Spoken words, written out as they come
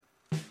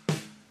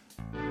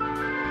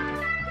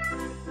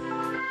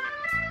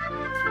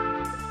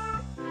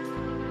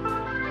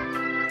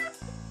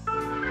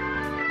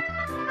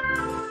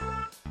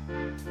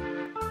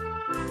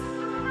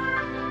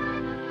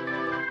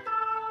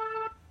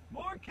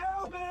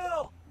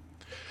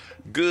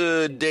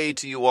Good day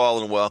to you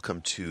all, and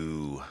welcome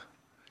to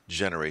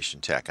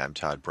Generation Tech. I'm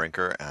Todd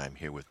Brinker. I'm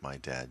here with my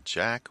dad,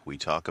 Jack. We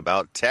talk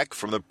about tech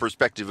from the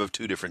perspective of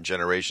two different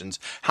generations.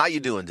 How you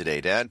doing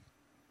today, Dad?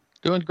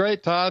 Doing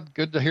great, Todd.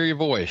 Good to hear your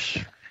voice.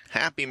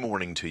 Happy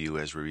morning to you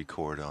as we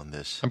record on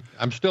this.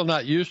 I'm still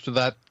not used to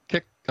that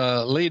kick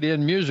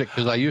lead-in music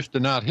because I used to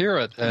not hear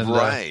it. And,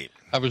 right.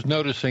 I was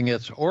noticing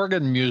it's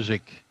organ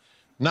music,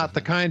 not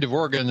the kind of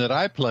organ that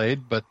I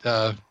played, but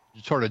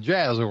sort of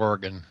jazz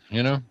organ,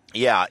 you know?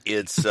 Yeah,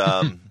 it's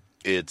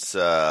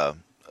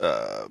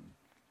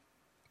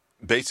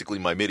basically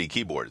my MIDI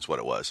keyboard is what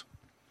it was.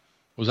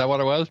 Was that what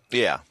it was?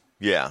 Yeah.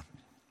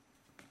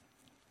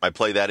 I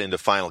play that into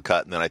Final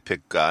Cut, and then I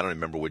pick. I don't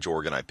remember which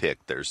organ I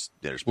picked. There's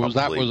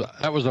probably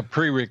that was a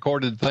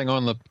pre-recorded thing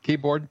on the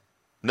keyboard.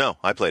 No,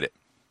 I played it.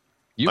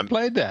 You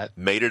played that?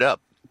 Made it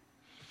up.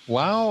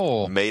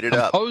 Wow! Made it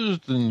up.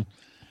 Composed and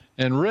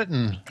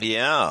written.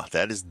 Yeah,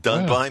 that is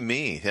done by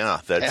me.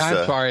 Yeah, that's.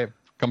 I'm sorry.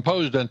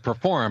 Composed and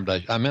performed,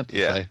 I meant to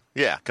say.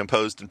 Yeah,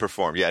 composed and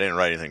performed. Yeah, I didn't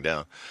write anything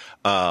down.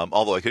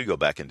 Although I could go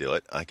back and do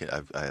it.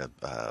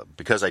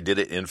 Because I did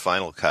it in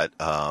Final Cut,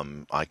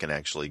 I can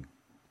actually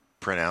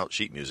print out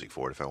sheet music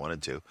for it if I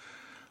wanted to.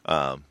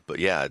 But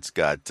yeah, it's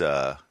got,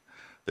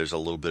 there's a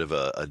little bit of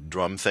a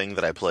drum thing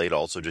that I played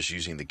also just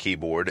using the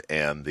keyboard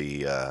and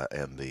the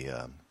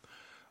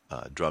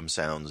drum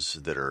sounds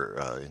that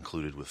are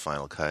included with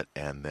Final Cut.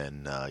 And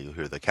then you'll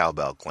hear the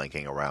cowbell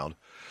clanking around,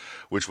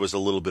 which was a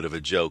little bit of a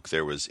joke.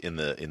 There was in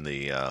the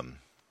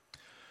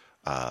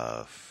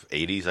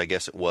 80s, I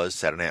guess it was,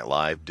 Saturday Night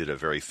Live did a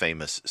very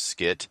famous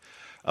skit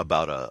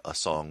about a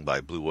song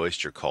by Blue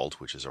Oyster Cult,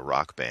 which is a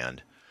rock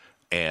band,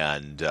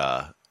 and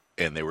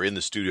they were in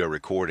the studio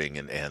recording,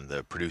 and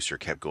the producer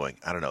kept going,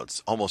 I don't know,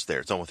 it's almost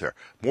there,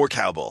 more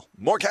cowbell,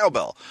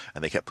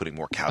 and they kept putting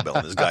more cowbell,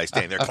 and this guy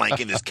standing there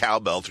clanking his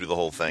cowbell through the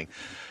whole thing,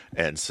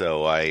 and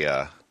so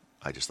I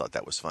just thought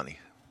that was funny.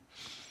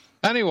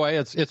 Anyway,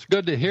 it's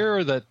good to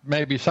hear that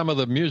maybe some of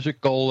the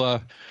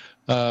musical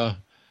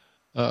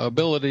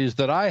abilities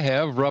that I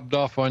have rubbed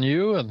off on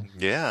you, and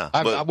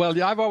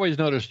I've always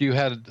noticed you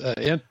had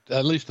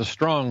at least a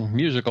strong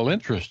musical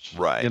interest,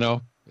 right? You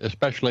know,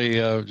 especially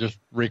just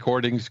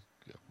recordings.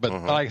 But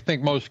I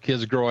think most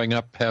kids growing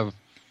up have,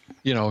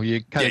 you know,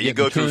 you kind of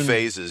go through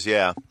phases,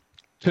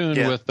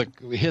 tuned with the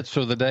hits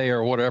of the day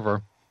or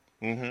whatever.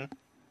 Mm-hmm.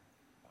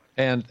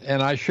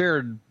 And I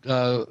shared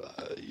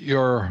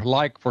your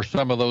like for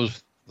some of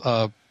those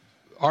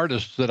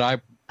artists that I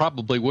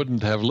probably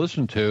wouldn't have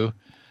listened to,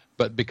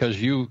 but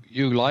because you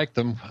like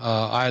them,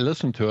 I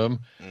listened to them,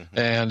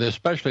 and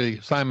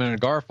especially Simon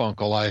and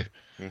Garfunkel.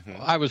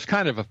 I was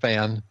kind of a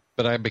fan,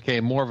 but I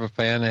became more of a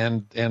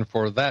fan, and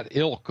for that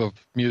ilk of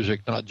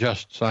music, not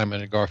just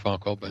Simon and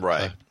Garfunkel, but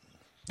right.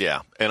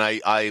 Yeah, and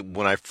I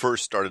when I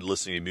first started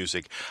listening to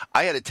music,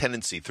 I had a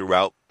tendency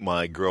throughout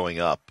my growing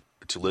up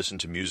to listen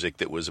to music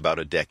that was about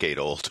a decade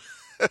old.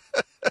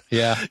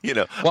 Yeah. You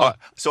know,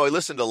 so I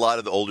listened to a lot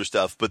of the older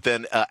stuff, but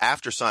then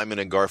after Simon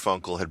and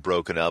Garfunkel had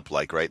broken up,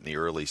 like right in the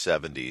early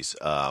 70s,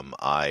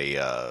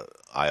 I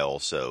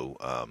also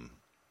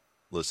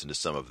listened to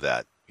some of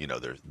that, you know,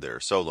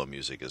 their solo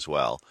music as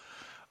well,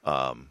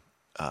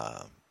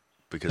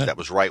 because that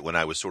was right when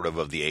I was sort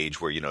of the age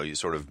where, you know, you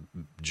sort of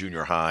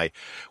junior high,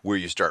 where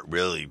you start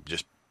really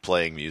just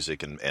playing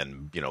music,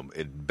 and you know,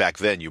 back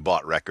then you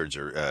bought records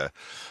or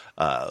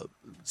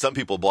some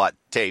people bought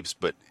tapes,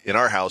 but in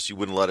our house you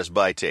wouldn't let us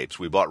buy tapes.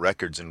 We bought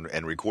records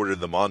and recorded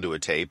them onto a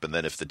tape, and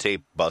then if the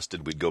tape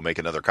busted, we'd go make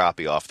another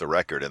copy off the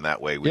record, and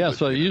that way we would,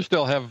 so you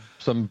still have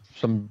some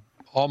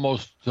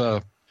almost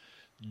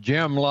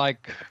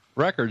gem-like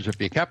records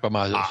if you kept them.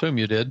 I assume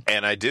you did.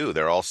 And I do.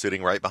 They're all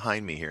sitting right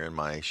behind me here in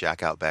my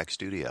shack out back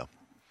studio.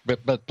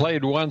 But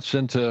played once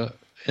into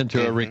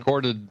a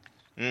recorded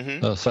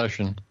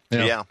session.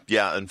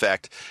 Yeah. In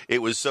fact,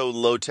 it was so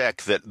low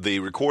tech that the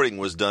recording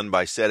was done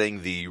by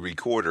setting the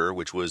recorder,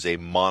 which was a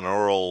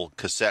monaural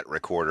cassette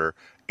recorder,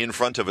 in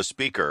front of a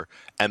speaker,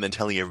 and then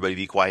telling everybody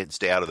to be quiet and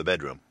stay out of the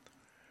bedroom.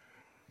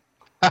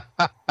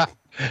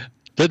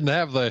 Didn't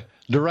have the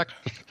direct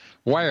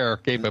wire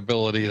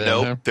capability then.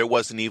 Nope, there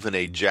wasn't even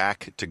a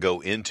jack to go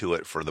into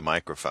it for the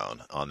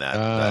microphone on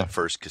that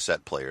first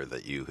cassette player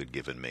that you had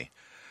given me.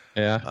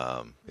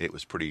 Yeah. It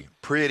was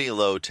pretty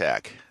low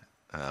tech.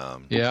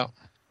 Yeah.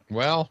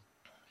 Well,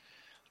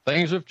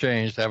 things have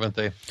changed, haven't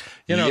they?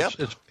 You know,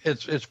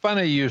 it's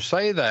funny you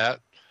say that.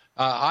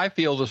 I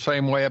feel the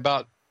same way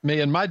about me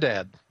and my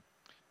dad,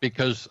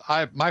 because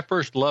my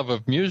first love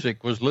of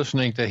music was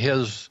listening to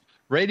his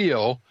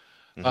radio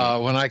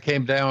when I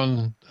came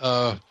down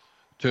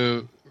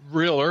to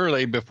real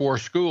early before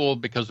school,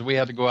 because we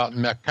had to go out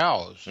and milk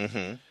cows.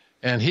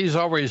 And he's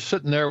always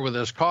sitting there with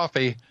his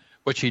coffee,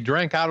 which he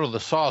drank out of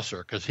the saucer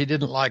because he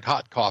didn't like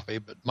hot coffee,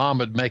 but Mom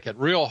would make it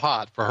real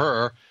hot for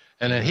her.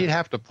 And then he'd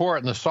have to pour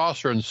it in the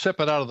saucer and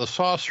sip it out of the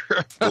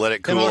saucer. Let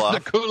it cool in order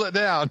off. to cool it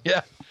down,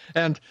 yeah.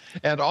 And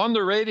on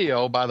the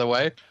radio, by the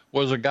way,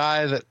 was a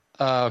guy that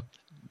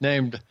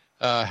named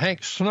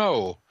Hank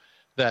Snow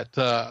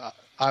that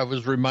I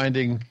was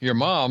reminding your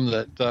mom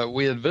that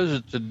we had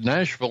visited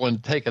Nashville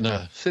and taken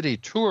a city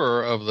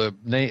tour of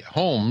the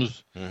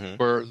homes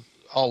where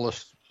all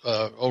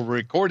the old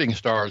recording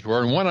stars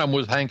were, and one of them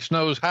was Hank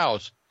Snow's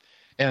house.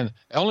 And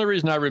the only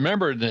reason I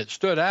remembered and it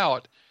stood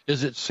out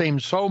is it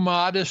seemed so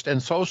modest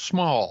and so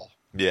small.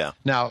 Yeah.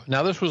 Now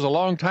this was a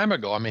long time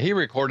ago. I mean, he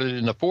recorded it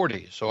in the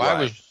 40s, so I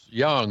was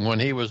young when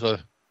he was a,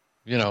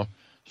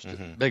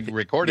 big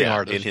recording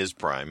artist. In his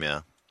prime,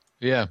 yeah.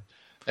 Yeah.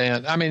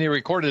 And, I mean, he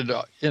recorded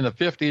in the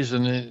 50s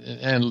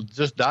and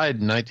just died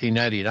in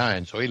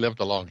 1999, so he lived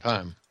a long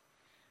time.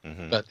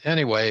 Mm-hmm. But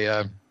anyway,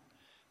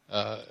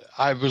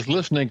 I was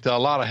listening to a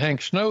lot of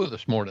Hank Snow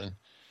this morning,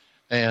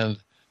 and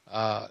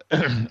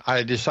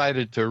I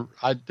decided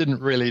I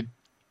didn't really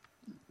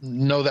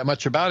know that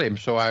much about him,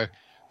 so I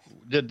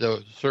did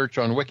the search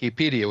on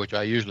Wikipedia, which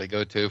I usually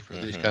go to for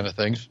these kind of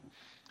things,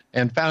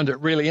 and found it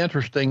really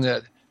interesting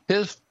that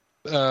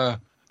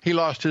he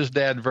lost his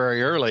dad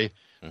very early,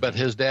 but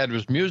his dad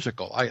was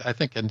musical. I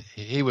think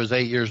he was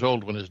 8 years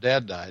old when his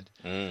dad died,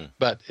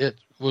 but it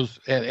was,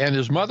 and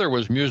his mother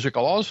was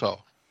musical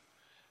also.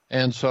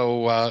 And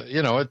so,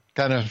 it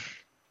kind of,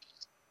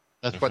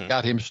 that's what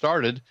got him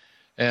started.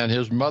 And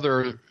his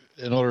mother,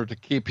 in order to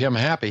keep him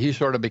happy, he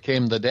sort of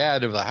became the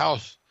dad of the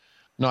house.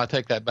 No, I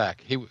take that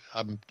back.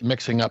 I'm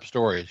mixing up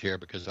stories here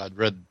because I'd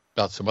read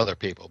about some other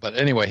people. But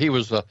anyway, he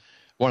was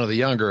one of the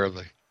younger of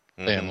the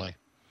family.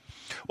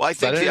 Well, I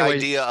think the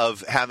idea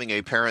of having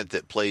a parent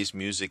that plays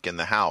music in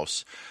the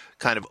house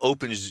kind of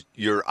opens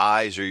your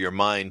eyes or your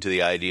mind to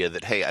the idea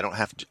that, hey,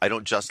 I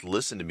don't just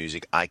listen to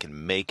music, I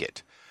can make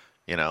it.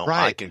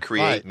 I can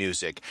create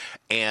music.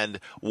 And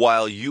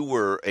while you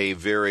were a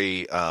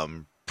very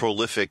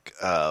prolific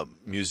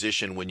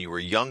musician when you were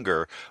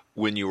younger,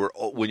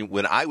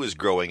 when I was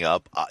growing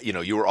up,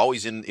 you were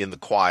always in the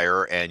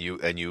choir and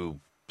you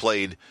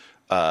played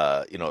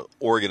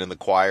organ in the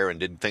choir and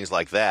did things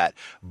like that.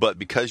 But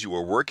because you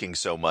were working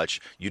so much,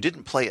 you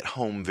didn't play at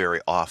home very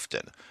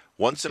often.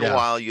 Once in a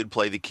while, you'd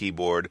play the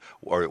keyboard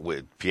or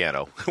with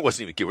piano. It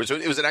wasn't even keyboard. So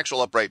it was an actual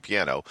upright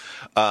piano.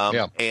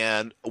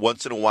 And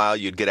once in a while,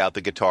 you'd get out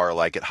the guitar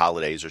like at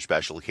holidays or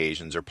special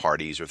occasions or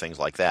parties or things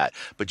like that.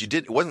 But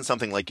it wasn't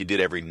something like you did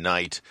every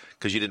night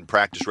because you didn't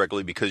practice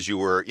regularly because you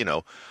were,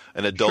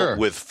 an adult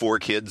with 4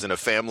 kids and a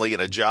family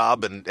and a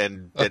job.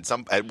 And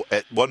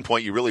at one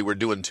point, you really were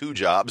doing 2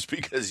 jobs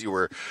because you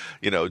were,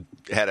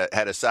 had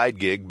a side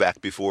gig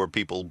back before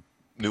people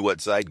knew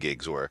what side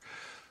gigs were.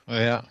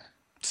 Yeah.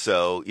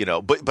 So,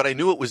 but I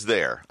knew it was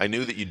there. I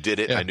knew that you did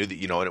it. Yeah. I knew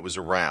that, and it was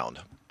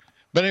around.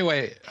 But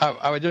anyway,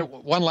 I would do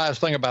one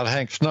last thing about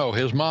Hank Snow.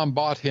 His mom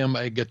bought him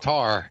a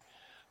guitar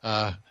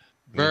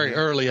very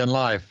early in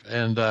life,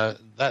 and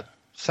that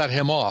set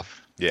him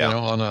off,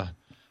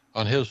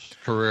 on his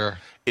career.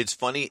 It's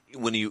funny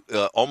when you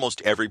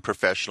almost every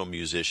professional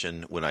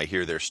musician, when I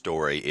hear their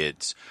story,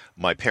 it's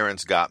my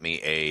parents got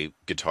me a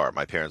guitar.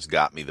 My parents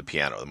got me the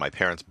piano. My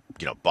parents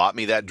bought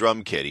me that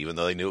drum kit, even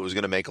though they knew it was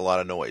going to make a lot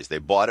of noise. They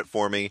bought it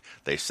for me.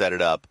 They set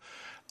it up.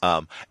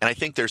 And I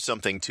think there's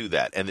something to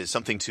that. And there's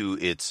something to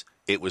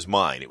it was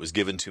mine. It was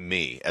given to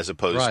me, as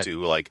opposed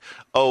to like,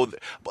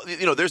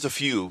 there's a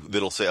few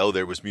that'll say, oh,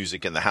 there was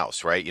music in the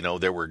house, right?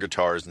 There were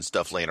guitars and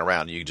stuff laying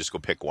around, and you can just go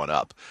pick one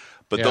up.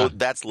 But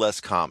that's less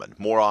common.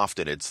 More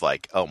often it's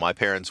like, oh, my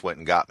parents went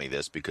and got me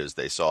this because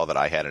they saw that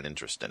I had an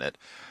interest in it.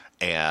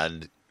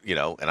 And,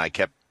 and I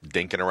kept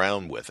dinking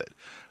around with it.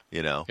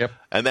 Yep.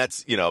 And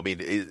that's,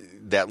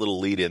 that little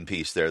lead-in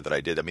piece there that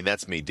I did,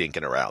 that's me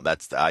dinking around.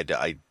 That's,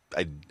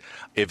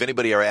 if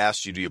anybody ever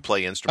asked you, do you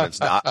play instruments?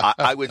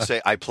 I would say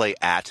I play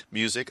at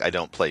music. I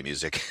don't play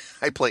music.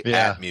 I play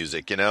at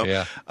music,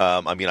 Yeah.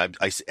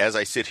 As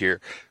I sit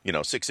here,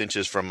 6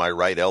 inches from my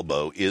right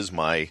elbow is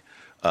my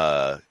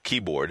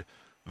keyboard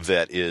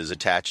that is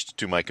attached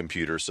to my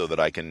computer so that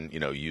I can,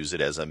 use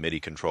it as a MIDI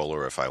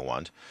controller if I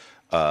want.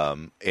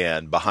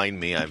 And behind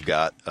me, I've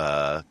got,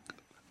 a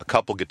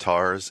couple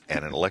guitars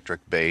and an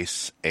electric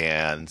bass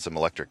and some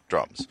electric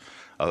drums,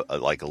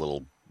 like a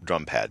little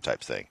drum pad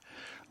type thing.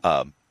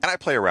 And I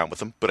play around with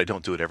them, but I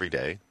don't do it every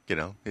day.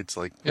 It's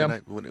like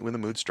when the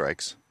mood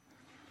strikes.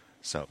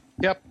 So.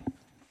 Yep.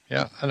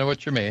 Yeah, I know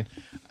what you mean.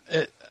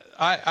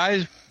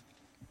 I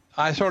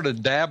sort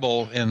of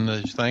dabble in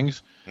these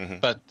things,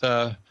 but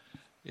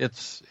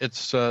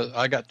it's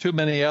I got too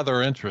many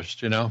other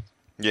interests,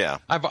 Yeah,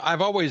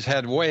 I've always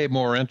had way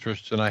more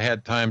interests than I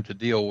had time to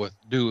do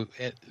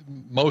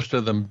most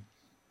of them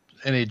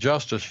any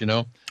justice,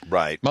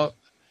 Right.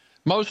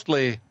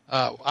 Mostly,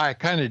 I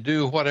kind of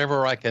do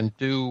whatever I can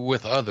do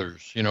with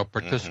others,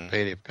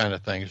 participative kind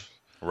of things.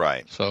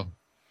 Right. So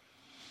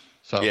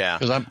yeah,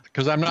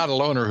 because I'm not a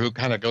loner who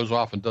kind of goes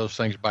off and does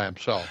things by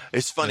himself.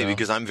 It's funny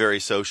because I'm very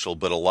social,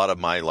 but a lot of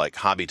my like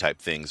hobby type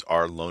things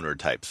are loner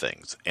type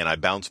things, and I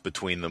bounce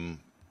between them.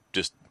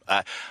 Just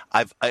I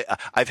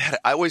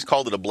always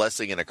called it a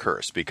blessing and a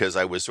curse because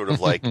I was sort of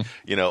like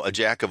a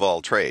jack of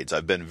all trades.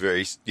 I've been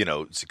very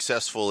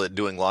successful at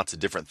doing lots of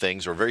different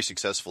things, or very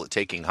successful at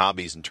taking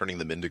hobbies and turning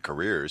them into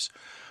careers.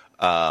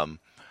 But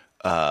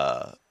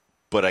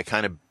I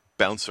kind of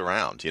bounce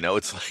around.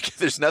 It's like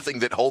there's nothing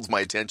that holds my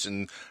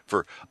attention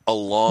for a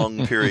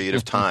long period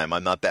of time.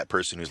 I'm not that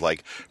person who's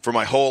like, for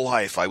my whole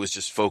life, I was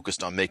just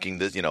focused on making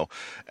this.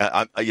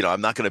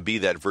 I'm not going to be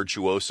that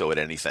virtuoso at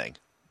anything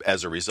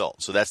as a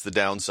result. So that's the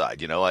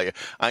downside. I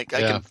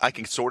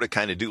can sort of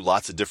kind of do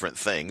lots of different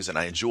things, and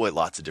I enjoy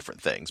lots of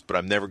different things, but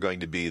I'm never going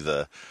to be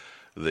the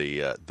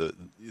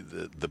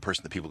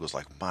person that people goes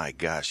like, my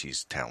gosh,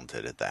 he's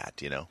talented at that,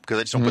 because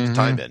I just don't put the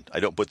time in. I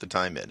don't put the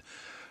time in.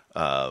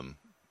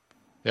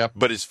 Yep.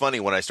 But it's funny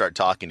when I start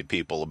talking to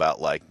people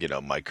about like,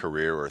 my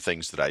career or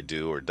things that I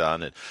do or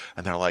done,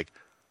 and they're like,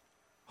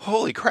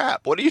 holy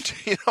crap, what do you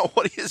do?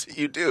 What is it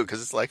you do?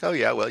 Because it's like, oh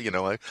yeah,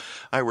 well,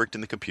 I worked in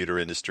the computer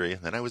industry,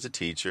 and then I was a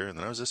teacher, and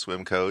then I was a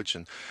swim coach,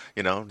 and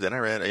then I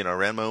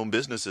ran my own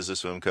business as a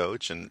swim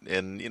coach, and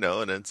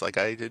it's like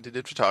I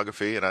did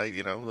photography, and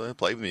I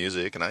play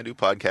music, and I do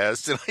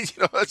podcasts, and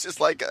it's just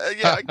like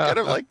I kind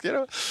of like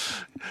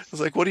it's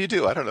like, what do you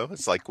do? I don't know.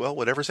 It's like, well,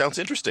 whatever sounds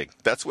interesting,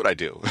 that's what I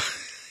do.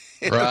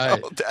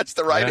 Right. That's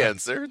the right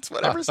answer. It's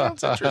whatever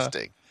sounds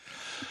interesting.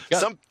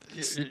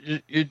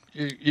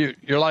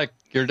 You're like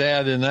your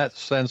dad in that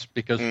sense,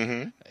 because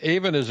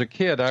even as a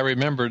kid, I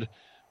remembered,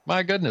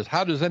 my goodness,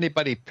 how does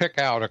anybody pick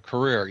out a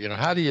career?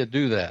 How do you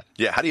do that?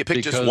 Yeah, how do you pick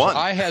because just one?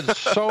 I had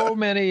so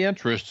many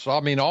interests.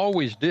 I mean,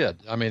 always did.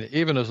 I mean,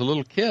 even as a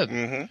little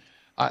kid,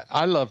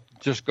 I loved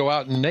just go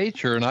out in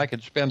nature, and I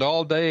could spend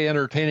all day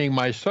entertaining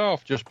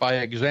myself just by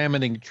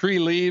examining tree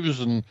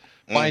leaves and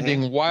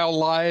finding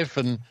wildlife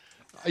and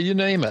you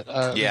name it.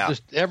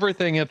 Just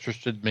everything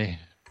interested me.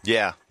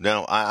 Yeah,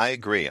 no, I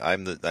agree.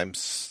 I'm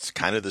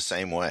kind of the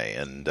same way,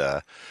 and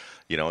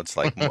it's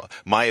like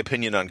my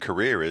opinion on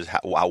career is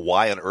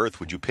why on earth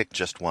would you pick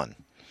just one?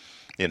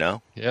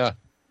 Yeah.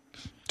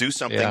 Do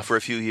something for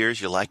a few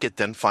years, you like it,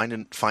 then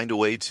find a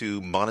way to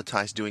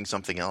monetize doing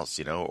something else.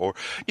 Or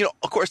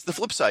of course, the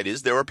flip side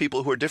is there are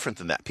people who are different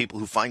than that. People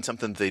who find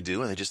something that they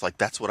do and they're just like,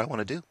 that's what I want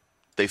to do.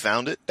 They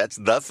found it. That's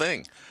the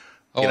thing.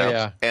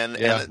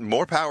 And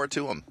more power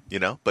to them,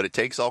 but it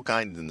takes all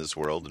kinds in this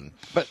world, and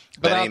but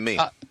that ain't me.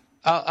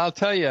 I'll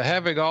tell you,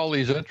 having all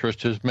these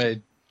interests has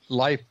made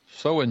life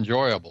so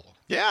enjoyable.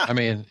 Yeah. I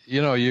mean,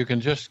 you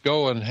can just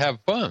go and have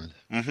fun.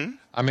 Mm-hmm.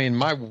 I mean,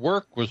 my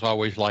work was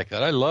always like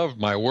that. I loved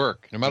my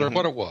work, no matter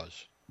what it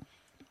was.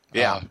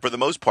 Yeah, for the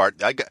most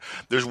part.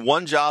 There's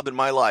one job in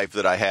my life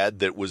that I had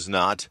that was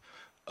not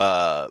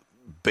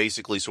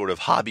basically sort of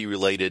hobby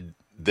related,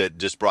 that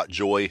just brought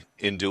joy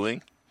in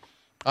doing.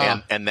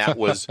 And that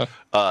was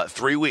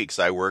 3 weeks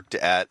I worked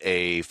at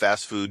a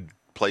fast food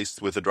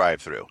place with a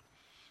drive-through.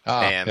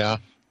 And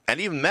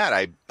even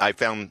that I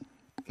found,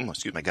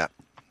 excuse me, I got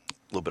a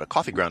little bit of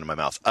coffee ground in my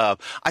mouth.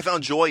 I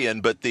found joy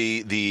in, but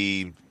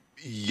the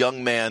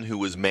young man who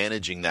was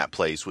managing that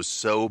place was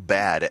so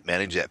bad at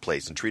managing that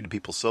place and treated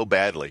people so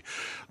badly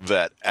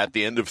that at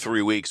the end of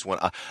 3 weeks, when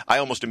I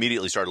almost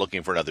immediately started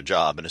looking for another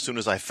job. And as soon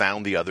as I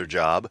found the other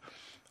job,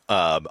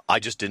 I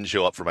just didn't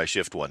show up for my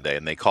shift one day,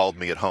 and they called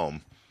me at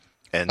home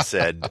and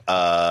said,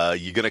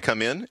 you going to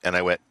come in? And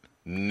I went,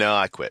 no,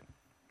 I quit.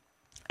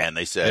 And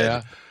they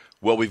said,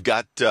 well, we've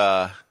got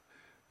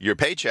your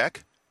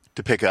paycheck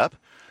to pick up.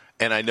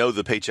 And I know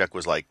the paycheck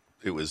was like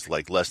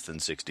less than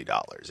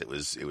 $60. It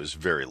was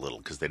very little,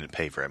 because they didn't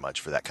pay very much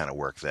for that kind of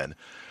work then.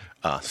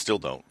 Still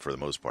don't for the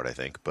most part, I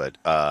think. But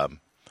and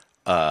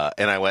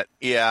I went,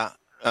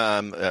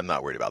 I'm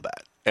not worried about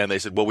that. And they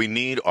said, well, we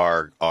need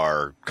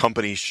our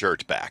company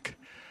shirt back.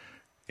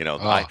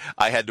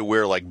 I had to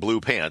wear like blue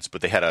pants,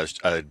 but they had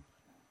a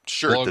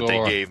shirt logo that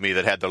they gave me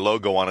that had the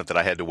logo on it that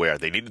I had to wear.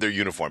 They needed their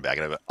uniform back.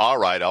 And I went, all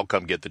right, I'll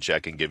come get the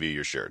check and give you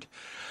your shirt.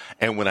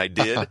 And when I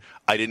did,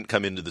 I didn't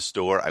come into the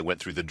store. I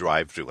went through the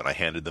drive-thru and I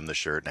handed them the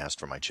shirt and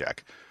asked for my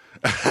check.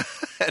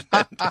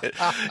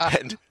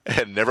 and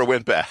never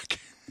went back.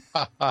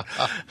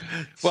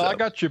 Well, I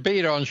got you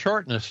beat on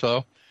shortness,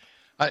 though.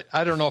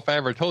 I don't know if I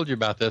ever told you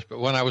about this, but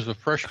when I was a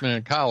freshman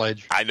in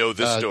college, I know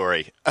this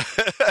story.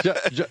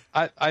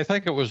 I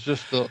think it was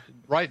just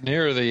right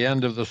near the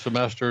end of the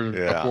semester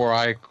before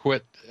I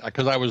quit,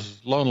 because I was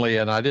lonely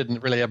and I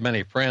didn't really have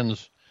many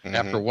friends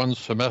after one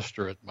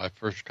semester at my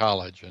first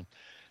college.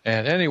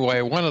 And anyway,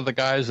 one of the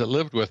guys that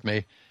lived with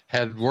me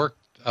had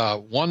worked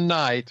one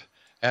night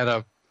at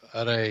a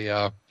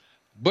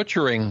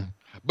butchering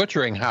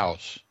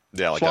house.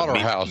 Yeah, like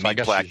slaughterhouse, meat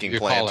packing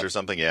plant or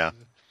something. Yeah.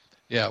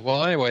 Yeah.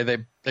 Well, anyway, they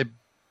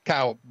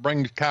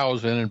bring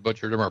cows in and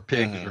butcher them, or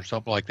pigs or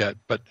something like that.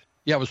 But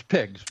yeah, it was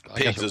pigs.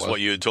 Pigs is what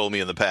you had told me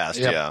in the past.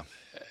 Yep.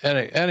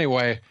 Yeah.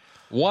 Anyway,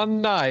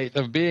 one night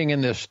of being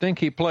in this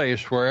stinky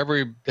place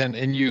where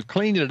and you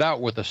cleaned it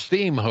out with a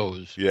steam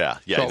hose. Yeah.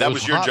 So that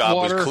was your job,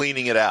 was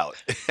cleaning it out.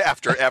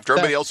 after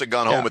everybody else had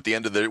gone home at the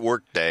end of the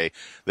work day,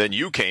 then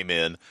you came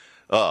in.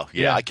 Oh,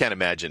 yeah. I can't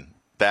imagine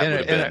that would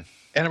have been.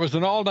 And it was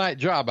an all-night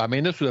job. I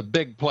mean, this was a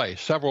big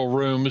place, several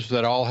rooms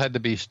that all had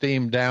to be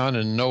steamed down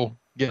and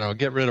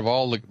get rid of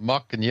all the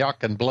muck and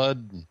yuck and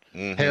blood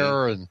and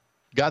hair and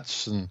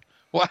guts and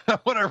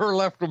whatever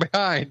left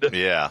behind.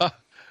 Yeah.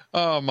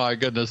 Oh, my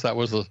goodness, that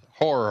was a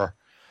horror.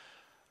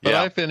 But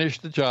I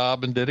finished the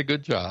job and did a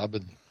good job.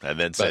 And And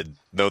then said,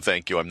 no,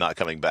 thank you, I'm not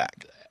coming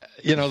back.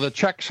 The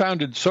check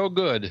sounded so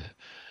good,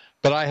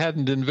 but I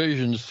hadn't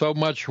envisioned so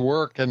much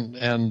work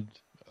and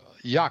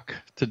yuck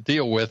to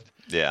deal with.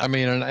 Yeah. I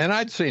mean, and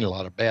I'd seen a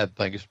lot of bad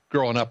things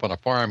growing up on a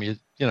farm.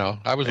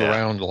 I was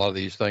around a lot of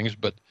these things,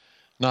 but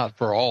not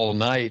for all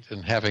night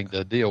and having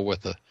to deal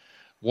with the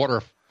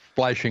water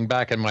flashing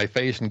back in my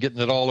face and getting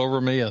it all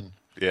over me. And,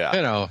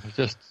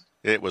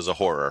 it was a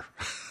horror.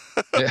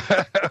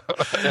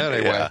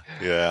 Anyway.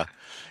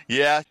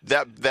 Yeah.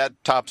 That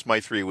tops my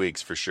 3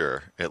 weeks for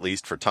sure, at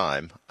least for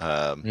time.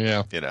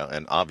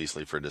 And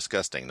obviously for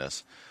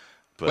disgustingness.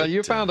 But, well,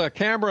 you found a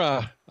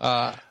camera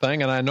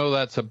thing, and I know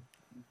that's a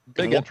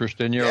big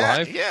interest in your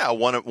life. Yeah,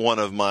 one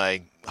of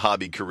my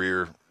hobby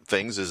career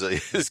things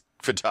is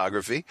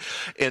photography.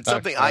 And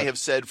something I have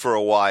said for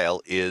a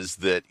while is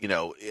that,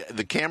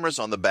 the cameras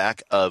on the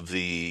back of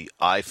the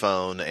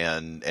iPhone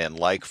and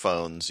like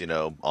phones,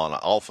 on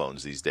all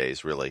phones these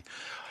days really,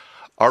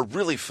 are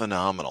really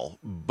phenomenal,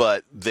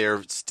 but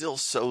they're still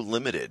so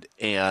limited.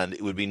 And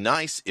it would be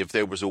nice if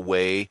there was a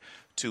way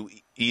to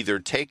either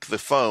take the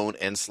phone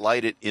and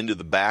slide it into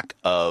the back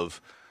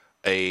of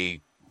a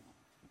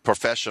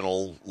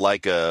professional,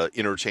 like a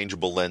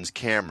interchangeable lens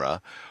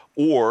camera,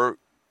 or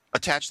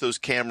attach those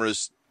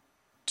cameras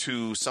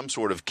to some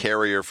sort of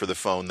carrier for the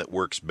phone that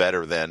works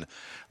better than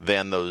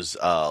those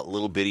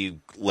little bitty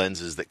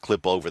lenses that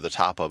clip over the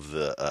top of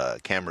the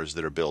cameras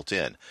that are built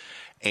in.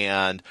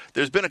 And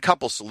there's been a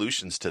couple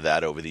solutions to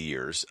that over the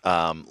years.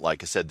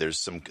 Like I said, there's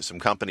some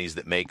companies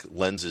that make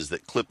lenses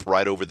that clip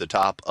right over the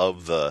top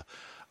of the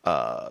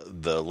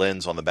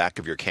lens on the back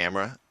of your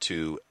camera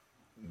to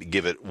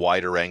give it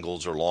wider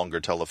angles or longer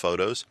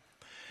telephotos.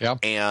 Yeah.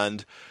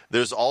 And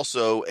there's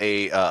also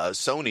a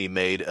Sony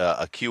made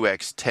a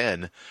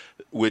QX10,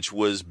 which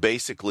was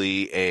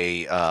basically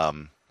a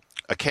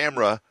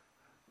camera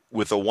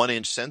with a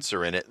 1-inch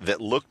sensor in it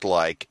that looked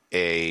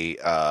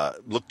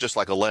just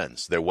like a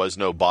lens. There was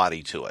no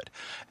body to it,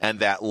 and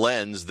that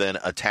lens then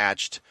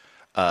attached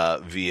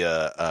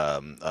via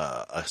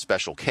a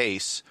special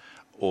case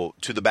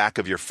to the back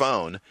of your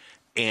phone,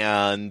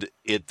 and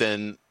it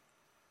then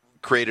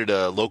created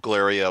a local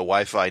area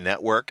Wi-Fi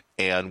network,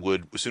 and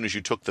as soon as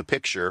you took the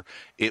picture,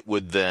 it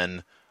would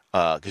then,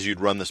 because you'd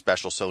run the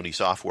special Sony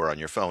software on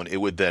your phone, it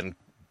would then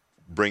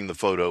bring the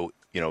photo,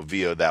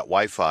 via that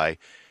Wi-Fi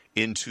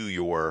into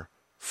your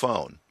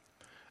phone.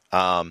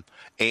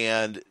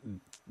 And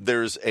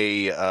there's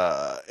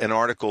an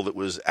article that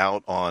was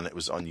out on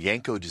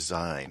Yanko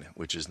Design,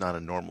 which is not a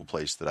normal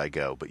place that I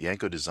go, but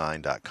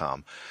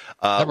yankodesign.com.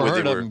 Never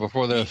heard of them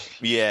before this.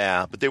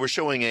 Yeah, but they were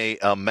showing a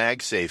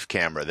MagSafe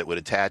camera that would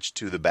attach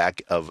to the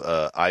back of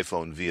an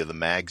iPhone via the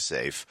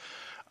MagSafe.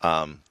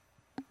 And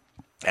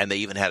they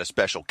even had a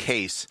special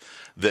case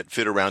that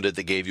fit around it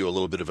that gave you a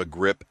little bit of a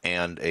grip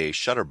and a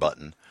shutter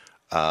button,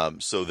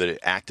 so that it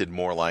acted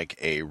more like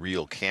a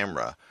real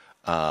camera.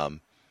 And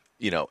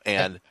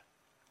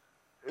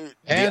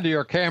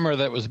your camera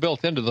that was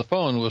built into the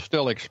phone was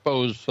still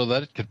exposed so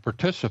that it could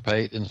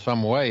participate in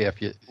some way if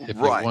you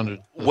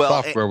wanted.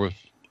 Software was.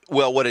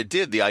 Well, what it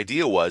did, the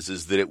idea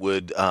is that it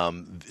would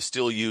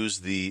still use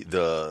the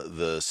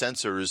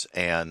sensors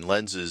and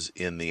lenses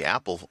in the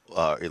Apple,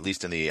 at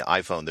least in the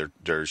iPhone.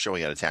 They're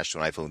showing it attached to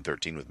an iPhone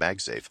 13 with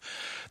MagSafe.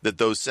 That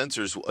those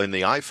sensors in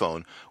the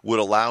iPhone would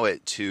allow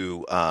it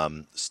to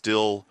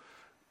still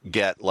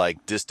get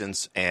like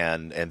distance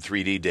and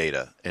 3D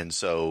data, and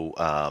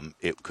so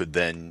it could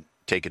then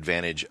take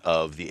advantage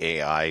of the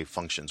AI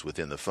functions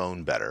within the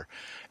phone better.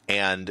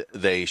 And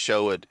they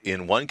show it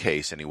in one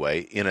case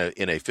anyway, in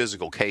a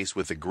physical case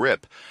with a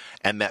grip,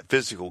 and that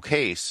physical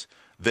case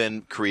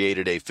then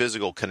created a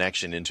physical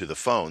connection into the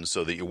phone,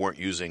 so that you weren't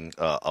using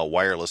a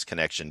wireless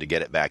connection to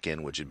get it back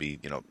in, which would be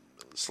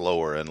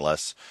slower and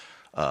less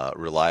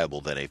reliable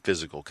than a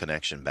physical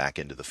connection back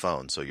into the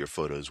phone. So your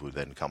photos would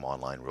then come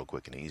online real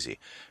quick and easy,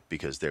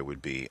 because there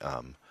would be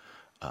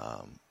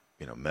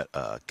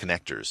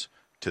connectors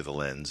to the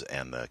lens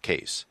and the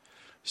case.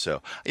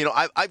 So,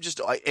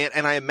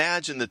 I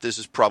imagine that this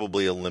is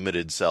probably a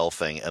limited sell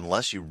thing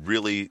unless you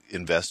really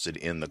invested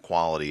in the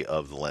quality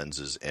of the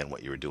lenses and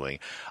what you were doing.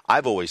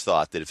 I've always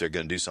thought that if they're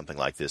going to do something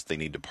like this, they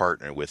need to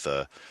partner with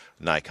a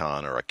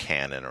Nikon or a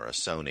Canon or a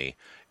Sony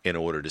in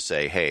order to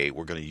say, hey,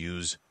 we're going to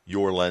use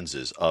your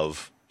lenses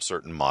of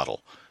certain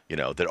model,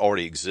 that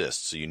already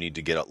exists. So you need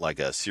to get like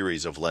a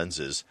series of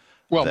lenses.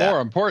 Well,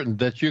 more important,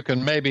 that you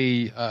can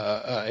maybe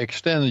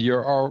extend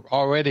your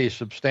already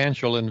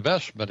substantial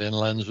investment in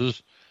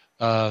lenses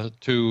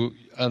to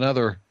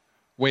another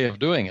way of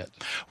doing it.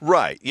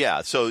 Right.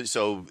 Yeah. So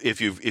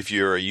if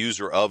you're a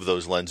user of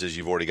those lenses,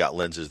 you've already got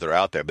lenses that are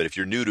out there. But if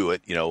you're new to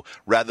it,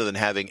 rather than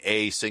having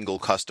a single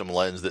custom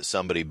lens that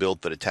somebody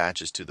built that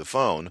attaches to the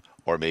phone,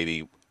 or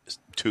maybe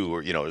two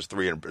or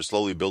three, and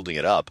slowly building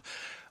it up,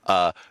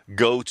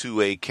 go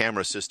to a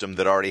camera system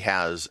that already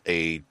has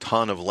a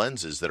ton of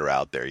lenses that are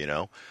out there.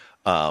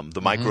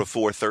 The Micro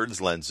Four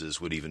Thirds lenses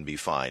would even be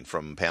fine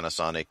from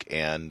Panasonic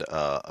and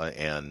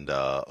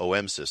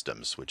OM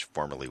Systems, which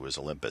formerly was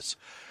Olympus.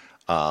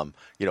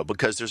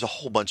 Because there's a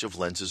whole bunch of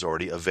lenses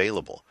already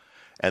available.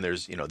 and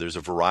there's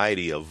a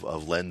variety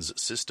of lens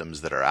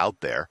systems that are out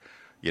there,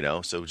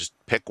 so just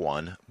pick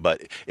one.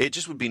 But it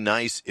just would be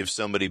nice if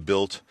somebody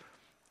built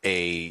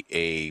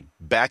a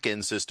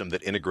back-end system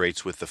that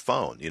integrates with the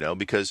phone,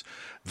 because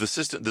the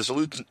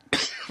solution,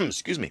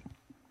 excuse me,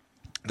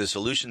 the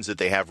solutions that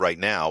they have right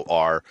now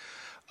are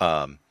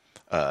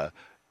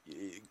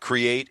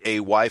create a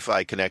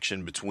Wi-Fi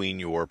connection between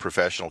your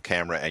professional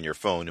camera and your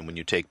phone, and when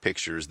you take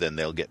pictures, then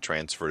they'll get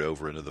transferred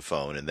over into the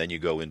phone, and then you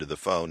go into the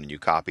phone and you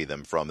copy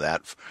them from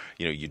that.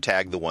 You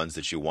tag the ones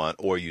that you want,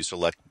 or you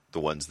select the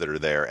ones that are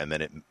there, and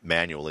then it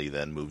manually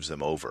then moves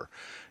them over,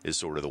 is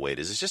sort of the way it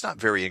is. It's just not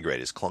very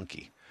integrated. It's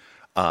clunky.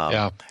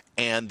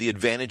 And the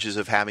advantages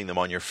of having them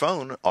on your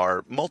phone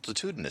are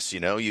multitudinous.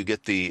 You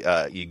get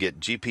you get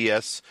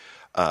GPS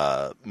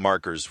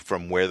markers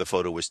from where the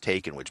photo was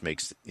taken, which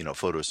makes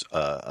photos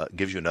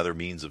gives you another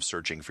means of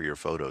searching for your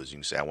photos. You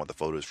can say, I want the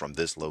photos from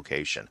this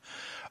location.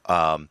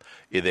 They're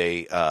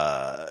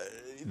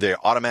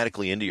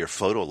automatically into your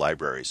photo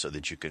library so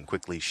that you can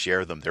quickly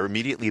share them. They're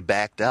immediately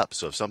backed up,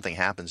 so if something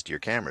happens to your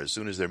camera, as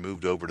soon as they're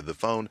moved over to the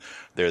phone,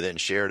 they're then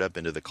shared up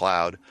into the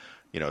cloud,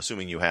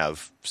 assuming you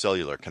have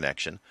cellular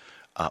connection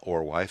or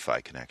Wi-Fi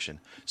connection,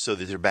 so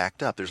that they're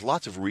backed up. There's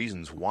lots of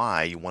reasons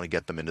why you want to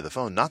get them into the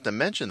phone, not to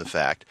mention the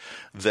fact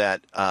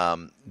that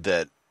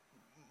that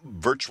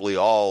virtually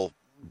all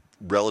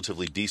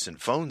relatively decent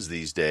phones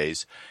these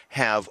days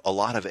have a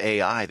lot of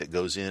AI that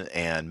goes in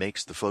and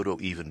makes the photo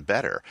even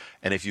better.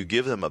 And if you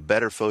give them a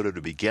better photo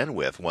to begin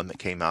with, one that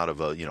came out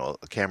of a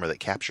camera that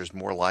captures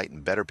more light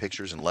and better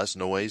pictures and less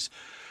noise,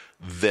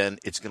 then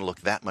it's going to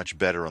look that much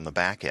better on the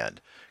back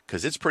end.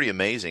 Because it's pretty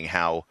amazing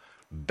how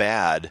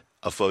bad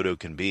a photo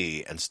can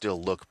be and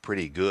still look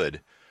pretty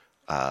good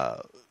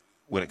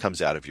when it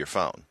comes out of your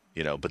phone.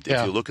 But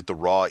if you look at the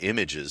raw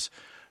images,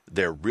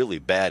 they're really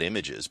bad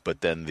images, but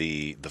then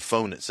the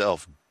phone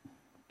itself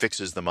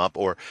fixes them up.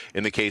 Or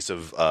in the case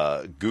of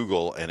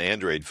Google and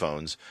Android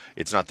phones,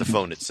 it's not the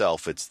phone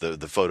itself, it's the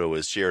photo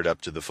is shared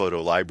up to the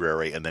photo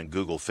library, and then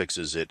Google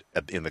fixes it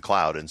in the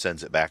cloud and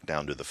sends it back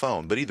down to the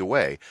phone. But either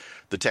way,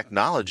 the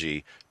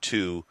technology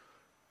to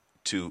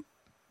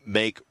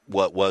make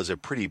what was a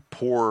pretty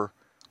poor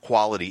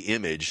quality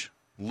image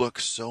look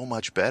so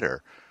much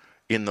better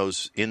in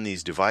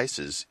these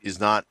devices is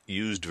not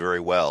used very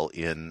well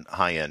in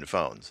high-end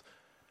phones.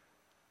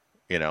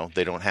 They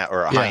don't have,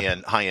 or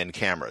high-end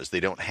cameras. They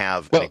don't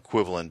have an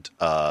equivalent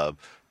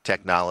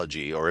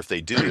technology, or if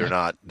they do,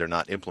 they're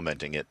not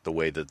implementing it the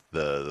way that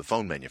the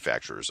phone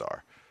manufacturers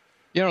are.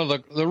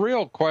 The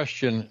real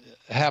question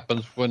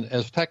happens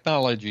as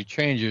technology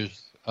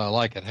changes,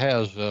 like it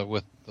has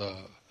with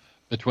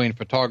between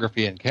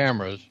photography and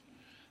cameras,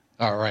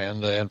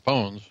 and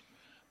phones,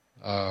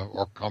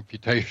 or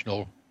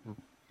computational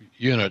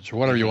units, or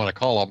whatever you want to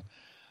call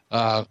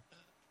them,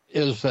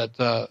 is that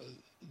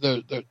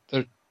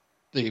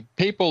the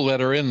people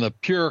that are in the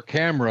pure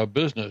camera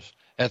business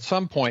at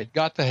some point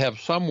got to have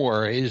some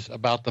worries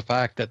about the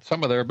fact that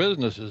some of their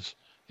businesses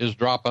is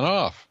dropping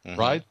off,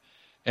 right?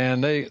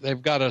 And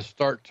they've got to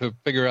start to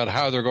figure out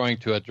how they're going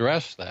to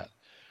address that.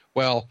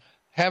 Well,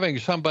 having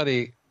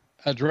somebody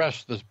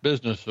address this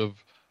business of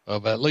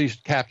at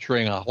least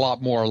capturing a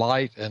lot more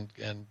light and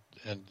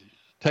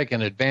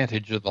taking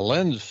advantage of the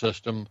lens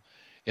system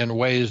in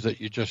ways that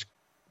you just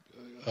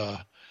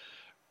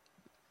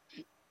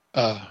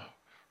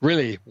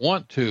really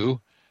want to,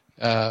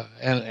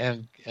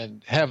 and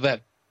have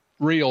that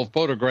real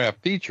photograph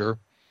feature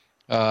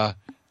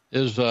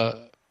is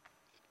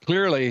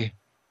clearly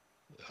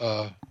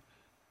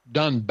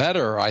done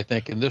better, I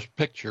think, in this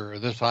picture,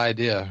 this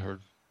idea.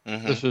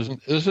 This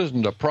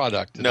isn't a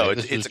product today. No,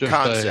 it's a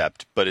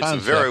concept, but it's a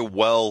very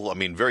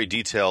very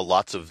detailed.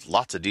 Lots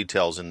of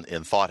details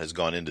and thought has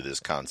gone into this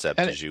concept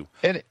as you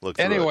look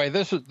through anyway,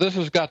 it. This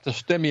has got to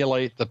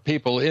stimulate the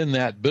people in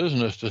that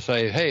business to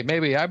say, hey,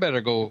 maybe I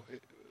better go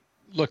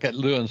look at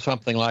doing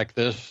something like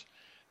this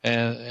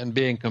and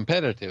being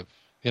competitive,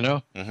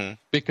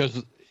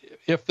 because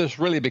if this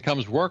really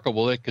becomes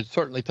workable, it could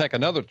certainly take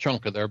another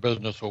chunk of their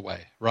business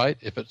away, right?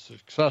 If it's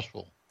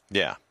successful.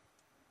 Yeah.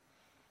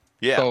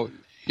 So,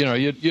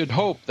 you'd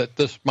hope that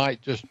this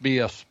might just be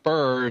a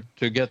spur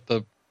to get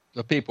the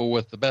people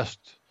with the best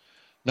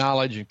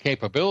knowledge and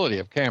capability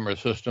of camera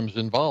systems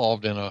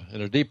involved in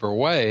a deeper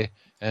way,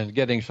 and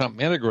getting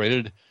something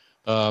integrated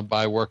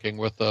by working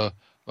with a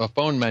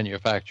phone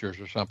manufacturers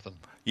or something.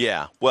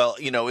 Yeah. Well,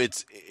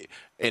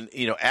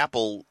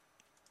 Apple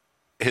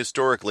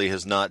historically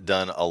has not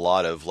done a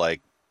lot of I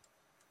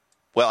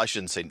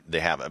shouldn't say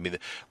they haven't. I mean,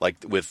 like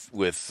with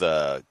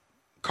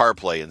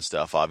CarPlay and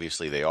stuff,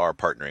 obviously they are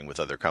partnering with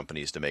other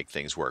companies to make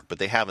things work, but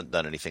they haven't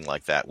done anything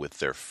like that with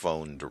their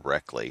phone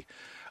directly.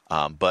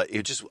 But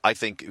I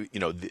think,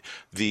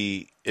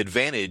 the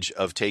advantage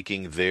of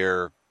taking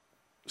their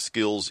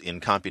skills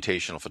in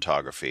computational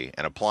photography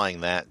and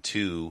applying that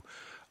to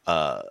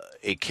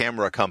a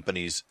camera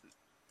company's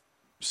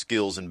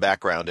skills and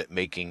background at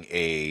making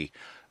a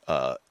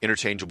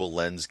interchangeable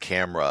lens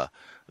camera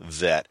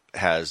that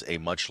has a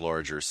much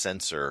larger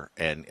sensor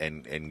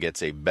and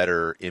gets a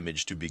better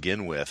image to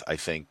begin with, I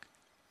think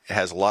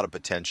has a lot of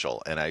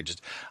potential, and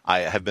I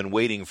have been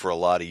waiting for a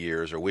lot of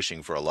years, or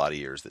wishing for a lot of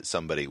years, that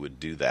somebody would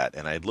do that.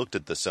 And I had looked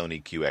at the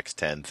Sony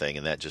QX10 thing,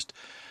 and that just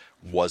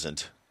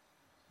wasn't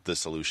the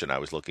solution I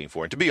was looking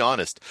for. And to be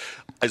honest,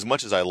 as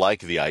much as I like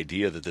the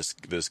idea that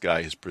this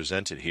guy has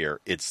presented here,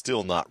 it's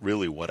still not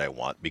really what I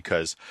want,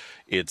 because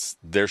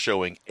they're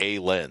showing a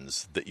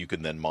lens that you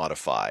can then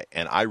modify,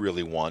 and I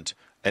really want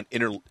an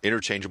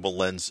interchangeable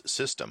lens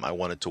system. I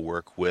want it to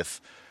work with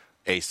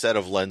a set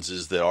of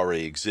lenses that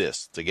already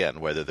exists. Again,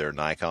 whether they're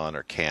Nikon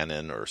or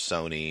Canon or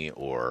Sony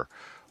or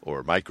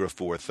Micro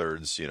Four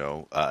Thirds,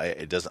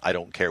 it doesn't. I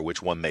don't care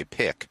which one they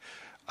pick.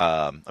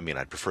 I mean,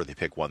 I'd prefer they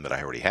pick one that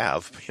I already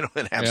have,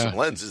 and have some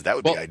lenses. That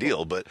would be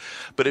ideal. But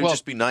it'd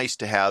just be nice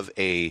to have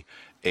a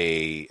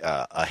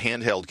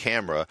handheld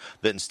camera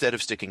that, instead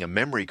of sticking a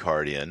memory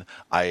card in,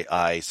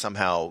 I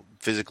somehow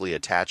physically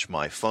attach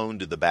my phone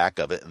to the back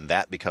of it, and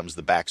that becomes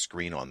the back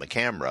screen on the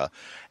camera.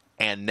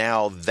 And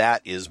now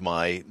that is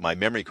my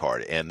memory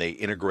card, and they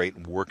integrate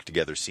and work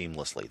together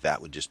seamlessly.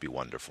 That would just be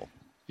wonderful.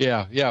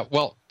 Yeah.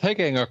 Well,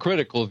 taking a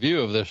critical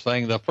view of this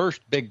thing, the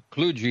first big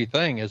kludgy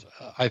thing is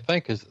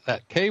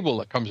that cable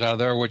that comes out of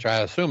there, which I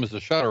assume is the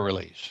shutter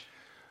release.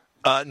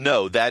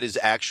 No, that is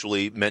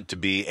actually meant to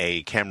be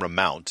a camera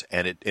mount,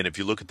 and if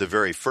you look at the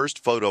very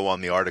first photo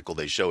on the article,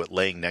 they show it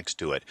laying next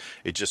to it.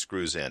 It just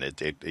screws in.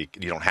 You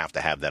don't have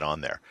to have that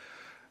on there.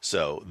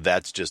 So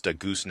that's just a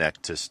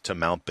gooseneck to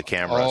mount the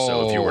camera.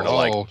 So if you were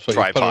to so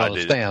tripod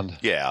it, stand.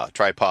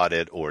 Tripod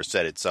it or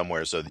set it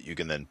somewhere so that you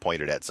can then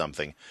point it at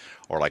something,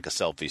 or like a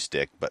selfie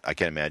stick. But I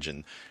can't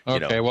imagine.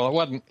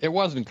 Well, it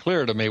wasn't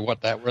clear to me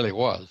what that really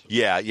was.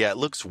 Yeah, it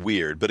looks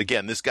weird. But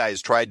again, this guy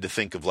has tried to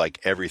think of like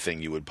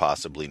everything you would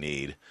possibly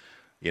need,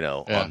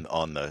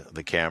 on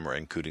the camera,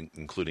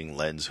 including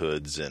lens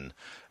hoods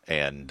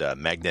and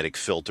magnetic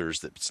filters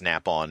that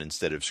snap on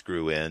instead of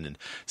screw in. And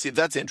see,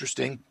 that's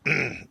interesting.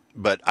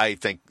 But I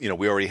think, we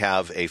already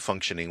have a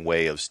functioning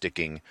way of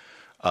sticking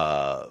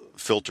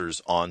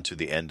filters onto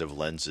the end of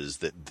lenses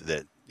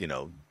that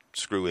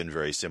screw in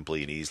very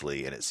simply and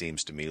easily. And it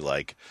seems to me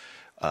like,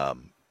 I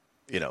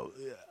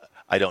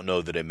don't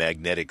know that a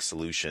magnetic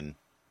solution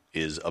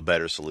is a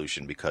better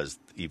solution, because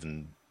you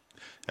can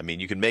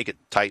make it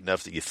tight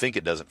enough that you think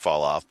it doesn't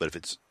fall off, but if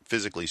it's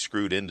physically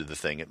screwed into the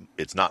thing,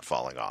 it's not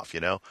falling off,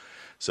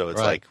 So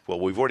it's like, well,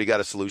 we've already got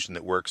a solution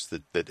that works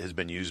that has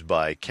been used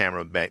by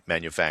camera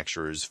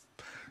manufacturers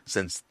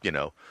since,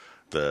 the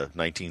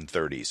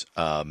 1930s.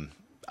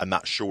 I'm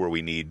not sure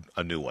we need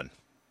a new one.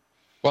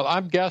 Well,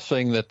 I'm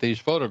guessing that these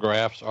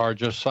photographs are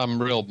just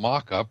some real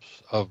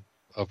mock-ups of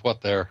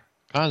what their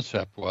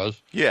concept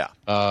was. Yeah.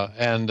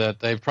 And that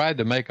they've tried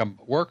to make them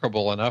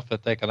workable enough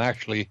that they can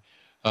actually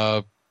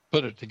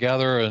put it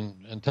together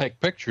and take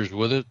pictures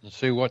with it and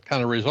see what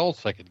kind of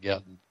results they could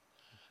get.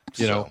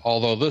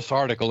 Although this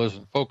article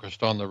isn't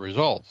focused on the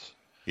results.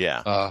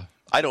 Yeah.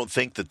 I don't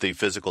think that the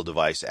physical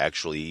device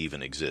actually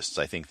even exists.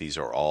 I think these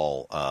are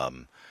all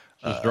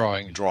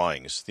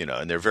drawings,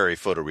 and they're very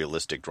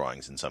photorealistic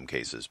drawings in some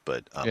cases,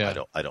 but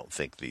I don't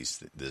think these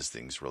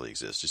things really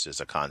exist. It's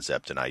just a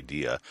concept, an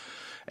idea,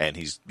 and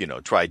he's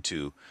tried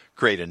to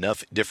create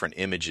enough different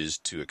images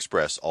to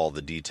express all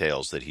the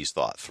details that he's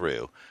thought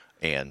through.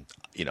 And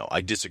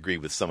I disagree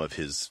with some of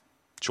his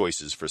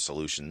choices for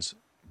solutions,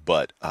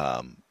 but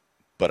I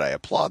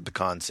applaud the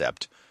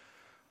concept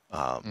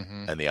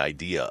and the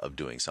idea of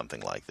doing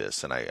something like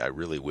this. And I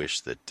really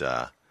wish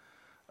that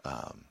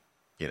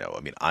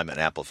I'm an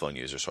Apple phone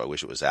user, so I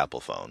wish it was Apple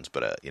phones.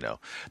 But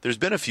there's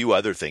been a few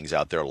other things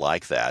out there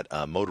like that.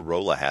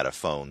 Motorola had a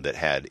phone that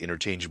had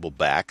interchangeable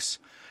backs,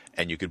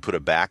 and you could put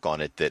a back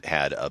on it that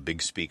had a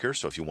big speaker,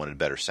 so if you wanted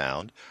better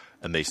sound,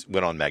 and they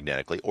went on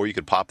magnetically, or you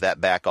could pop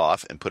that back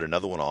off and put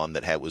another one on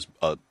that was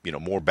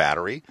more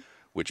battery,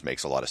 which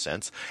makes a lot of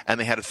sense. And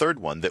they had a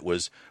third one that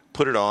was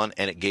put it on,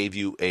 and it gave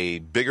you a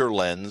bigger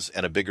lens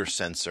and a bigger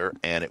sensor,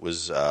 and it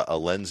was a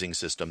lensing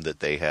system that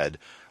they had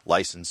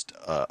licensed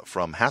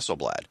from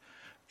Hasselblad,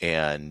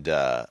 and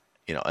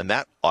and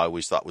that I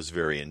always thought was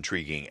very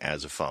intriguing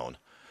as a phone.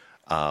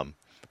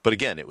 But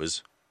again, it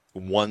was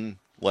one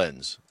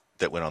lens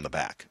that went on the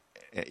back.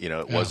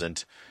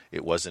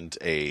 It wasn't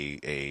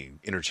a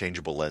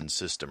interchangeable lens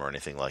system or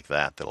anything like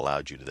that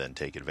allowed you to then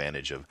take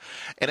advantage of.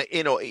 And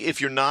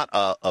if you're not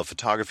a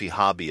photography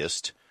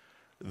hobbyist,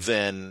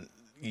 then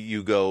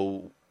you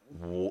go,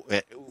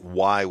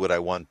 why would I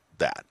want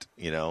that?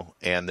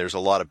 And there's a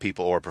lot of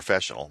people who are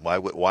professional. Why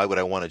would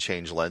I want to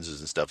change lenses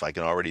and stuff? I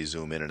can already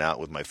zoom in and out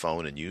with my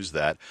phone and use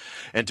that.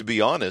 And to be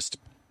honest,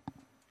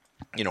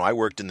 I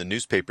worked in the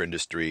newspaper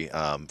industry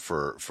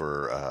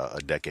for a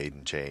decade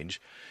and change.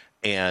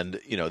 And,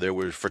 there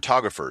were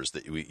photographers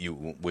that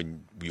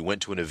when you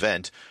went to an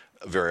event,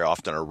 very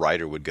often a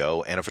writer would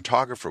go and a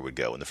photographer would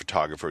go. And the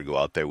photographer would go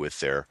out there with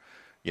their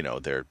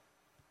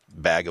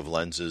bag of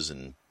lenses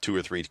and 2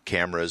 or 3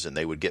 cameras, and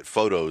they would get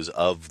photos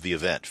of the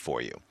event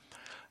for you.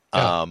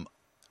 Yeah.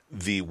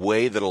 The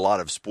way that a lot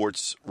of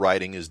sports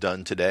writing is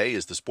done today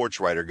is the sports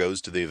writer goes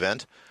to the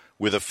event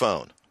with a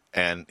phone,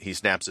 and he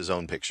snaps his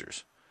own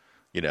pictures.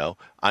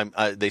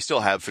 They still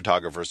have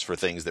photographers for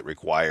things that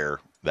require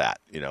that.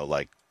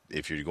 Like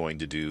if you're going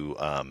to do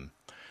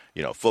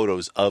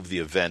photos of the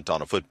event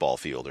on a football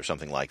field or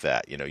something like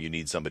that. You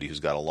need somebody who's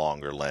got a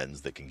longer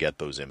lens that can get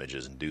those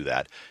images and do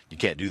that. You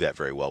can't do that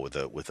very well with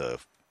a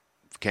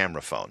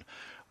camera phone.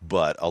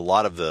 But a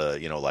lot of the,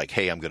 like,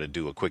 hey, I'm going to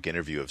do a quick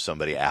interview of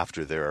somebody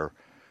after their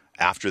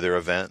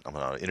event. I'm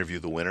going to interview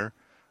the winner.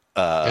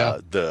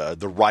 The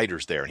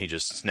writer's there, and he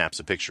just snaps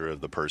a picture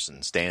of the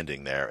person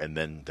standing there, and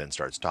then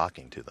starts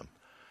talking to them.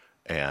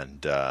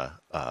 And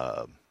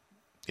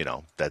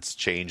that's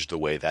changed the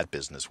way that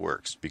business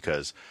works,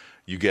 because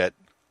you get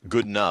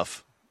good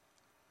enough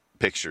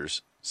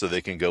pictures so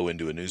they can go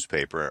into a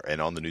newspaper and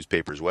on the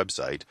newspaper's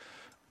website,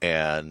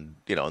 and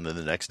and then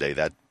the next day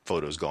that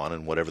photo's gone,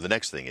 and whatever the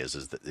next thing is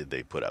that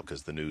they put up,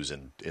 because the news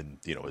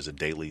is a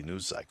daily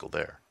news cycle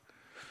there.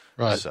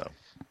 Right. So.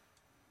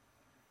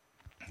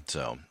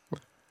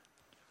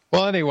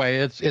 Well, anyway,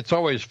 it's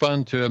always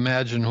fun to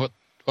imagine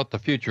what the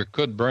future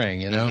could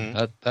bring.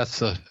 Mm-hmm. That's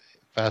the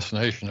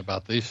fascination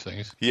about these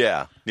things.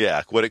 Yeah.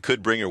 What it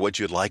could bring or what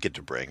you'd like it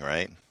to bring,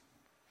 right?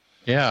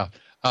 Yeah.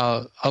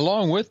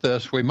 Along with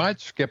this, we might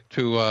skip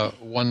to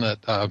one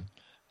that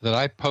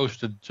I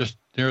posted just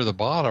near the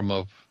bottom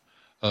of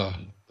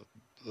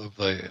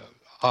the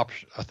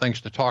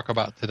things to talk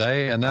about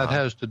today, and that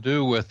has to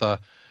do with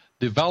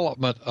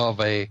development of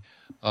a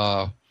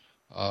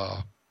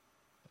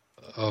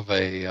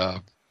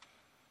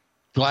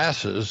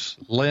glasses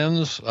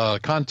lens,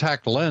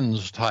 contact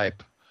lens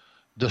type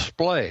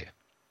display.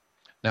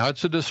 Now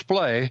it's a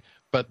display,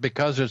 but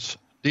because it's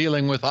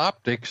dealing with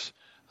optics,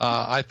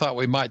 I thought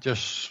we might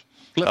just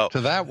flip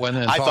to that one.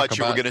 And I thought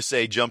you were going to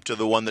say jump to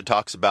the one that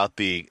talks about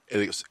the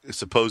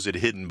supposed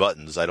hidden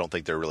buttons. I don't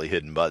think they're really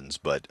hidden buttons,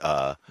 but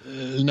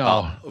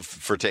no,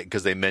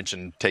 because they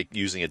mentioned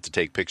using it to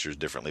take pictures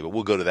differently. But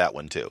we'll go to that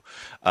one too.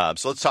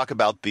 So let's talk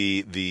about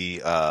the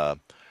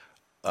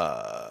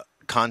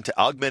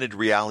augmented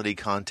reality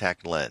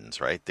contact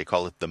lens. Right? They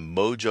call it the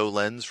Mojo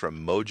lens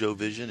from Mojo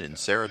Vision in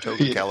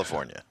Saratoga,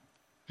 California.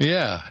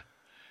 Yeah.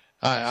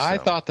 I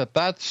thought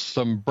that's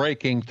some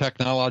breaking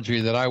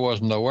technology that I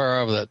wasn't aware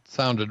of that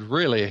sounded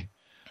really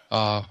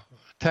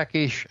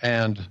techish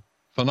and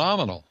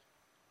phenomenal.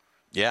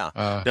 Yeah.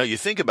 Now, you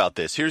think about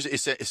this. Here's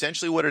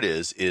essentially what it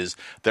is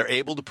they're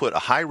able to put a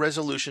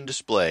high-resolution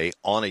display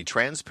on a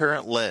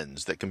transparent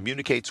lens that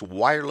communicates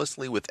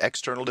wirelessly with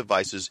external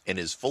devices and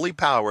is fully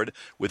powered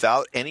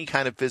without any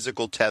kind of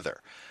physical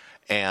tether.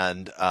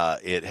 And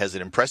it has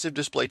an impressive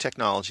display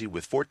technology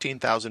with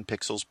 14,000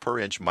 pixels per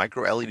inch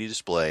micro LED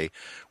display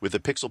with a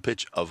pixel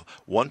pitch of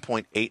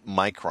 1.8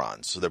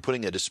 microns. So they're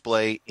putting a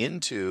display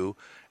into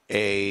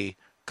a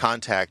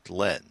contact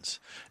lens.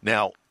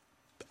 Now,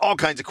 all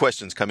kinds of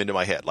questions come into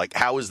my head, like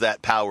how is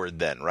that powered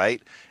then,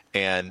 right?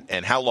 And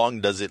how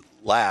long does it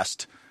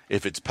last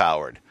if it's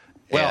powered?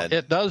 Well,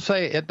 it does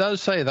say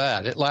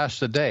that it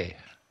lasts a day.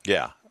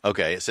 Yeah.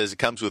 Okay. It says it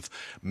comes with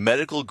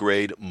medical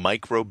grade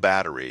micro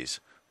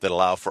batteries that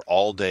allow for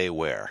all-day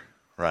wear.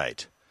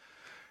 Right.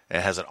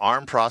 It has an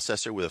ARM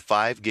processor with a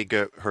 5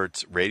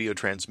 gigahertz radio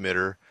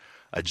transmitter,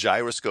 a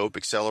gyroscope,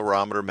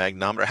 accelerometer,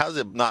 magnometer. How does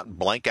it not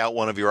blank out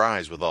one of your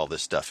eyes with all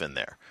this stuff in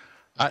there?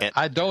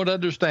 I don't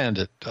understand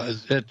it.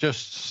 It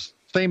just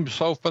seems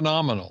so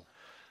phenomenal.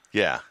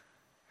 Yeah.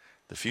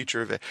 The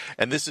future of it.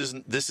 And this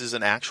is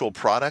an actual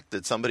product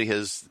that somebody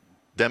has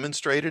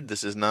demonstrated?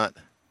 This is not...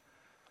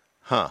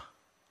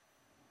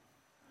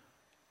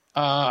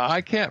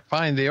 I can't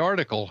find the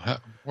article.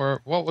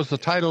 What was the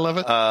title of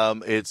it?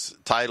 It's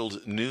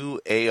titled New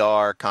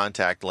AR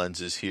Contact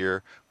Lenses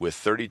Here with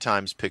 30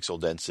 times Pixel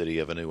Density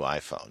of a New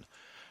iPhone.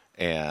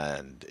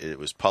 And it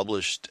was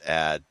published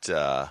at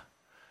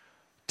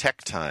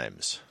Tech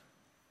Times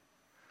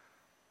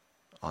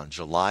on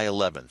July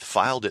 11th.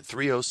 Filed at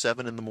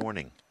 3:07 in the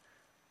morning.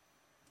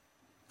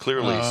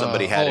 Clearly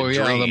somebody had a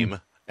dream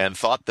and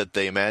thought that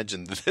they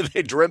imagined,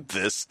 they dreamt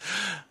this.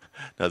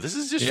 Now, this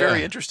is just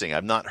very interesting.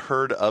 I've not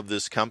heard of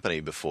this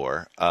company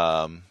before.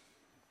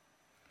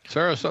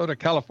 Sarasota,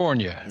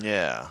 California.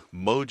 Yeah,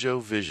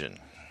 Mojo Vision.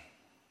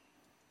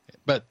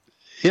 But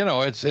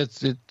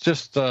it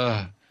just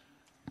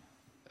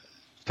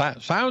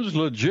sounds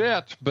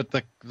legit, but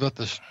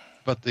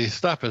the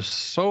stuff is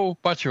so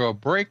much of a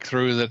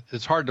breakthrough that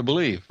it's hard to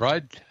believe,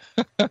 right?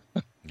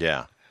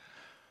 Yeah.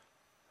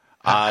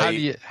 How do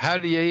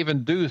you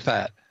even do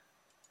that?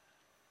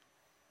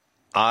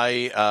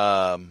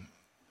 I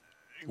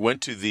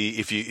went to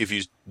if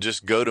you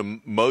just go to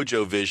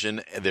Mojo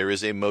Vision, there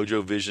is a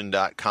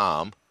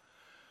mojovision.com,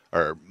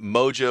 or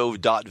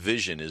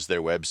mojo.vision is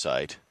their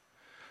website.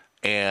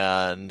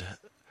 And,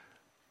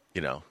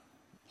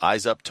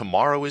 Eyes Up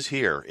Tomorrow is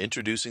here,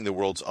 introducing the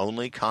world's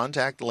only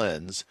contact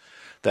lens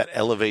that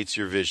elevates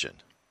your vision.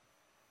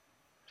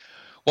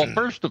 Well,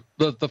 first,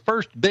 the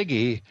first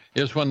biggie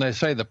is when they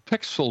say the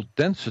pixel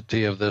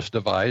density of this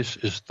device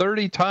is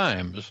 30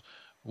 times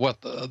what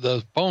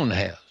the phone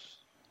has.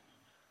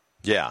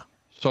 Yeah.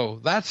 So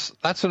that's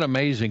an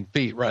amazing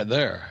feat right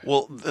there.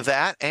 Well,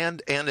 that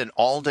and an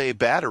all-day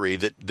battery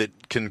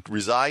that can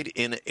reside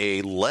in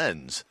a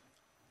lens.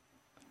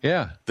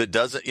 Yeah. That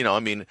doesn't, I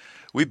mean,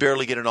 we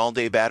barely get an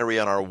all-day battery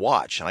on our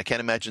watch, and I can't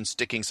imagine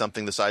sticking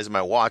something the size of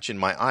my watch in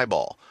my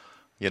eyeball,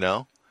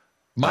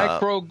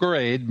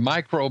 Micro-grade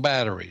micro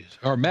batteries,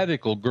 or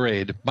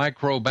medical-grade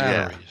micro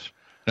batteries.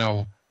 Yeah.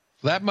 Now,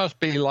 that must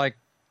be like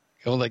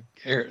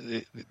air.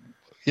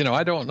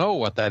 I don't know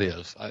what that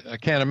is. I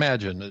can't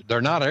imagine.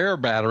 They're not air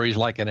batteries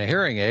like in a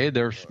hearing aid.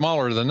 They're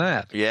smaller than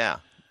that. Yeah,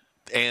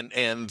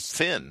 and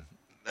thin.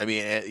 I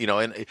mean,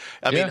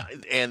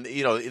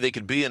 they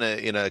could be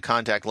in a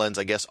contact lens,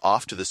 I guess,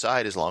 off to the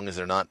side as long as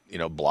they're not,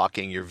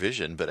 blocking your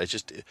vision. But it's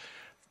just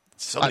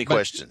so many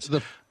questions.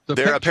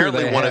 They're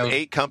apparently one of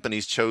 8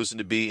 companies chosen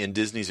to be in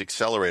Disney's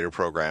accelerator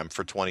program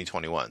for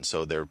 2021.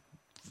 So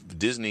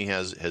Disney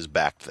has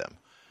backed them.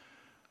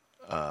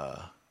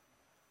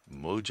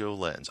 Mojo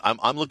Lens.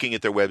 I'm looking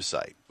at their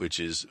website, which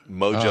is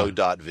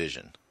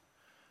mojo.vision.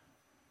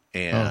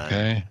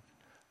 And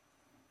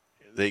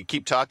they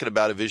keep talking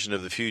about a vision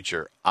of the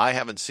future. I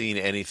haven't seen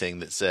anything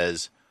that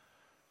says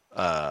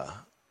that.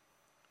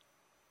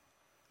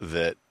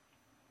 But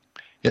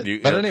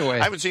anyway,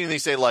 I haven't seen anything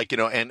say like,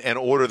 and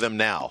order them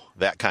now,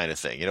 that kind of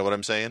thing. You know what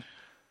I'm saying?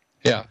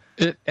 Yeah.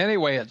 It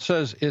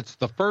says it's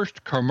the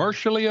first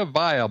commercially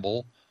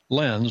viable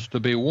lens to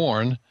be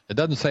worn. It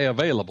doesn't say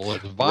available.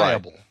 It's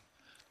viable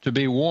to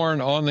be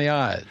worn on the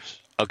eyes.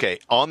 Okay.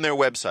 On their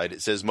website,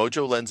 it says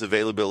Mojo Lens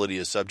availability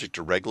is subject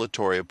to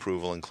regulatory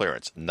approval and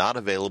clearance. Not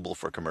available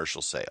for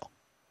commercial sale.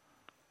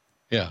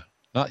 Yeah.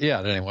 Not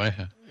yet, anyway.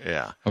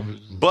 Yeah.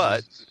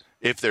 But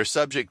if they're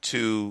subject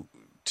to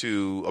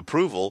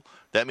approval,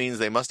 that means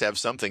they must have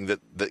something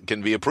that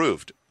can be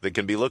approved, that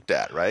can be looked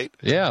at, right?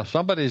 Yeah,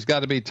 somebody's got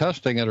to be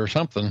testing it or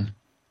something.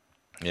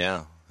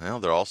 Yeah. Well,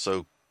 they're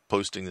also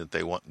posting that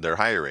they're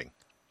hiring.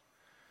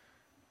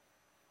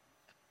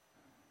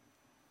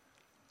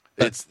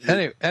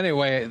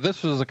 Anyway,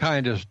 this is the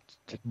kind of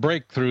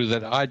breakthrough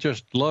that I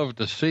just love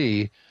to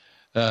see.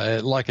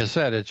 Like I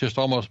said, it's just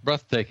almost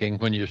breathtaking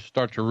when you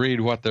start to read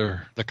what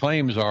the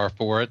claims are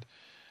for it.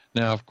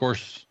 Now, of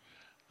course,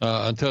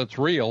 until it's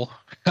real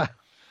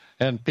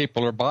and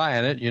people are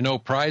buying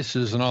it,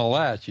 prices and all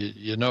that.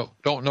 You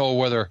don't know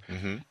whether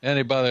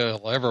anybody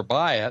will ever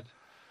buy it.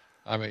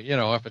 I mean,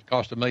 if it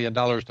cost $1 million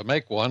to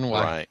make one,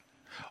 why? Right.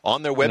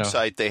 On their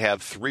website, they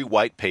have 3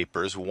 white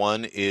papers.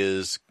 One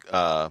is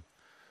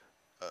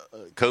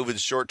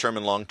COVID's short-term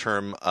and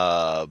long-term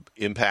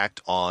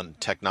impact on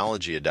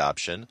technology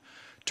adoption,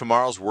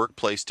 tomorrow's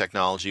workplace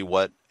technology,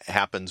 what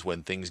happens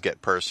when things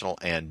get personal,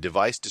 and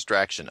device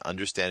distraction,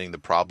 understanding the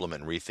problem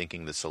and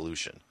rethinking the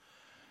solution.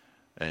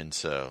 And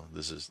so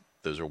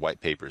those are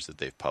white papers that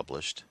they've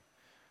published.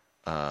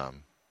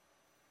 And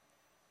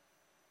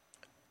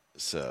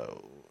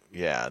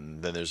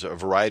then there's a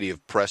variety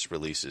of press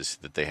releases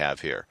that they have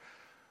here.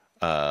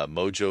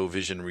 Mojo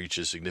Vision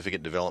reaches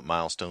significant development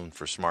milestone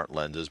for smart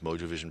lenses.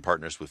 Mojo Vision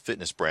partners with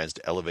fitness brands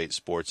to elevate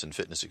sports and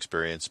fitness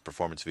experience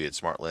performance via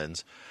smart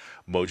lens.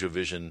 Mojo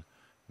Vision,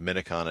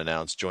 Minicon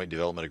announced joint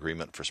development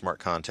agreement for smart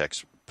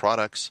contacts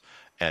products,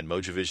 and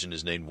Mojo Vision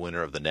is named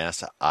winner of the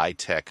NASA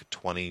iTech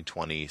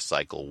 2020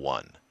 Cycle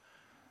 1.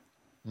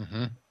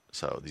 Mm-hmm.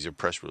 So these are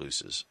press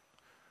releases.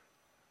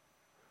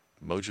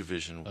 Mojo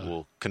Vision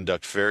will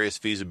conduct various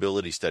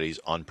feasibility studies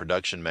on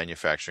production,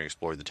 manufacturing,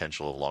 explore the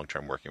potential of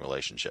long-term working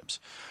relationships.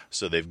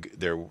 So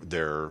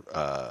they're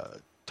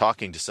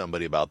talking to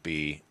somebody about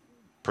the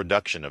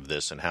production of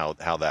this and how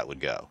that would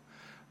go.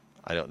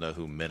 I don't know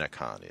who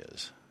Minicon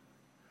is.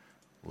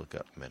 Look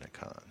up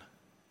Minicon.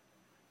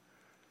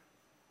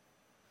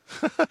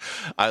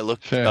 I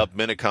looked up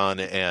Minicon,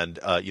 and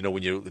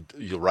when you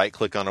right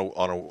click on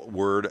a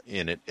word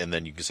in it, and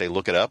then you can say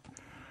look it up.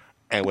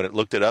 And when it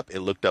looked up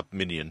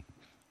Minion.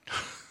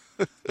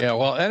 Yeah,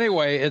 well,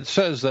 anyway, it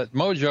says that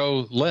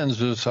Mojo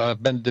lenses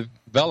have been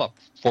developed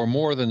for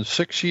more than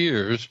 6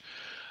 years,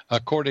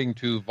 according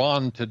to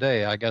Vaughn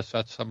Today. I guess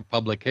that's some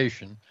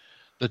publication.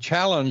 The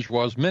challenge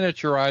was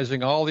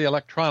miniaturizing all the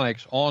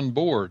electronics on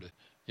board,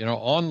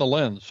 on the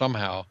lens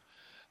somehow.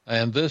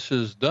 And this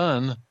is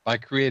done by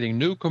creating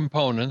new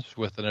components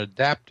with an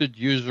adapted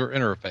user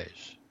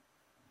interface.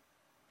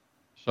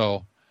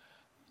 So,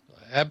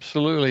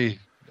 absolutely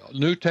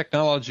new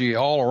technology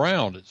all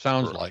around, it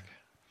sounds like.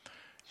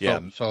 Yeah.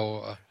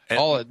 So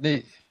all it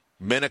needs.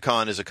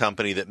 Minicon is a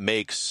company that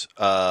makes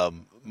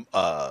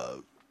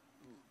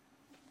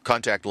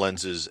contact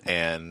lenses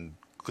and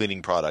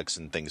cleaning products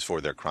and things for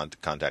their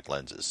contact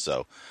lenses.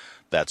 So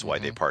that's why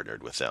they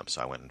partnered with them.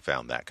 So I went and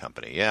found that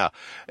company. Yeah.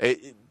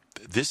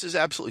 This is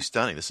absolutely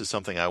stunning. This is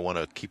something I want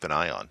to keep an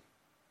eye on.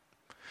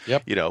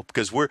 Yep.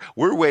 Because we're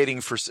waiting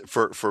for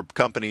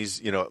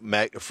companies,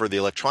 for the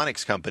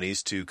electronics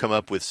companies to come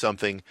up with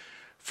something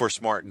for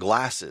smart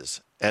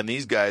glasses. And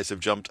these guys have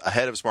jumped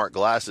ahead of smart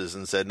glasses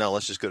and said, no,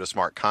 let's just go to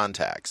smart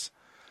contacts.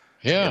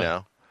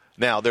 Yeah.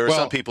 Now, there are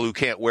some people who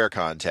can't wear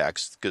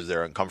contacts because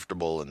they're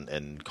uncomfortable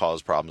and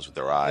cause problems with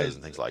their eyes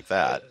and things like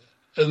that.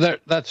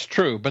 That's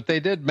true. But they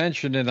did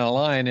mention in a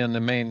line in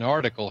the main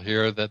article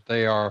here that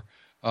they are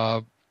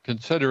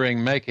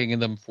considering making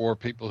them for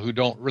people who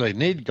don't really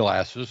need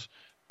glasses,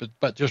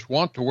 but just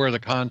want to wear the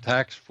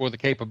contacts for the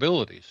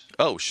capabilities.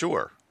 Oh,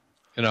 sure.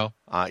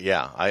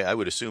 Yeah, I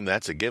would assume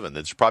that's a given.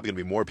 There's probably going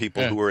to be more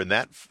people who are in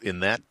that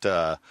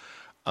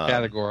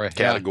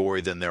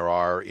category than there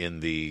are in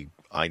the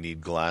I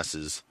need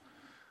glasses.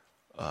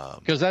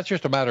 Because that's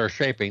just a matter of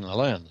shaping the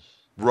lens.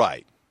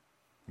 Right.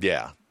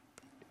 Yeah.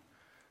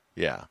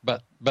 Yeah.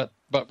 But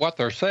what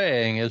they're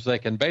saying is they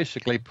can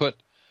basically put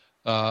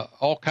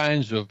all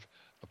kinds of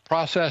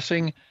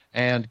processing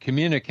and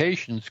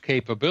communications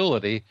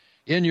capability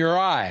in your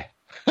eye.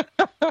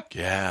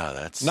 Yeah,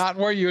 that's not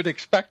where you'd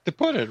expect to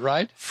put it,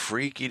 right?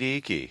 Freaky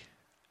deaky.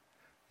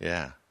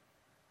 Yeah.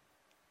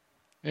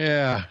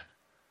 Yeah.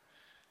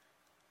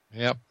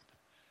 Yep.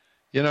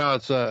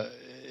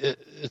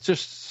 It's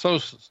just so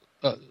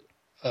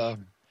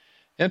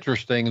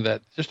interesting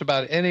that just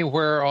about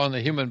anywhere on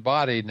the human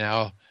body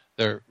now,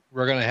 we're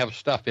going to have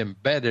stuff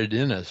embedded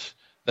in us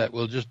that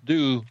will just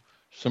do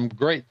some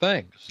great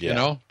things,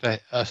 to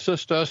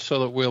assist us so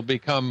that we'll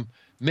become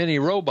mini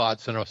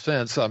robots in a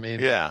sense. I mean,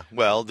 yeah.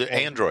 Well, the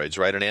androids,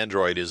 right? An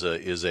android is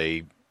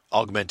a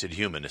augmented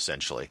human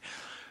essentially.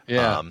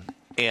 Yeah.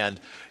 And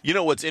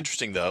what's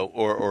interesting though,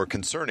 or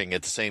concerning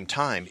at the same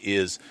time,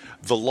 is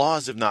the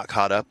laws have not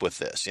caught up with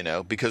this.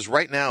 Because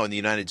right now in the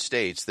United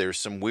States, there's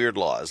some weird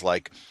laws.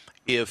 Like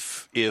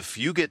if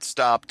you get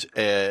stopped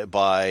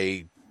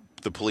by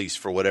the police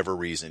for whatever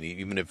reason,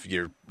 even if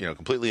you're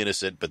completely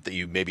innocent, but that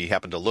you maybe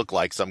happen to look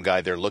like some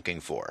guy they're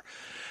looking for,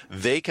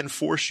 they can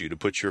force you to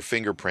put your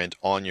fingerprint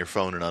on your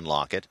phone and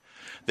unlock it.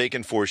 They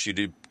can force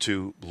you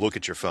to look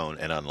at your phone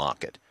and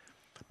unlock it.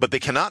 But they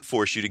cannot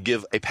force you to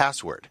give a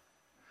password.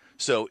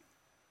 So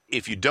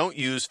if you don't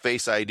use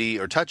Face ID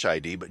or Touch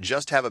ID, but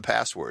just have a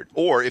password,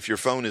 or if your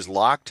phone is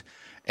locked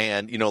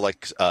and,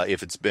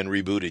 if it's been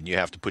rebooted and you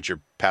have to put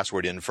your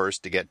password in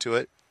first to get to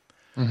it,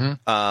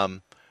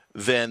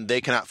 then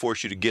they cannot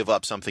force you to give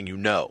up something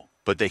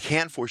but they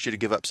can force you to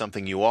give up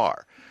something you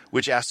are,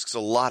 which begs a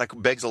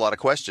lot of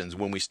questions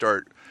when we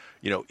start,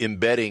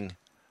 embedding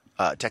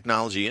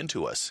technology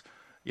into us.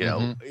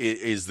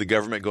 Is the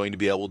government going to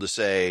be able to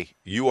say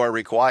you are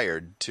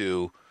required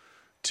to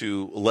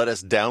let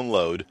us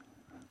download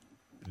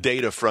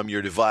data from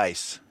your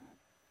device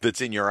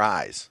that's in your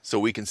eyes so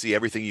we can see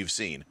everything you've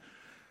seen?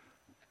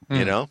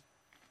 Yeah.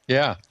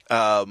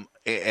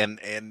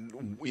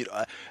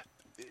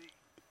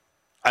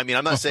 I mean,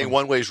 I'm not saying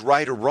one way is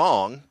right or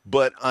wrong,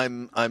 but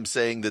I'm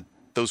saying that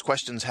those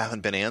questions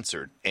haven't been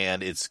answered,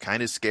 and it's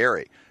kind of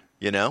scary,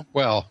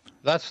 Well,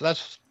 that's a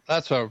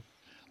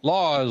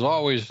law is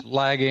always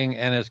lagging,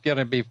 and it's going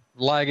to be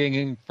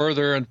lagging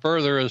further and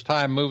further as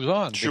time moves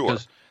on. Sure.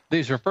 Because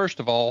these are, first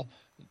of all,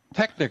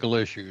 technical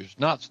issues,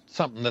 not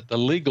something that the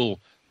legal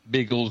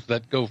beagles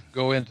that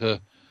go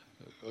into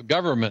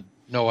government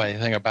know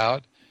anything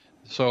about.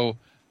 So.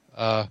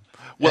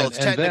 It's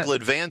technical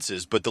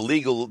advances, but the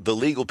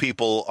legal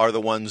people are the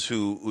ones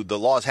who the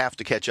laws have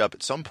to catch up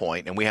at some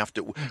point, and we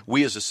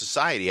as a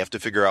society have to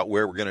figure out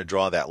where we're going to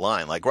draw that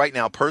line. Like right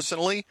now,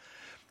 personally,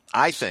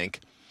 I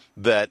think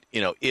that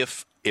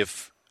if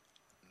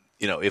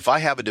I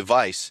have a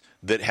device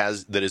that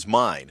is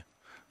mine,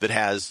 that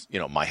has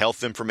my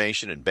health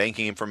information and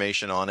banking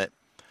information on it,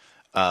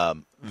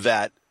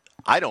 that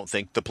I don't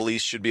think the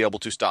police should be able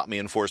to stop me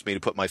and force me to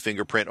put my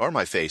fingerprint or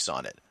my face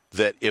on it.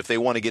 That if they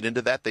want to get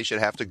into that, they should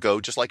have to go,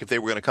 just like if they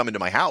were going to come into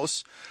my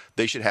house,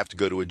 they should have to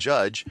go to a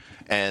judge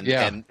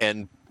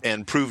and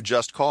prove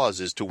just cause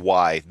as to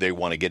why they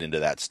want to get into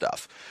that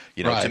stuff.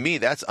 Right. To me,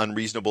 that's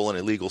unreasonable and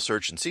illegal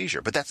search and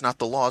seizure. But that's not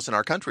the laws in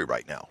our country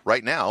right now.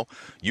 Right now,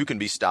 you can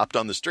be stopped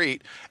on the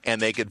street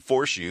and they could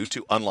force you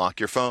to unlock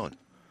your phone.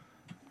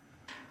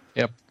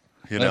 Yep.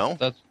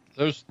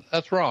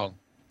 That's wrong.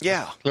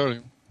 Yeah.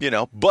 Clearly.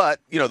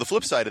 But the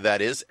flip side of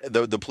that is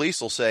the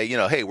police will say,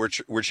 hey,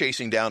 we're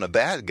chasing down a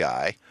bad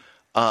guy.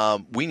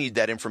 We need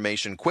that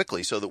information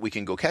quickly so that we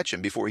can go catch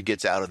him before he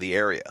gets out of the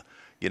area.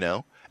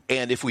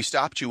 And if we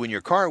stopped you in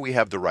your car, we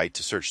have the right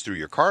to search through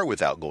your car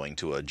without going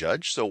to a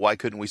judge. So why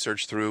couldn't we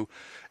search through,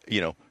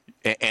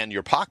 and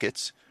your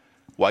pockets?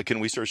 Why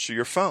couldn't we search through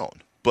your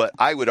phone? But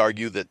I would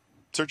argue that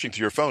searching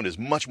through your phone is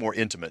much more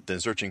intimate than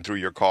searching through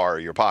your car or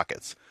your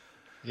pockets.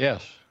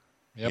 Yes.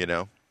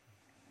 Yep.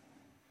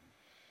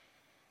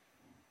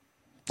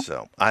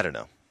 So, I don't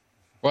know.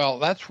 Well,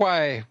 that's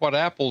why what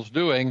Apple's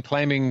doing,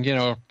 claiming,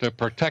 to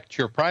protect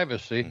your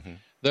privacy,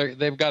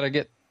 they've got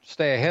to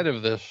stay ahead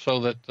of this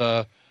so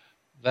that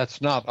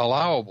that's not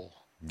allowable.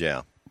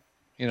 Yeah.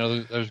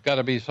 There's got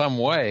to be some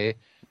way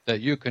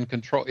that you can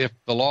control. If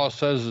the law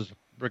says it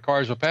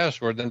requires a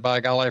password, then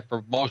by golly,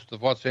 for most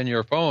of what's in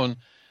your phone,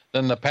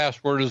 then the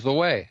password is the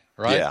way.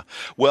 Right? Yeah.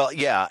 Well,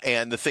 yeah.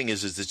 And the thing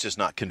is it's just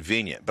not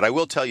convenient. But I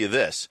will tell you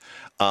this: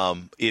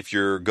 if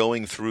you're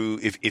going through,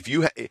 if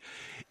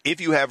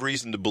you have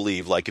reason to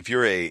believe, like if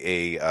you're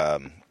a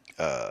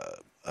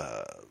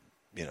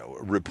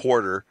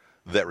reporter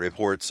that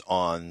reports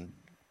on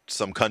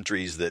some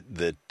countries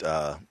that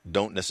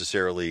don't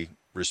necessarily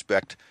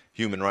respect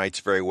human rights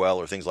very well,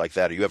 or things like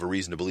that, or you have a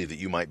reason to believe that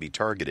you might be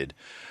targeted,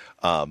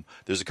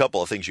 There's a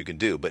couple of things you can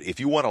do. But if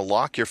you want to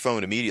lock your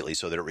phone immediately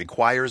so that it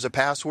requires a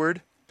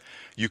password,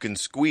 you can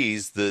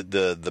squeeze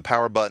the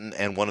power button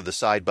and one of the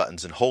side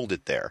buttons and hold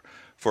it there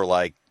for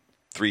like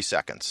 3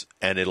 seconds,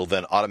 and it'll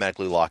then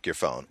automatically lock your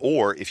phone.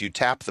 Or if you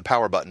tap the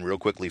power button real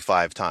quickly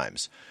 5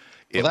 times,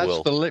 it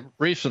will. That's the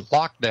recent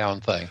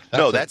lockdown thing.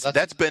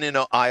 That's been in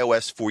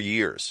iOS for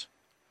years.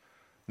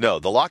 No,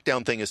 the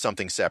lockdown thing is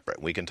something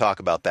separate. We can talk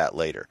about that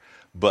later.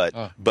 But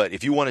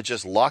if you want to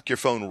just lock your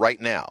phone right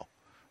now,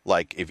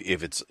 like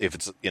if it's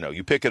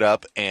you pick it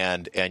up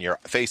and your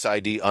Face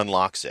ID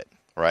unlocks it,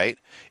 right?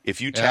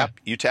 If you tap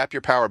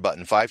your power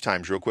button 5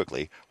 times real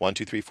quickly, 1,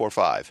 2, 3, 4,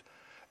 5,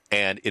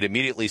 and it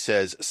immediately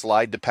says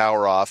slide to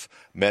power off,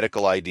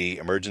 medical ID,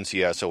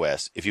 emergency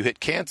SOS. If you hit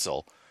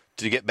cancel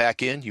to get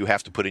back in, you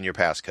have to put in your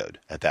passcode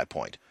at that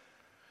point.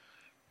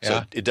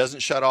 So it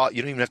doesn't shut off.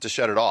 You don't even have to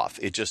shut it off.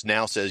 It just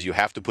now says you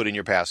have to put in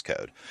your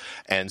passcode.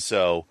 And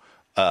so,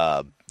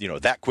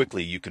 that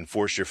quickly you can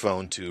force your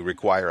phone to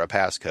require a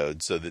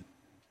passcode so that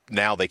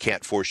now they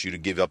can't force you to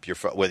give up your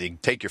phone. Well, they can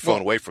take your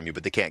phone away from you,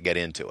 but they can't get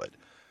into it.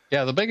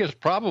 Yeah, the biggest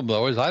problem,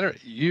 though, is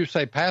you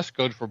say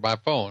passcode for my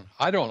phone.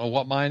 I don't know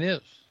what mine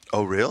is.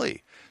 Oh,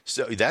 really?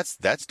 So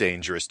that's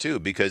dangerous, too,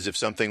 because if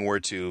something were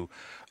to,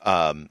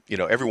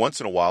 every once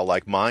in a while,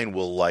 like mine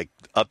will like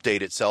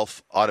update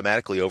itself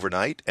automatically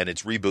overnight and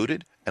it's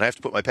rebooted and I have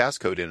to put my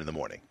passcode in the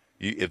morning.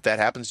 If that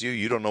happens to you,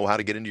 you don't know how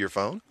to get into your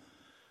phone?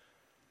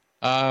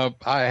 I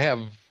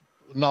have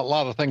not a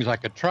lot of things I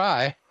could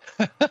try,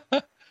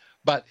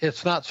 but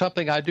it's not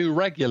something I do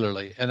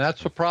regularly, and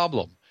that's the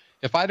problem.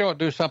 If I don't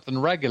do something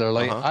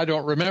regularly, I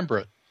don't remember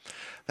it.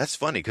 That's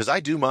funny because I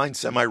do mine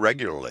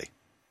semi-regularly.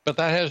 But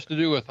that has to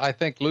do with, I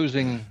think,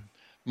 losing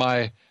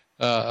my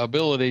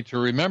ability to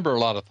remember a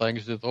lot of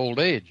things at old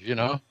age,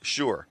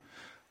 Sure.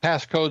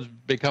 Passcodes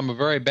become a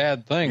very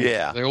bad thing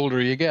the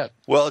older you get.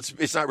 Well,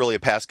 it's not really a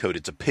passcode,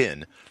 it's a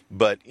PIN,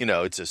 but,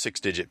 it's a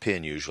 6-digit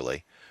PIN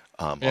usually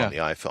on the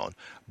iPhone.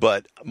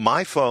 But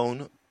my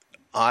phone,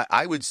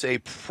 I would say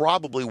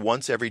probably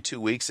once every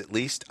 2 weeks at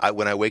least,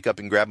 when I wake up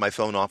and grab my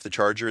phone off the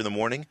charger in the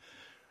morning,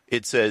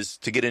 it says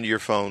to get into your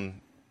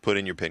phone, put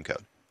in your PIN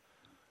code.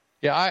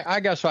 Yeah, I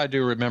guess I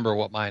do remember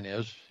what mine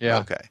is. Yeah.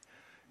 Okay.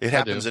 It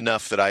happens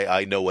enough that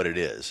I know what it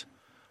is.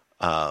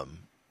 Now,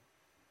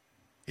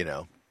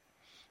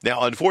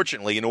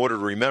 unfortunately, in order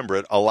to remember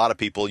it, a lot of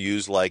people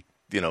use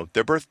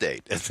their birth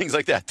date and things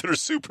like that are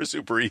super,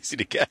 super easy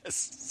to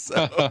guess.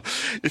 So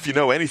if you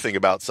know anything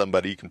about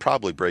somebody, you can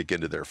probably break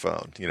into their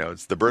phone.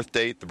 It's the birth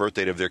date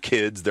of their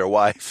kids, their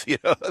wife,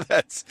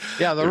 that's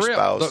their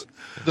spouse.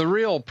 The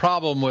real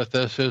problem with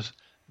this is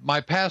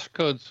my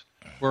passcodes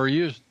were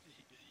used.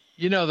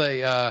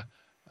 A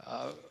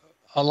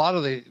lot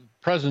of the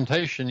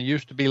presentation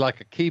used to be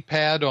like a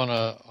keypad on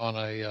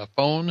a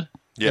phone.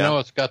 Yeah.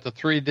 It's got the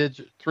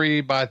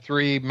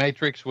 3x3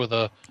 matrix with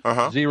a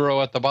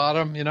 0 at the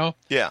bottom.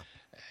 Yeah.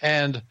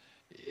 And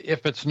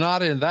if it's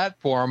not in that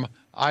form,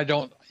 I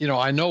don't.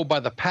 I know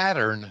by the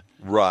pattern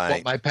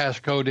what my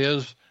passcode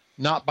is,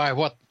 not by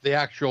what the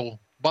actual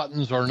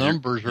buttons or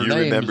numbers or names.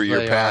 You remember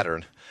your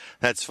pattern.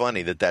 That's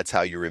funny that's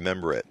how you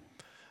remember it.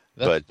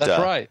 That's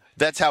right.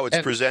 That's how it's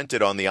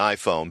presented on the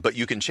iPhone. But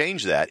you can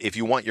change that if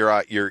you want your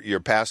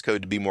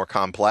passcode to be more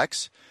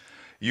complex.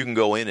 You can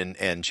go in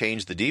and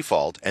change the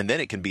default, and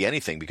then it can be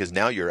anything because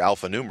now you're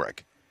alphanumeric,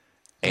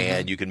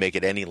 and you can make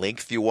it any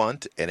length you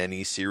want and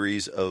any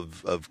series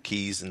of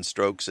keys and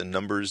strokes and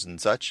numbers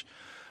and such.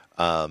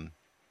 So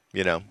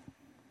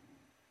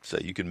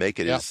you can make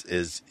it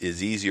as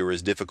easy or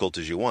as difficult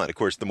as you want. Of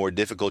course, the more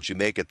difficult you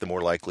make it, the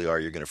more likely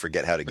you're going to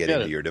forget how to get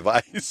into your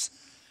device.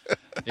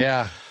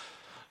 Yeah.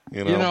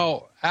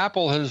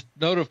 Apple has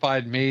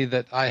notified me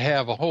that I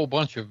have a whole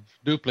bunch of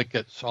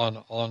duplicates on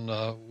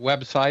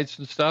websites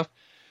and stuff,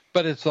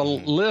 but it's a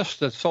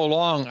list that's so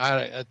long.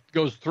 It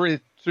goes 3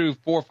 through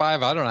 4,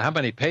 5. I don't know how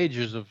many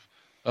pages of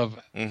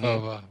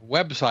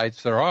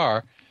websites there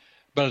are,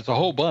 but it's a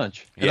whole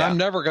bunch, and I'm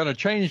never going to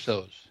change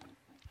those.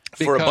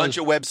 For a bunch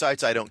of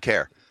websites, I don't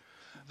care.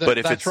 But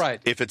if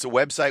it's a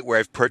website where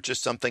I've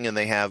purchased something and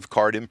they have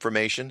card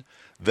information,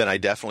 then I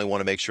definitely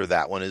want to make sure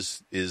that one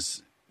is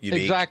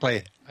unique.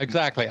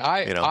 Exactly.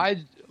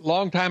 I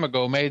long time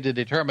ago made the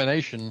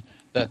determination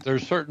that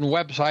there's certain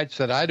websites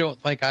that I don't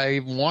think I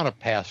even want a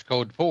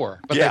passcode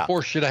for, but they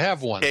force you to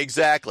have one.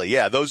 Exactly.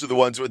 Yeah, those are the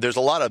ones. There's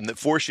a lot of them that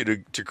force you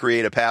to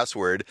create a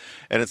password,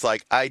 and it's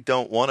like, I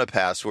don't want a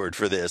password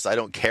for this. I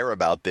don't care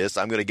about this.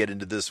 I'm going to get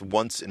into this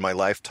once in my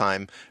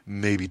lifetime,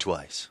 maybe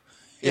twice.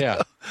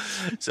 Yeah.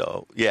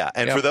 So,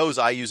 and for those,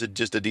 I use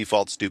just a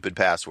default stupid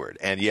password.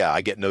 And,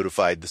 I get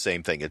notified the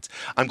same thing.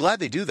 I'm glad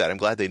they do that. I'm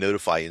glad they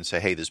notify you and say,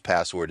 hey, this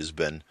password has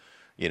been,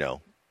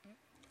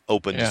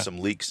 open to some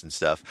leaks and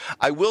stuff.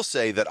 I will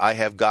say that I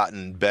have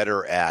gotten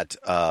better at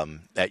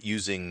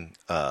using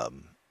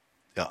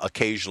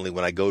occasionally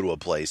when I go to a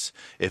place,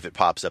 if it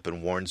pops up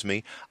and warns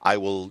me, I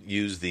will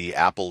use the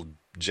Apple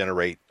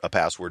generate a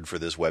password for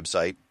this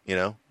website,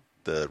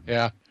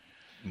 the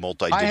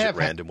multi-digit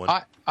random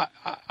one.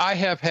 I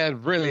have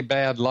had really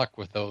bad luck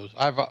with those.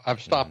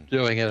 I've stopped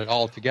doing it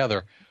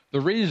altogether. The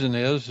reason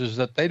is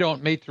that they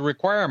don't meet the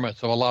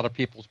requirements of a lot of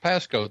people's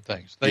passcode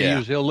things. They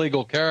use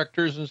illegal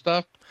characters and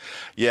stuff.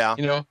 Yeah.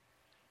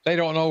 They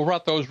don't know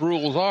what those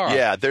rules are.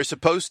 Yeah, they're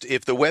supposed to,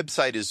 if the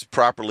website is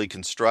properly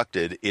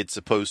constructed, it's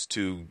supposed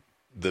to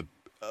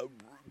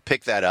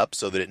pick that up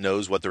so that it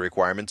knows what the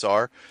requirements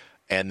are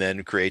and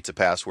then creates a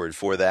password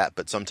for that.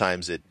 But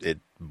sometimes it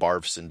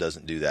barfs and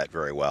doesn't do that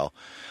very well.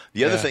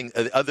 The other thing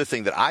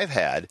that I've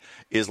had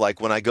is like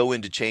when I go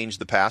in to change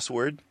the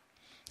password,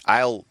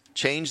 I'll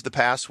change the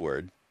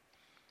password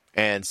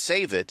and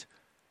save it,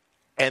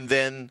 and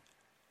then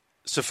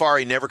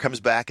Safari never comes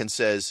back and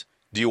says,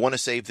 do you want to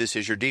save this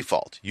as your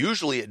default?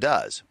 Usually it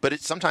does, but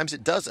sometimes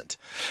it doesn't.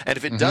 And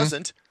if it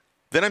doesn't,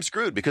 then I'm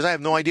screwed because I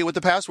have no idea what the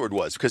password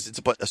was because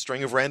it's a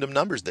string of random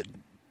numbers that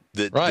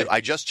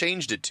I just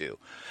changed it to.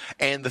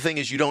 And the thing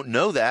is, you don't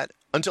know that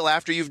until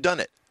after you've done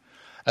it.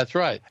 That's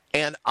right.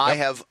 And I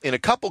have, in a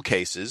couple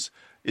cases,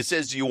 it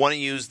says, do you want to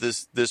use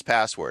this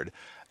password?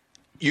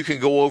 You can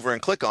go over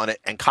and click on it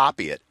and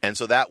copy it. And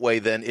so that way,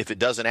 then, if it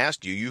doesn't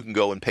ask you, you can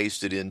go and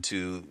paste it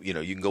into, you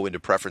can go into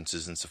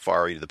preferences in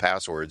Safari to the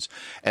passwords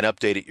and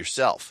update it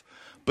yourself.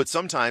 But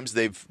sometimes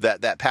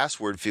that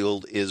password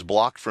field is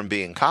blocked from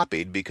being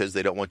copied because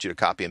they don't want you to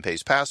copy and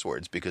paste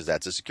passwords because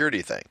that's a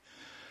security thing.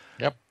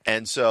 Yep.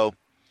 And so,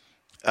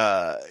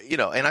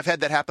 and I've had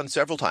that happen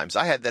several times.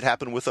 I had that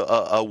happen with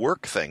a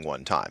work thing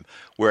one time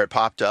where it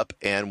popped up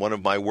and one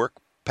of my work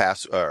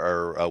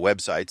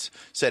websites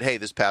said, hey,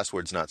 this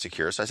password's not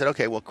secure. So I said,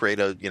 okay, we'll create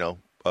a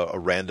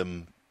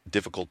random,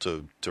 difficult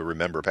to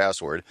remember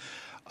password,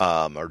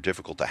 or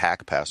difficult to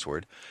hack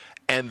password.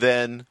 And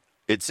then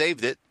it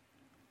saved it.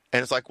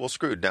 And it's like, well,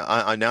 screwed. Now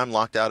I'm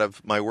locked out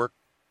of my work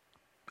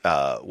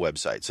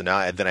website. So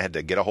then I had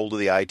to get a hold of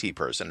the IT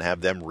person and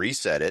have them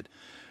reset it,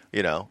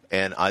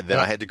 and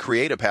I had to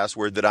create a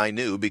password that I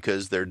knew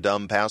because their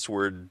dumb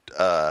password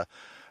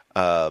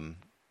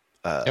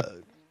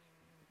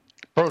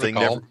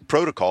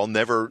protocol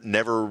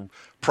never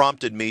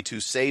prompted me to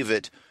save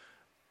it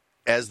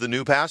as the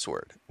new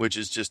password, which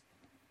is just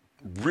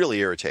really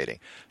irritating.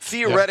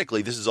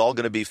 Theoretically, this is all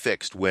going to be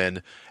fixed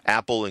when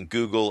Apple and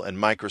Google and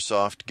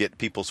Microsoft get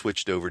people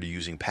switched over to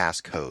using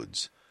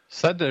passcodes.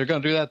 Said they're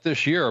going to do that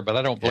this year, but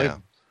I don't believe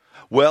them.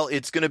 Well,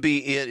 it's going to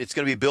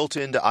be built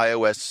into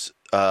iOS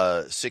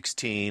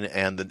 16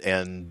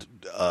 and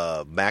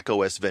Mac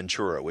OS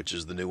Ventura, which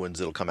is the new ones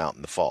that'll come out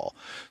in the fall.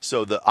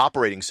 So the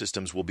operating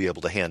systems will be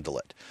able to handle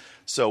it.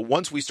 So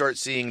once we start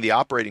seeing the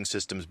operating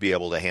systems be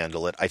able to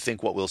handle it, I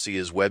think what we'll see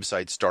is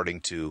websites starting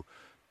to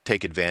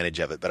take advantage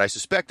of it. But I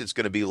suspect it's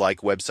going to be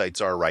like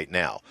websites are right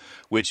now,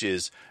 which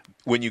is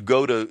when you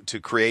go to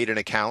create an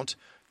account,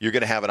 you're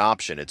going to have an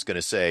option. It's going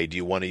to say, do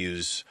you want to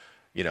use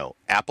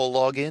Apple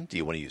login? Do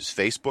you want to use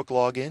Facebook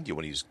login? Do you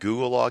want to use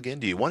Google login?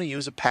 Do you want to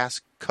use a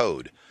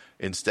passcode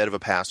instead of a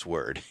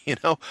password?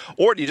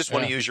 Or do you just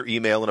want to use your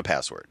email and a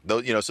password?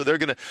 So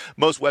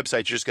most websites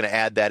are just going to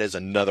add that as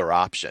another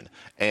option,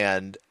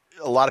 and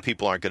a lot of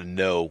people aren't going to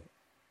know,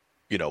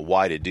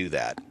 why to do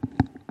that.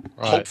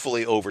 Right.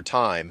 Hopefully, over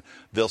time,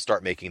 they'll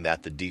start making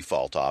that the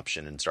default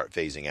option and start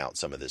phasing out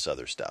some of this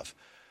other stuff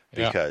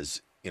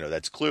because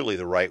that's clearly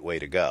the right way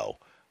to go.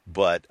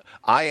 But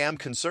I am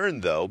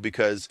concerned, though,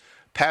 because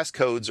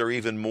passcodes are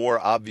even more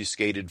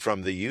obfuscated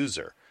from the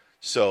user.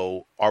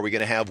 So are we going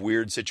to have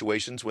weird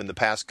situations when the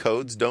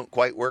passcodes don't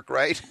quite work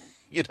right?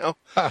 And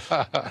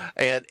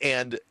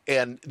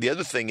the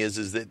other thing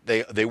is that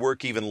they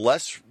work even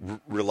less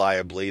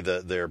reliably,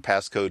 their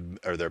passcode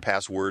or their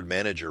password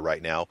manager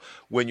right now,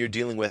 when you're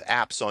dealing with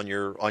apps on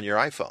your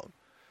iPhone.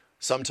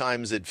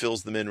 Sometimes it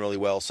fills them in really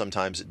well.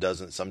 Sometimes it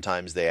doesn't.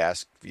 Sometimes they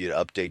ask you to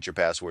update your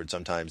password.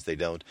 Sometimes they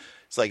don't.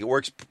 It's like it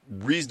works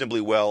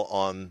reasonably well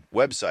on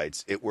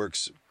websites. It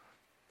works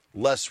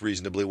less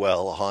reasonably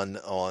well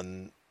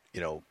on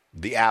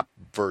the app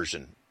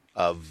version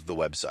of the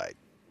website.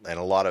 And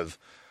a lot of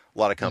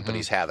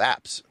companies have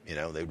apps.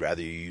 They'd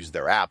rather you use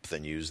their app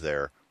than use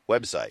their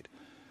website.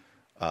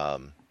 I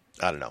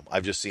don't know.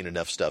 I've just seen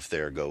enough stuff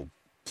there go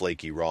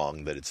flaky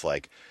wrong that it's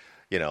like,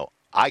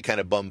 I kind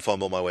of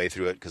fumble my way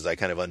through it because I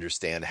kind of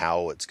understand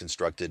how it's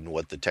constructed and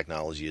what the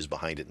technology is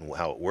behind it and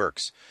how it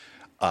works.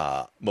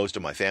 Most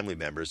of my family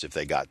members, if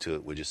they got to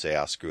it, would just say,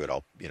 "Oh, screw it.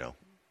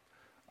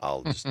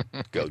 I'll just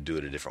go do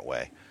it a different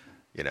way."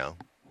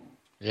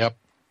 Yep.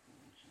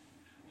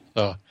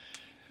 So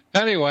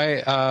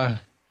anyway,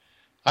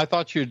 I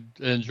thought you'd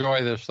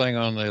enjoy this thing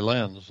on the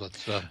lens.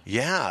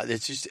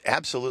 It's just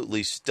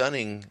absolutely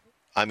stunning.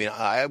 I mean,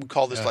 I would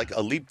call this like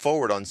a leap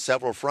forward on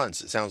several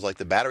fronts. It sounds like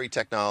the battery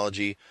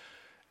technology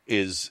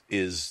is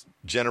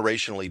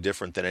generationally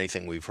different than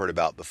anything we've heard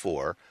about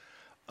before.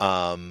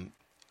 And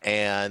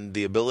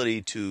the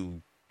ability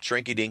to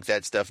shrinky-dink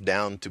that stuff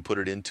down to put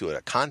it into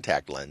a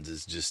contact lens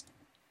is just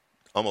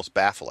almost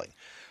baffling.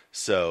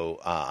 So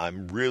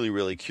I'm really,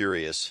 really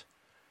curious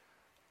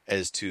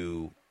as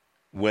to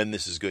when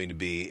this is going to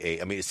be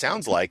it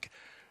sounds like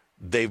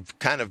they've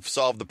kind of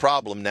solved the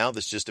problem. Now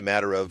that's just a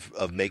matter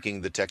of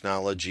making the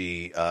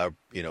technology,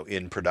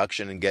 in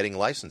production and getting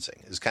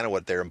licensing is kind of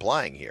what they're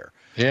implying here.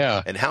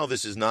 Yeah. And how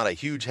this is not a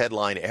huge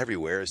headline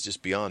everywhere is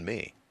just beyond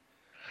me.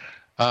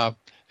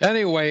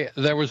 Anyway,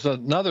 there was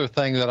another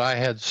thing that I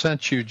had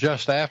sent you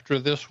just after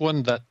this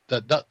one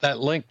that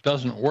link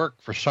doesn't work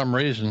for some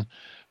reason,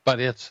 but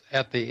it's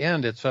at the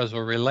end. It says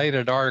a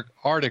related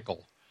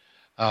article.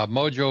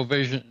 Mojo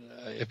Vision,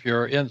 if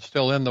you're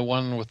still in the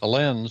one with the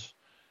lens,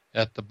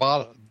 at the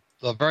bottom,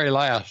 the very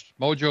last,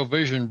 Mojo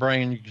Vision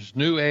brings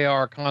new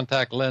AR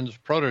contact lens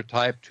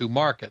prototype to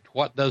market.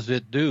 What does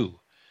it do?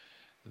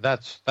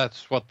 That's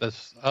what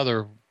this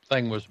other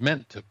thing was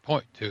meant to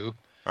point to.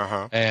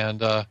 Uh-huh.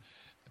 And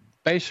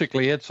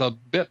basically, it's a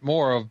bit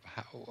more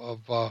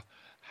of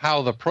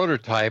how the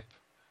prototype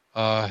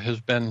has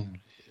been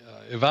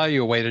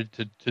evaluated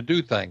to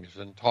do things,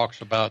 and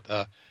talks about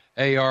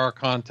AR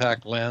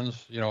contact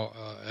lens,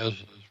 as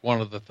one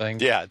of the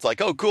things. Yeah, it's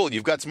like, oh, cool,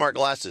 you've got smart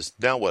glasses.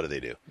 Now what do they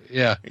do?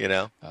 Yeah.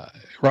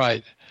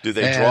 Right. Do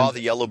they draw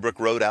the yellow brick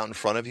road out in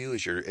front of you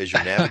as you're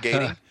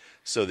navigating?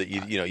 So that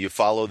you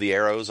follow the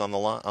arrows on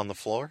the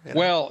floor?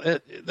 Well,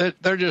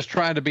 they're just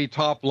trying to be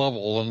top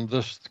level and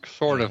this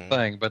sort of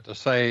thing. But to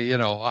say,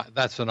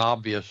 that's an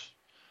obvious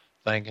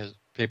thing is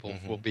people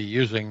will be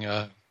using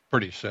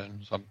pretty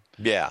soon.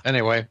 Yeah.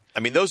 Anyway. I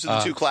mean, those are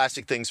the two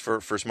classic things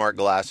for smart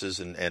glasses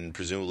and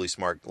presumably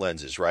smart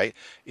lenses, right?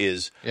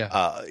 Is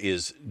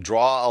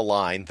draw a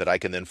line that I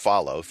can then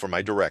follow for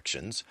my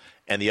directions.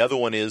 And the other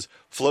one is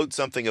float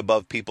something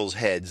above people's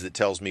heads that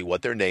tells me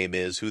what their name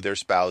is, who their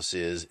spouse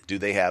is, do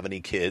they have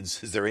any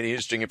kids, is there any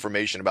interesting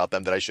information about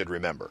them that I should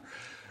remember?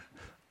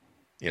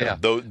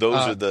 Those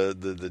are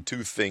the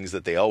two things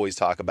that they always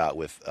talk about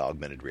with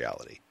augmented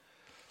reality.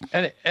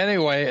 And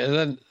anyway,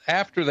 then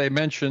after they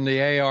mention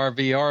the AR,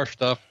 VR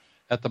stuff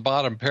at the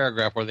bottom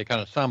paragraph where they kind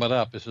of sum it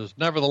up, it says,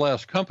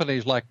 nevertheless,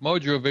 companies like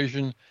Mojo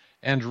Vision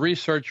and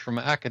research from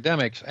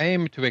academics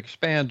aim to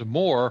expand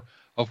more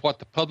of what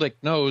the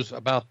public knows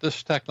about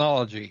this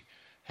technology,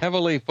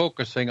 heavily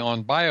focusing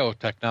on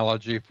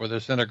biotechnology for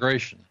this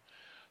integration.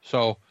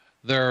 So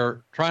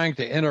they're trying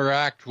to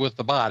interact with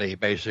the body,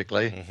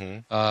 basically.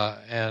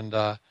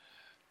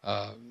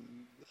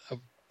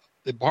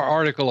 The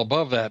article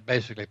above that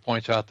basically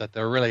points out that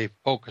they're really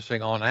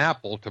focusing on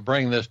Apple to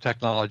bring this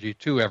technology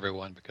to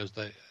everyone, because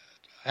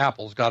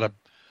Apple's got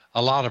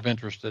a lot of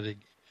interest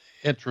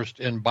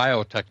in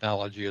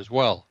biotechnology as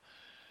well.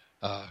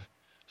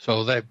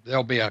 So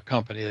there'll be a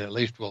company that at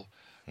least will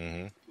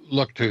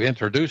look to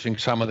introducing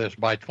some of this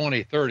by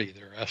 2030.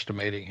 They're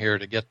estimating here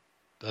to get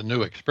the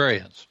new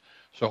experience.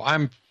 So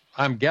I'm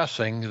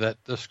guessing that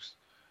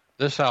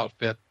this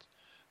outfit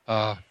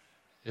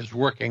is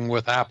working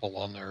with Apple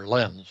on their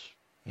lens.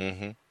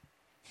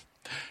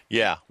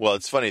 Yeah, well,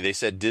 it's funny. They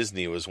said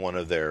Disney was one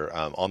of their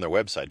on their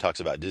website. Talks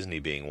about Disney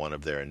being one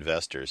of their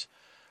investors,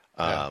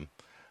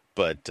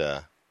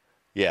 but.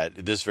 Yeah,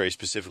 this very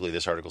specifically,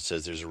 this article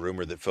says there's a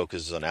rumor that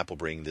focuses on Apple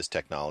bringing this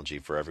technology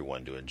for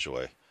everyone to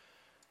enjoy.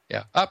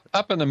 Yeah,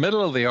 up in the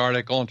middle of the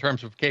article, in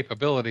terms of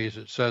capabilities,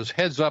 it says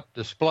heads-up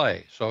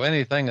display. So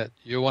anything that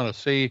you want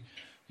to see,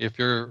 if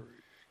you're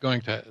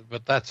going to,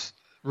 but that's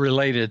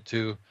related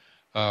to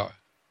AI.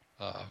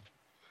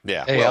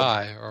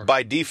 Well,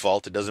 by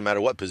default, it doesn't matter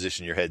what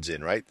position your head's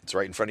in, right? It's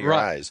right in front of your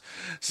eyes.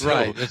 So,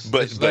 right.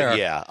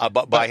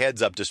 But by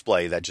heads-up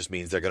display, that just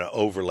means they're going to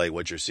overlay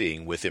what you're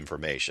seeing with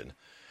information.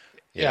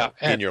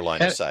 In your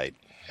line of sight.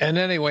 And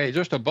anyway,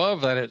 just above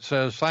that, it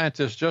says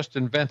scientists just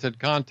invented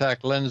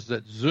contact lenses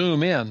that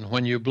zoom in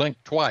when you blink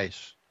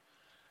twice.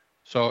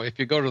 So if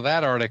you go to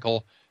that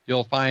article,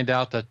 you'll find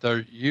out that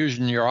they're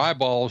using your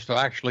eyeballs to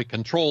actually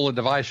control the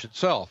device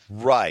itself.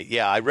 Right.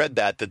 Yeah, I read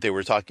that they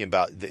were talking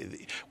about,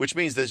 which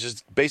means there's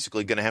just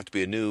basically going to have to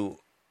be a new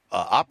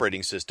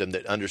operating system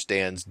that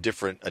understands a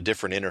different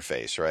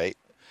interface, right?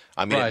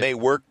 I mean, It may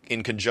work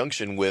in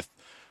conjunction with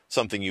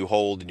something you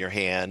hold in your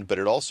hand, but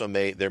it also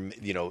may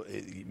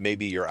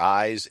be your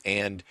eyes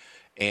and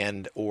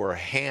or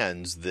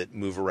hands that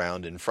move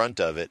around in front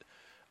of it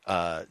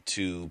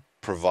to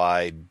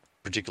provide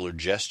particular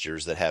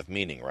gestures that have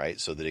meaning,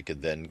 right? So that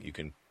you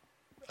can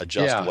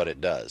adjust what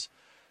it does.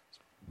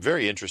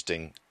 Very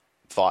interesting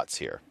thoughts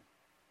here.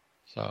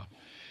 So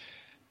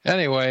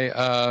anyway,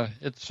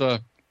 it's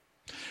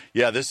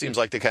this seems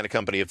like the kind of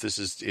company, if this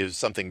is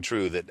something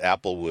true, that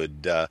Apple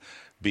would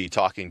be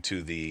talking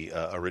to the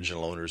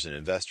original owners and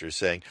investors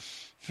saying,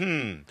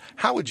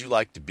 how would you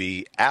like to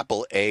be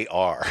Apple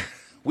AR?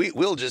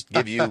 We'll just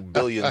give you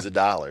billions of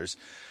dollars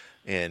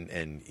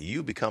and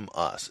you become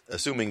us,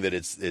 assuming that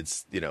it's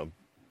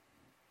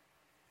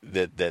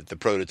that the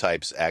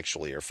prototypes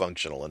actually are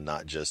functional and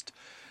not just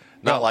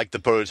not like the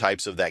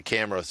prototypes of that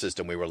camera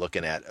system we were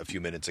looking at a few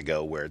minutes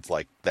ago, where it's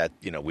like that,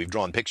 we've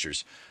drawn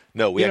pictures.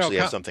 No, we actually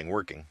have something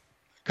working.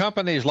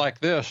 Companies like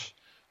this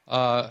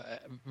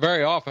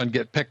very often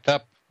get picked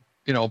up,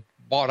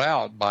 bought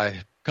out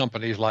by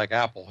companies like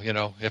Apple,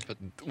 if it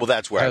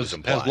that's where I was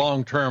implying. Has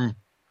long-term,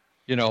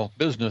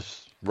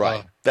 business.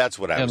 Right. That's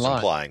what I was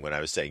implying when I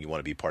was saying you want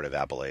to be part of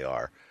Apple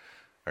AR.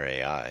 or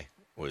AI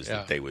was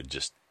that they would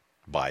just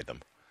buy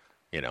them.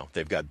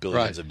 They've got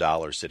billions Right. of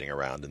dollars sitting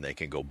around, and they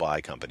can go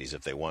buy companies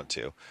if they want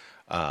to.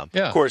 Yeah.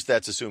 Of course,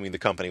 that's assuming the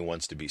company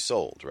wants to be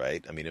sold,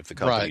 right? I mean, if the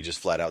company Right. just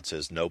flat out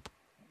says, nope,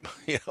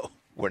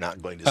 we're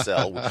not going to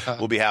sell,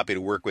 we'll be happy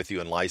to work with you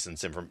and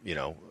license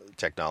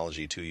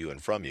technology to you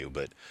and from you,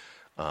 but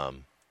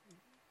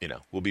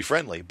we'll be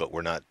friendly, but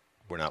we're not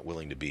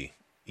willing to be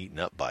eaten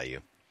up by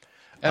you.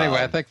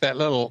 Anyway, I think that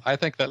little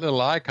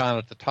icon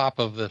at the top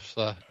of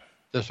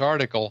this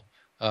article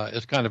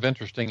is kind of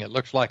interesting. It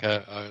looks like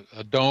a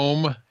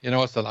dome.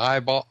 It's an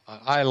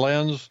eye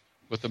lens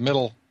with the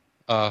middle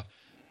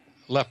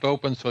left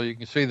open so you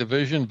can see the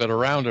vision, but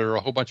around it are a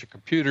whole bunch of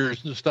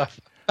computers and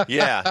stuff.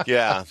 Yeah.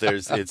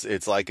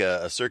 It's like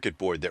a circuit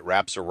board that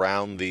wraps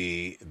around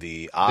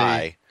the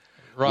eye.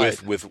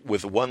 Right.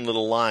 With one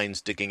little line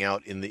sticking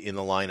out in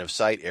the line of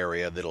sight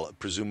area that'll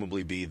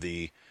presumably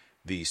be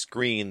the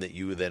screen that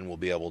you then will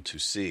be able to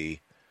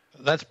see.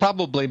 That's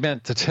probably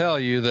meant to tell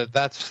you that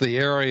that's the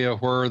area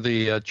where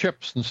the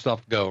chips and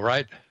stuff go,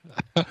 right?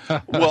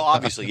 Well,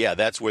 obviously, yeah,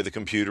 that's where the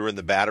computer and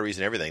the batteries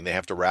and everything, they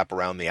have to wrap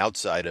around the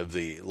outside of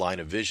the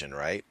line of vision,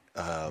 right?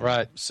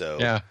 Right. So,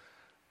 yeah.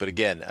 But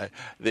again,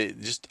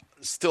 just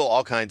still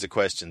all kinds of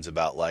questions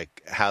about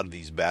like how do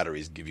these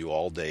batteries give you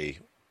all day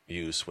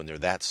use when they're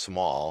that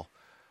small,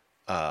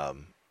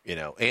 and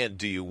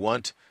do you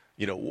want,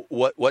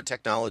 what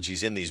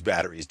technology's in these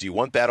batteries? Do you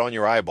want that on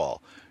your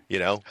eyeball?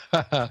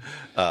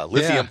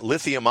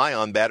 Lithium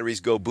ion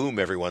batteries go boom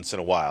every once in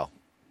a while.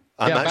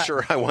 I'm not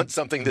sure I want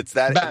something that's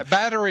that.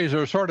 Batteries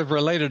are sort of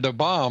related to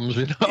bombs,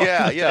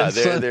 Yeah.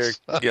 They're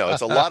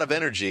it's a lot of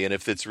energy, and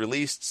if it's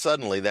released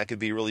suddenly, that could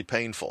be really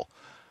painful.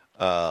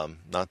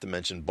 Not to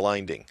mention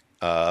blinding.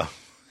 I'm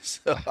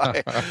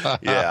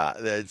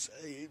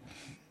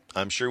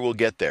sure we'll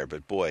get there,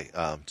 but boy,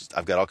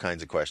 I've got all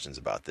kinds of questions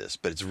about this.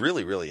 But it's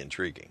really, really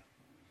intriguing.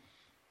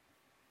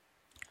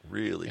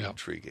 Really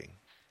intriguing.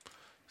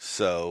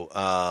 So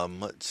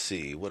let's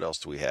see. What else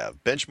do we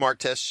have? Benchmark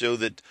tests show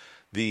that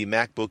the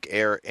MacBook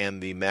Air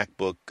and the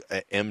MacBook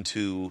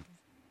M2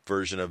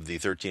 version of the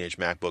 13-inch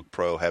MacBook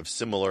Pro have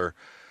similar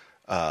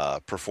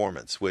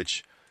performance,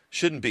 which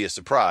shouldn't be a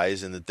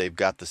surprise in that they've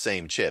got the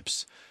same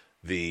chips.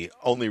 The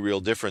only real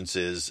difference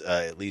is,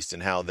 at least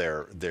in how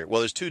they're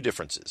well, there's two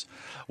differences.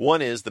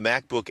 One is the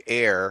MacBook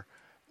Air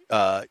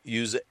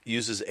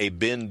uses a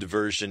binned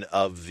version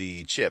of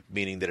the chip,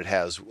 meaning that it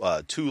has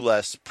two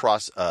less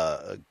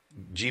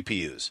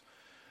GPUs.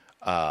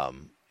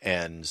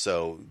 And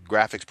so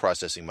graphics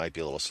processing might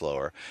be a little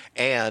slower.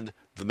 And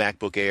the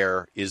MacBook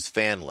Air is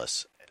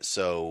fanless.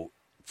 So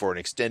for an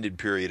extended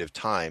period of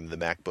time, the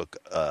MacBook,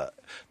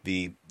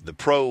 the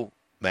Pro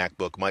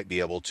MacBook might be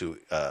able to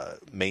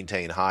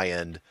maintain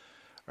high-end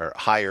or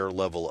higher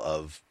level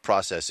of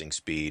processing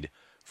speed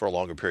for a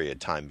longer period of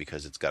time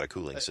because it's got a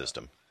cooling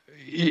system.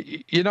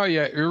 You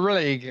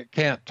really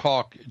can't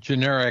talk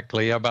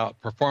generically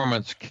about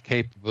performance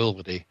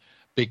capability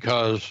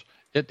because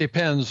it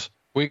depends.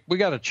 We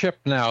got a chip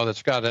now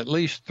that's got at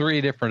least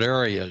three different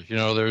areas.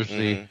 There's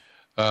the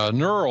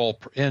neural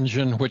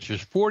engine, which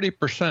is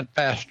 40%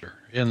 faster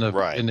in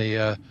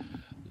the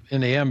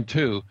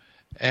M2,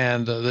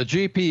 and the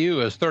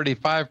GPU is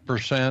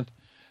 35%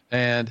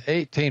 and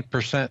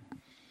 18%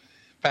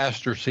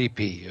 faster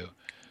CPU.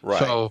 Right.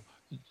 So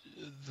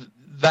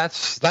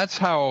that's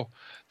how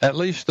at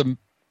least the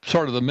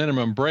sort of the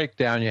minimum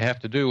breakdown you have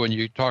to do when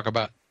you talk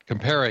about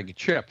comparing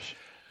chips.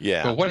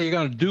 Yeah. But what are you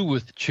going to do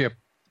with the chip?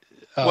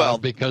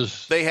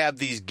 Because they have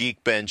these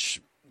Geekbench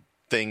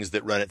things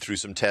that run it through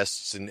some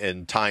tests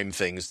and time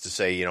things to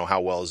say,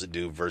 how well does it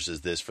do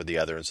versus this for the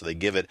other, and so they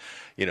give it,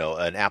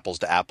 an apples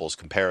to apples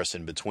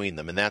comparison between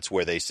them, and that's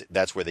where they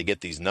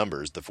get these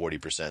numbers, the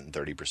 40% and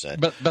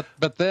 30%.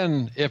 But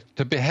then, if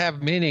to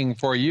have meaning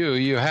for you,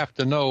 you have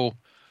to know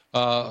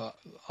a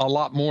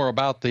lot more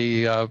about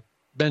the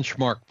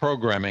benchmark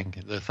programming,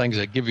 the things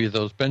that give you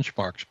those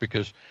benchmarks,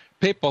 because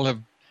people have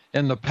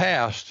in the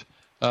past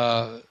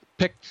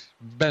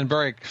been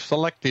very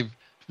selective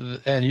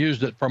and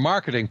used it for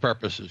marketing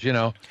purposes,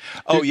 You're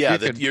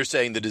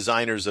saying the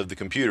designers of the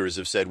computers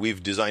have said,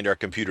 we've designed our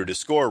computer to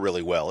score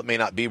really well. It may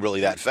not be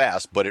really that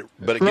fast, but it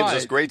gives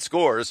us great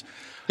scores.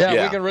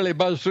 Yeah, we can really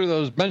buzz through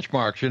those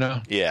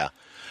benchmarks, Yeah.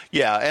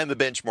 Yeah, and the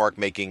benchmark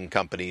making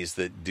companies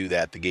that do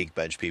that, the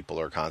Geekbench people,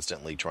 are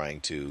constantly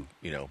trying to,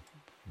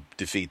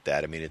 defeat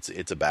that. I mean,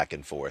 it's a back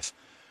and forth.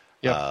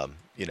 Yep.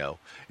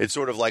 It's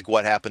sort of like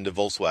what happened to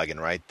Volkswagen,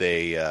 right?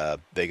 They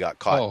got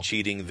caught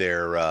cheating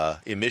their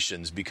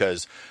emissions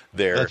because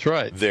That's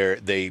right.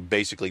 They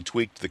basically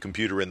tweaked the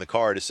computer in the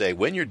car to say,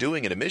 when you're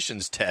doing an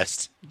emissions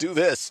test, do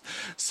this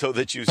so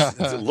that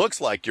it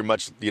looks like you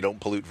don't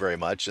pollute very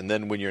much, and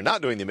then when you're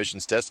not doing the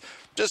emissions test,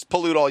 just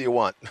pollute all you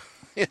want.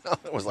 It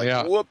was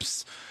like,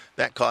 whoops,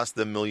 that cost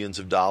them millions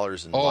of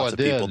dollars and lots of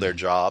people their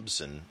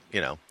jobs, and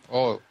and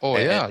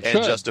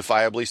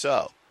justifiably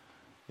so.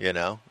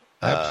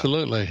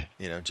 Absolutely.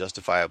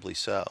 Justifiably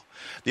so.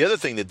 The other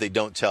thing that they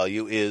don't tell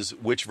you is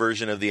which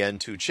version of the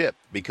M2 chip,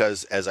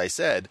 because as I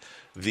said,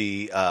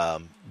 they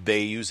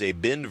use a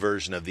binned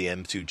version of the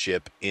M2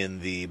 chip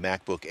in the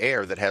MacBook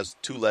Air that has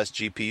 2 less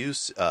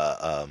GPUs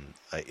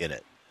in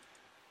it.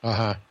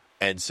 Uh-huh.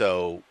 And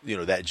so,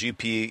 that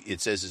GPU,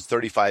 it says it's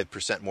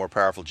 35% more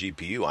powerful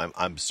GPU.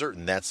 I'm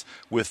certain that's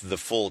with the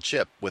full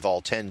chip with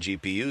all 10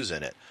 GPUs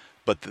in it.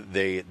 But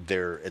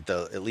they're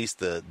at least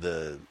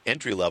the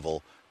entry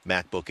level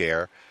MacBook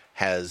Air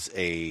has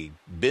a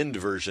binned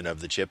version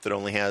of the chip that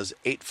only has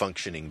 8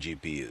 functioning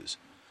GPUs.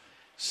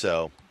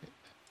 So,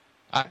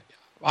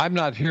 I'm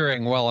not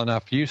hearing well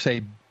enough. You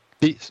say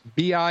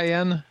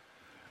BIN?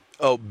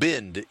 Oh,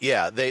 binned.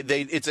 Yeah,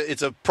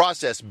 it's a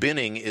process.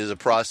 Binning is a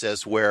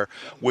process where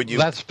when you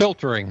that's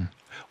filtering.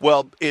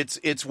 Well,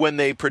 it's when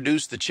they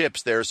produce the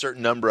chips. There are a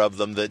certain number of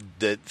them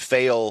that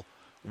fail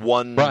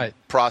one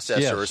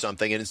processor or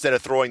something, and instead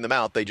of throwing them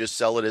out, they just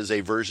sell it as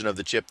a version of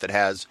the chip that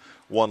has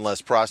one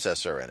less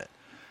processor in it.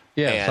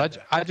 Yes,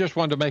 and I just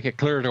wanted to make it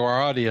clear to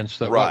our audience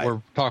that what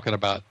we're talking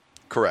about.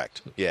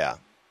 Correct. Yeah.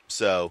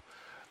 So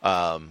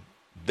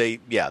they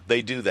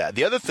do that.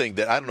 The other thing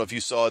that I don't know if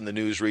you saw in the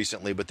news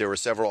recently, but there were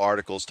several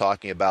articles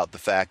talking about the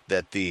fact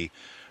that the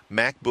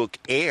MacBook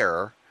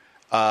Air,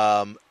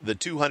 the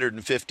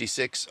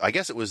 256, I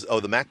guess it was,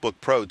 the MacBook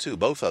Pro too,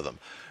 both of them,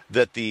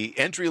 that the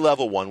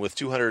entry-level one with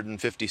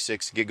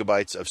 256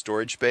 gigabytes of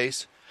storage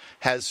space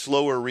has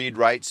slower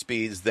read-write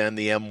speeds than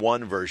the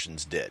M1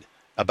 versions did,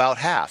 about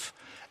half.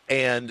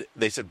 And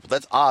they said, well,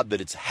 that's odd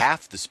that it's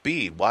half the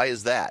speed. Why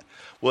is that?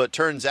 Well, it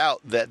turns out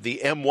that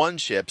the M1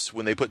 chips,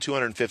 when they put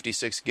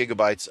 256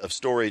 gigabytes of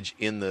storage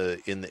in an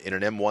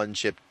M1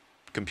 chip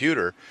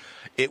computer,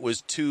 it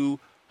was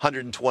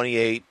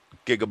 228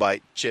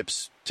 gigabyte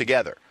chips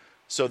together.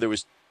 So there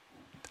was,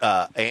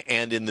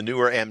 and in the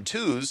newer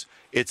M2s,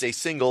 it's a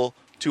single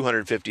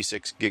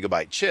 256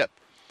 gigabyte chip.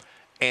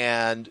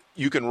 And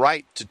you can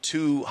write to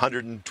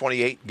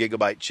 228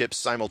 gigabyte chips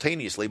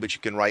simultaneously, but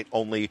you can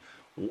only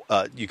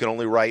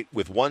write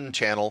with one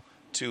channel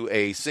to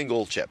a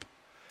single chip.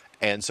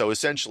 And so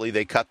essentially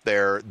they cut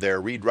their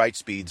read-write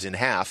speeds in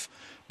half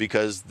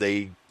because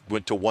they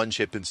went to one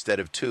chip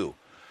instead of two.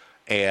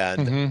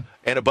 And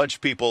and a bunch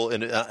of people,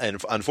 and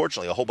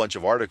unfortunately a whole bunch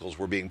of articles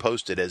were being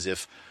posted as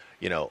if,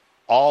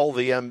 all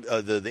the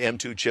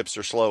M2 chips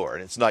are slower.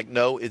 And it's like,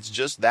 no, it's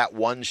just that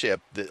one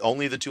chip,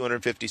 only the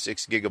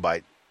 256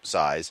 gigabyte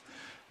size.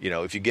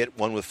 If you get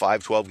one with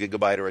 512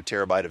 gigabyte or a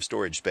terabyte of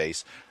storage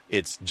space,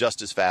 it's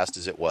just as fast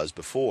as it was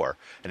before.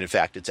 And in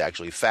fact, it's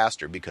actually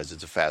faster because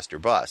it's a faster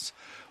bus.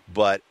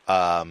 But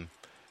it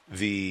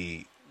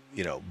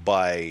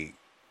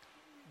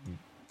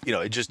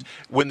just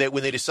when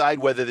they decide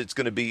whether it's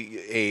going to be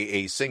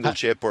a single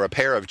chip or a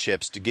pair of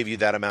chips to give you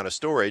that amount of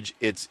storage,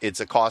 it's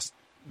a cost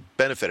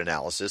benefit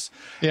analysis.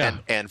 Yeah.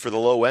 And for the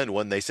low end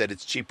one, they said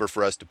it's cheaper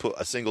for us to put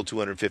a single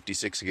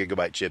 256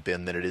 gigabyte chip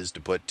in than it is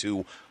to put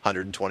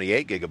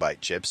 228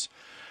 gigabyte chips.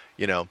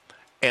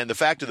 And the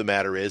fact of the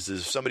matter is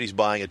if somebody's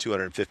buying a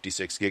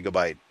 256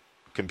 gigabyte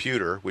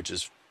computer, which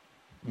is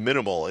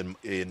minimal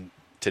in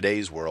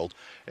today's world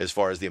as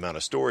far as the amount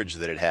of storage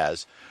that it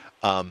has,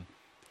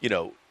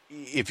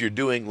 if you're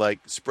doing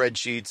like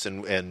spreadsheets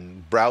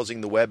and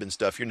browsing the web and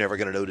stuff, you're never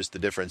going to notice the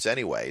difference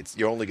anyway.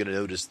 You're only going to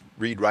notice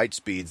read-write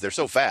speeds. They're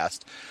so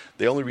fast.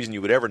 The only reason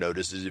you would ever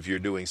notice is if you're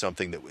doing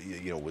something that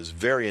was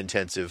very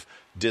intensive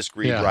disk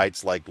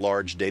read-writes, like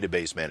large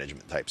database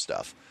management type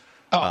stuff.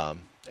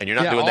 And you're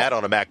not doing that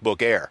on a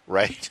MacBook Air,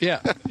 right?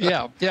 Yeah.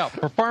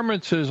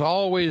 Performance is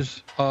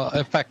always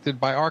affected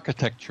by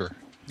architecture.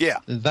 Yeah.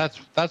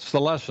 That's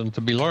the lesson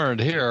to be learned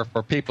here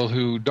for people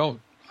who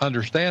don't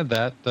understand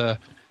that.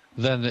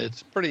 Then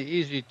it's pretty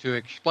easy to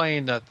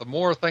explain that the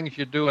more things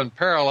you do in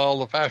parallel,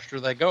 the faster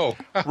they go.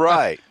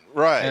 Right.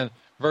 And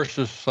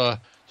versus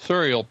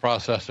serial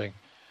processing.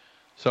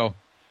 So,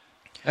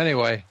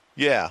 anyway.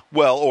 Yeah.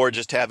 Well, or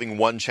just having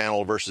one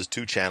channel versus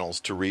two channels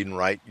to read and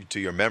write to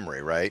your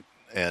memory, right?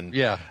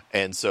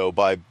 And so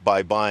by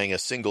buying a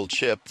single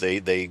chip,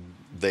 they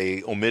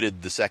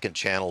omitted the second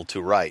channel to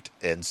write,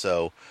 and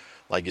so,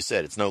 like you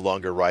said, it's no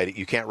longer writing.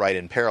 You can't write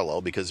in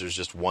parallel because there's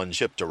just one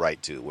chip to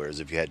write to. Whereas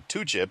if you had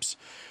two chips,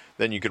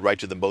 then you could write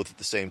to them both at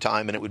the same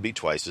time, and it would be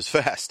twice as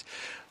fast.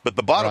 But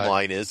the bottom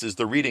line is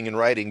the reading and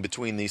writing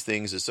between these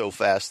things is so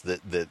fast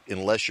that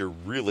unless you're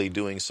really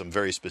doing some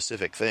very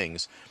specific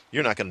things,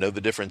 you're not going to know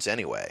the difference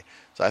anyway.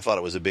 So I thought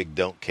it was a big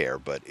don't care,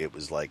 but it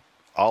was like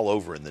all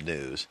over in the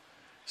news.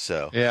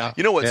 So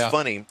what's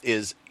funny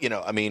is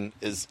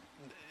as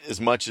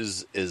much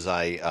as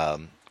I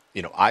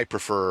I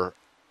prefer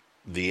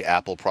the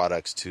Apple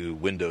products to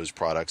Windows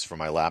products for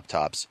my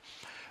laptops.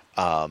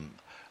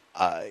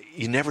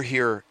 You never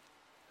hear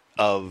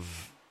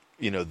of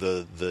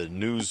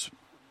the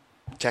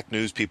tech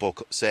news people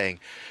saying,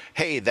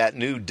 "Hey, that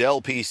new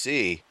Dell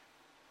PC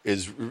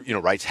is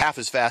writes half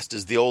as fast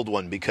as the old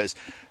one," because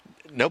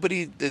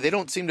they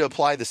don't seem to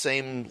apply the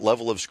same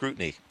level of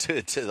scrutiny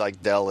to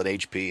like Dell and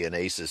HP and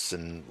Asus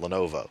and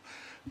Lenovo,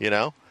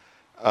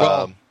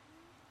 Well,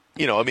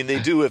 I mean, they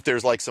do if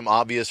there's like some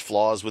obvious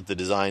flaws with the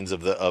designs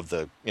of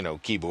the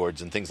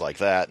keyboards and things like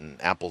that.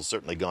 And Apple's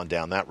certainly gone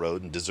down that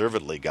road and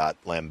deservedly got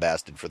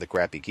lambasted for the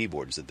crappy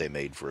keyboards that they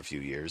made for a few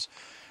years.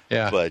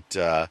 Yeah. But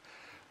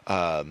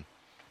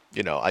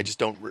I just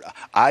don't.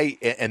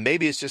 And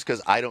maybe it's just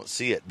because I don't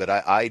see it, but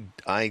I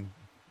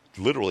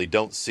literally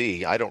don't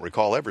see. I don't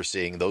recall ever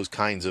seeing those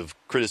kinds of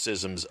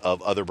criticisms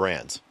of other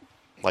brands.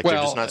 Like they're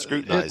just not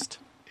scrutinized.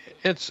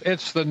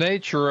 It's the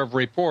nature of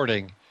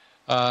reporting.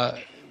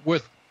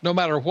 With no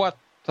matter what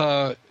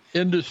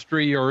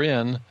industry you're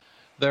in,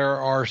 there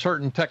are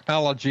certain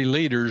technology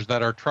leaders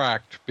that are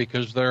tracked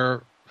because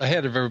they're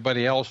ahead of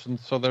everybody else, and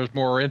so there's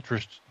more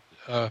interest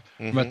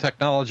from a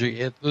technology.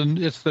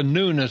 It's the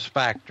newness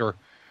factor,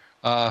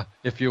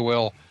 if you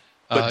will.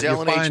 But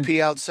Dell and HP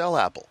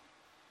outsell Apple.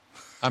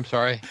 I'm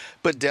sorry?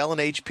 But Dell and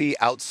HP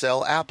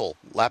outsell Apple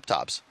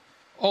laptops.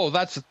 Oh,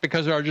 that's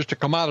because they're just a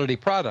commodity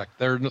product.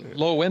 They're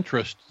low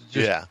interest.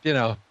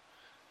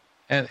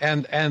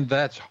 And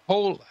that's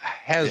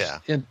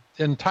in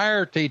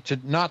entirety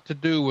not to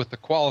do with the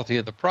quality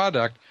of the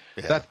product.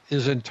 Yeah. That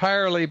is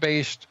entirely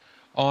based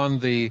on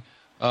the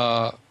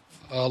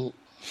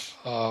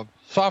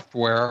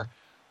software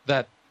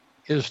that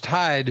is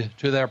tied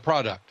to their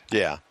product.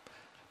 Yeah.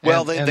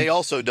 Well, they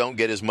also don't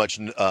get as much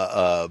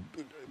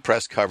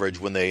press coverage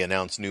when they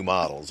announce new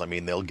models. I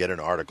mean, they'll get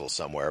an article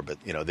somewhere, but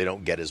they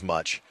don't get as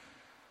much.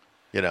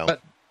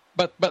 But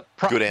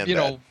good and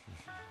bad.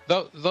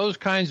 Those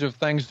kinds of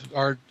things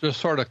are just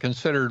sort of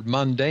considered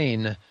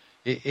mundane,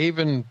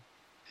 even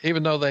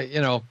though they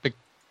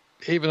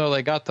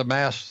got the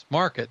mass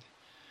market,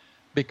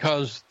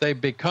 because they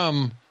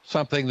become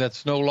something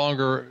that's no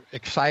longer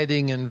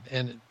exciting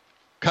and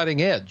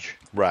cutting edge.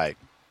 Right.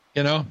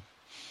 Yeah.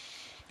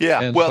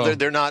 And well,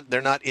 they're not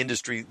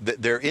industry.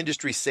 They're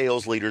industry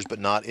sales leaders, but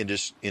not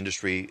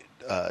industry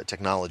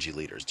technology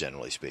leaders,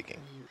 generally speaking.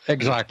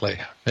 Exactly.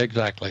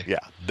 Yeah,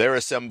 they're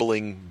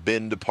assembling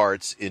binned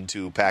parts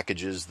into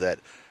packages that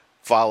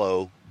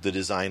follow the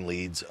design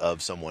leads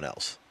of someone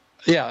else.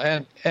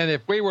 Yeah, and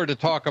if we were to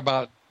talk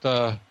about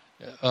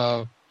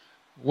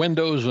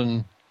Windows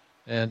and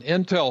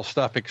Intel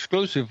stuff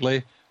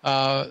exclusively,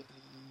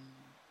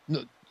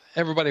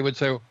 everybody would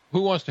say,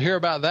 "Who wants to hear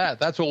about that?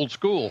 That's old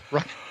school."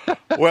 Right?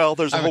 Well,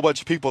 there's a whole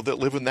bunch of people that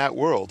live in that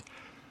world.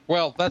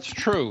 Well, that's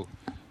true,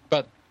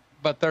 but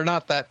they're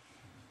not that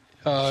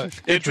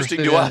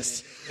interesting to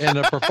us in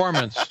a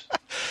performance.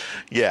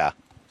 Yeah.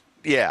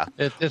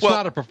 It's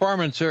not a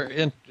performance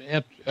driven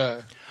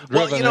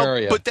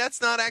area. But that's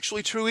not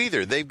actually true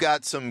either. They've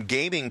got some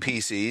gaming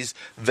PCs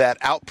that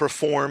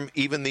outperform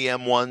even the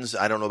M1s.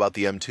 I don't know about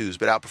the M2s,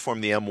 but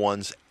outperform the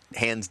M1s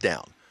hands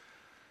down.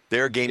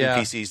 There are gaming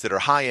PCs that are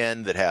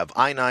high-end, that have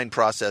i9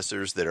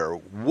 processors, that are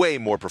way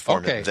more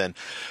performant than...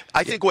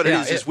 I think what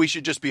it is we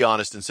should just be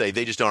honest and say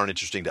they just aren't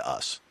interesting to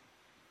us.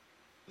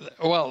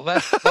 Well,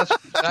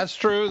 that's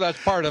true.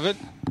 That's part of it.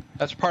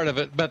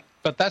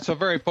 But that's a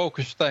very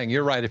focused thing.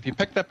 You're right. If you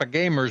picked up a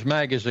gamer's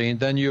magazine,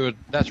 then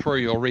that's where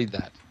you'll read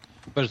that.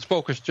 But it's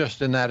focused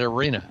just in that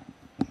arena.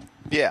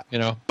 Yeah.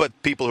 But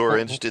people who are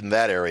interested in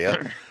that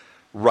area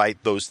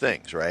write those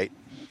things, right?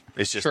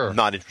 It's just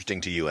not interesting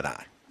to you and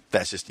I.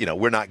 That's just,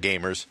 we're not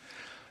gamers.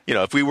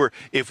 If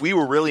we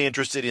were really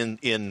interested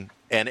in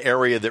an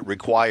area that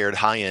required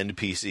high-end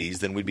PCs,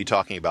 then we'd be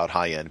talking about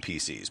high-end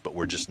PCs, but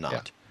we're just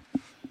not.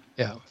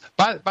 Yeah.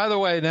 By the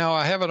way, now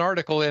I have an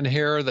article in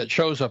here that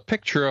shows a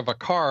picture of a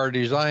car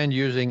designed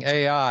using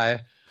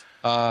AI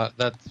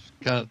that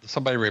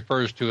somebody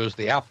refers to as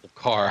the Apple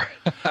car.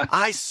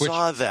 I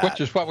saw that. Which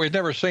is what we've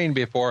never seen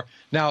before.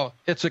 Now,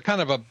 it's a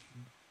kind of a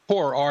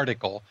poor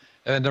article,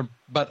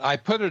 but I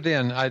put it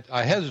in.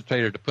 I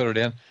hesitated to put it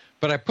in,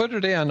 but I put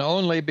it in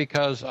only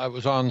because I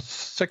was on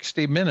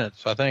 60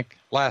 Minutes, I think,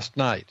 last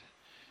night.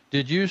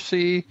 Did you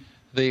see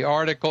the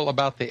article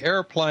about the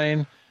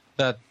airplane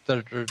that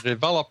are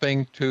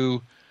developing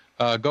to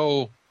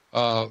go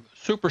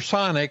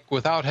supersonic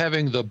without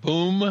having the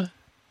boom?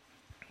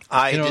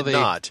 I did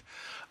not.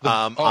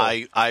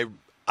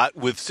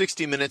 With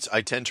 60 Minutes,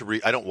 I tend to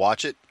I don't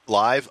watch it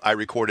live. I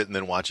record it and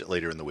then watch it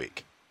later in the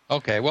week.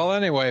 Okay. Well,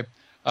 anyway,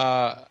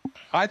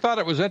 I thought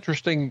it was an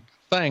interesting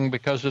thing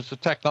because it's a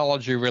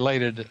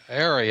technology-related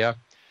area.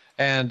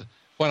 And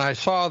when I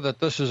saw that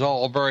this is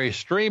all very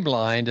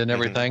streamlined and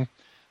everything,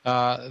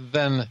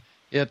 then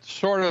it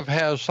sort of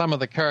has some of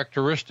the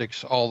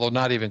characteristics, although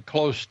not even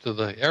close to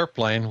the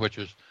airplane, which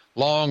is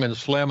long and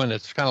slim, and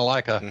it's kind of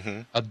like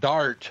a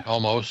dart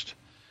almost,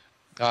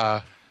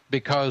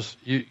 because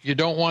you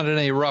don't want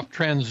any rough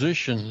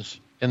transitions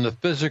in the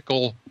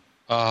physical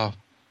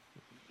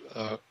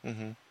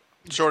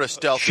sort of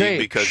stealthy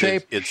because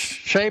it's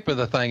shape of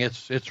the thing.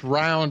 It's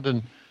round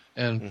and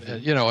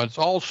it's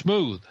all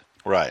smooth,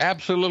 right?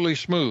 Absolutely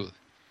smooth.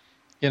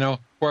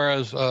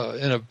 Whereas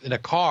in a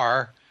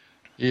car,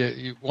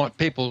 you want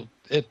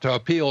it to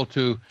appeal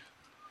to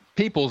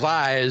people's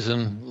eyes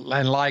and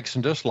likes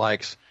and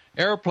dislikes.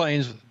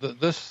 Airplanes,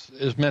 this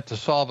is meant to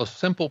solve a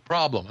simple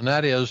problem, and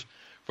that is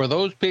for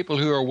those people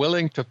who are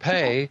willing to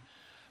pay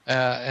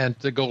and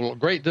to go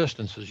great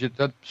distances.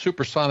 That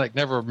supersonic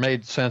never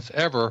made sense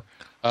ever.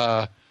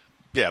 Yeah,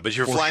 but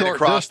you're flying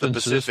across the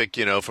Pacific,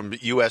 from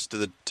U.S.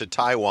 to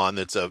Taiwan.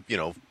 That's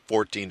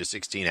 14 to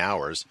 16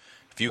 hours.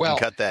 If you can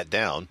cut that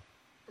down,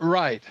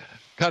 right,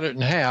 cut it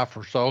in half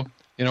or so,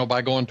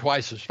 by going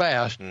twice as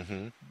fast.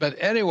 Mm-hmm. But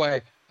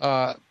anyway,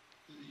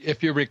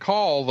 if you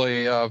recall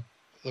the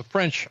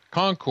French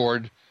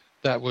Concorde,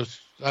 that was,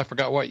 I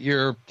forgot what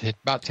year,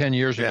 about 10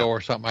 years ago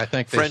or something. I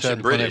think they French said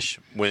and British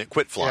when it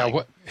quit flying.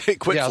 It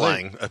quit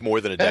flying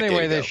more than a decade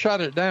anyway, ago. They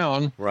shut it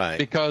down, right?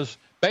 Because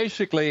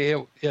basically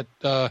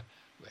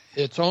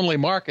its only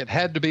market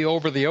had to be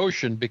over the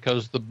ocean,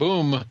 because the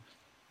boom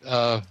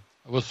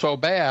was so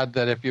bad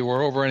that if you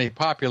were over any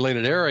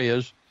populated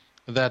areas,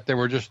 that there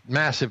were just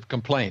massive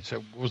complaints.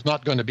 It was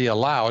not going to be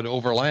allowed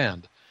over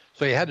land.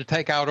 So you had to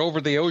take out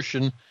over the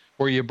ocean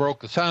where you broke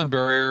the sound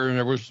barrier, and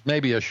there was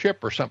maybe a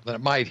ship or something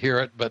that might hear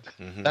it, but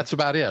that's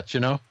about it,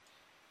 so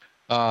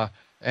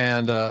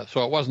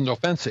it wasn't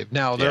offensive.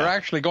 Now, they're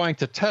actually going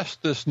to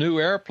test this new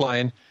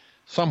airplane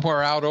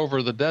somewhere out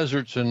over the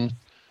deserts in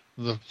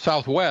the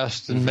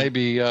Southwest, and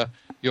maybe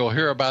you'll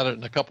hear about it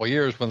in a couple of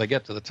years when they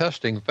get to the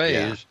testing phase.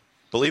 Yeah.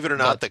 Believe it or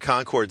not, the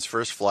Concorde's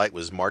first flight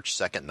was March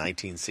 2nd,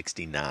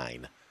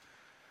 1969.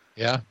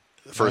 Yeah.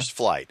 First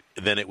flight.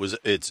 Then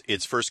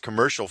its first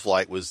commercial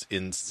flight was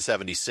in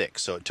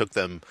 76. So it took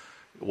them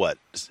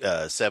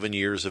 7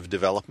 years of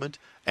development,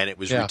 and it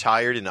was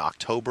retired in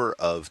October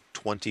of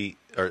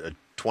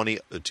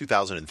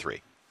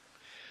 2003.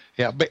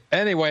 Yeah, but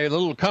anyway, the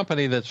little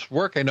company that's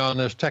working on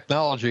this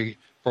technology,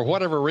 for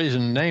whatever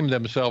reason, named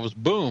themselves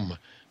Boom.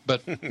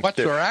 But what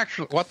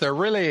they're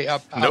really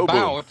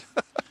about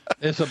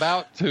is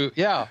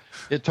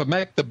to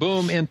make the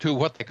boom into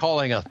what they're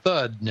calling a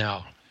thud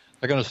now.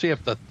 They're going to see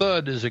if the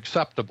thud is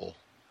acceptable.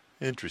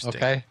 Interesting.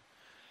 Okay.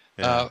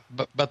 Yeah.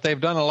 But they've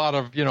done a lot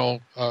of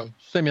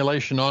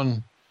simulation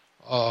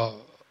of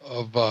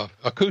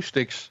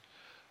acoustics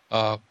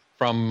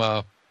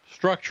from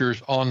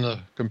structures on the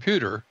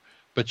computer,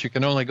 but you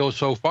can only go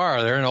so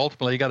far there, and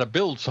ultimately you got to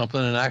build something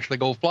and actually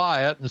go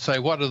fly it and say,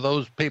 what do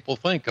those people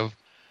think of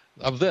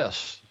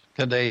this?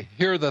 Can they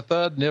hear the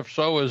thud, and if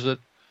so, is it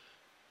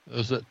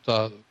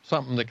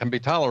something that can be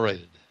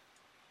tolerated?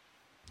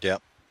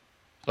 Yep.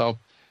 So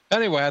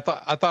anyway, I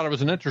thought it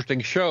was an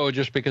interesting show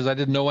just because I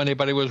didn't know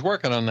anybody was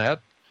working on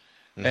that,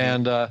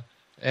 and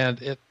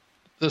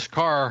this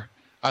car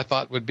I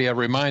thought would be a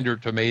reminder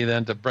to me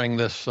then to bring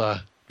this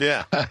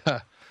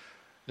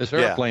this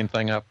airplane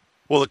thing up.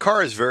 Well, the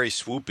car is very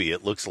swoopy.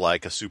 It looks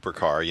like a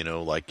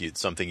supercar, like it's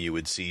something you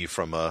would see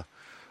from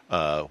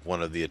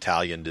one of the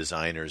Italian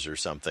designers or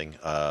something,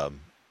 Well,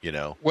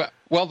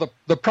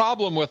 the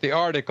problem with the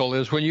article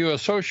is when you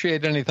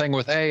associate anything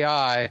with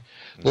AI, a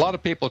lot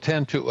of people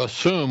tend to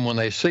assume when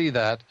they see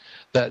that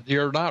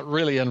you're not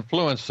really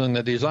influencing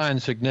the design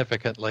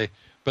significantly,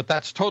 but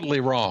that's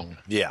totally wrong.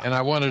 Yeah. And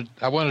I wanted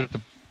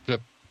to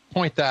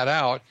point that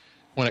out.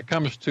 When it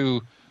comes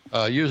to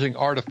using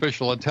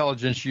artificial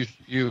intelligence,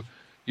 you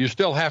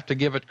still have to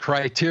give it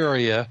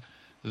criteria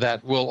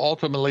that will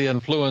ultimately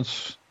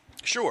influence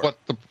what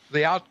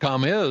the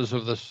outcome is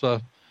of this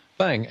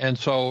thing. And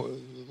so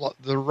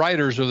the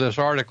writers of this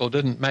article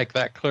didn't make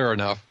that clear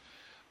enough.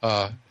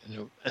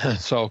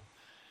 So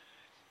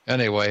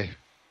anyway.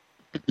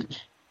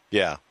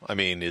 Yeah, I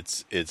mean,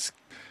 it's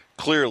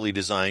clearly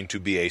designed to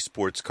be a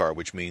sports car,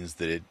 which means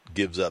that it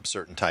gives up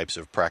certain types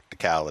of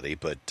practicality.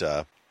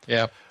 But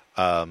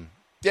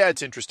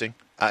it's interesting.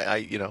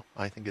 I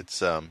think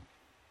it's.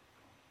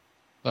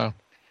 So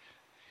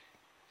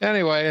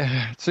anyway,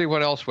 let's see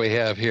what else we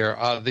have here.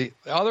 The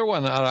other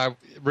one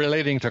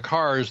relating to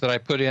cars that I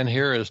put in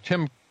here is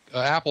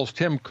Apple's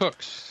Tim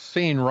Cook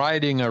seen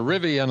riding a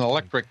Rivian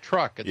electric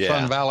truck at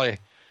Sun Valley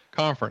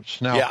Conference.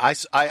 Now, I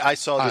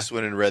saw this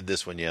one and read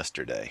this one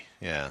yesterday.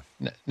 Yeah.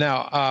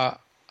 Now,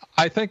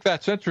 I think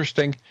that's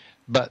interesting,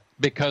 but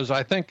because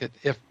I think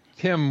if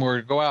Tim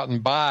were to go out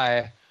and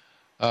buy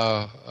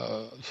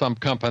some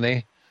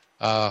company,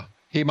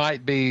 he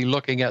might be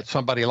looking at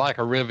somebody like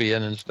a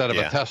Rivian instead of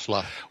a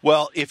Tesla.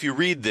 Well, if you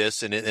read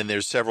this, and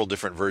there's several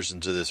different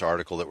versions of this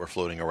article that were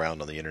floating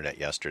around on the internet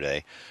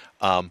yesterday,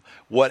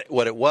 what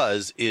it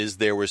was is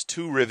there was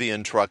 2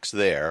 Rivian trucks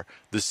there.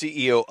 The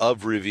CEO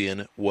of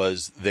Rivian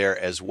was there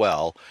as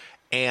well,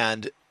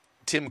 and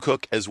Tim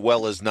Cook, as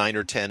well as 9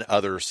 or 10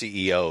 other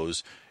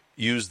CEOs,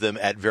 used them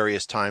at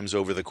various times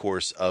over the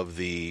course of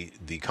the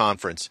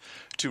conference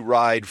to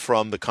ride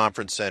from the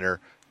conference center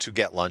to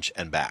get lunch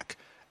and back.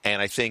 And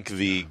I think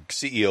the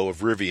CEO of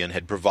Rivian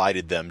had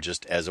provided them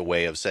just as a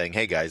way of saying,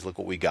 "Hey guys, look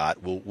what we got.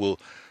 We'll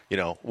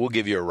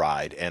give you a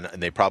ride." And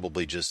they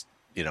probably just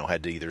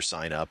had to either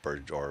sign up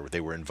or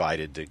they were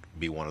invited to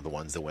be one of the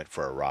ones that went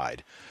for a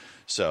ride.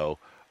 So,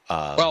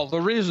 well,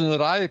 the reason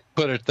that I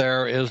put it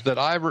there is that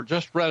I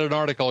just read an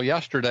article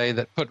yesterday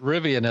that put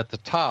Rivian at the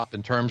top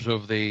in terms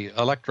of the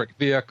electric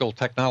vehicle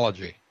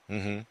technology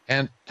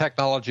and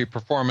technology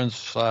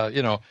performance.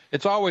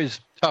 It's always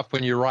tough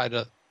when you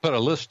put a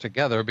list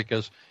together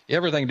because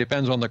everything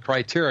depends on the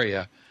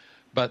criteria.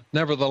 But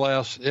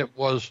nevertheless, it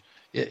was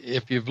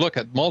if you look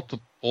at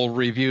multiple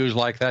reviews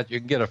like that, you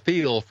can get a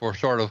feel for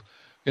sort of,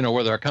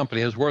 whether a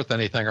company is worth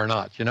anything or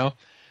not,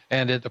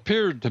 And it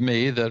appeared to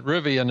me that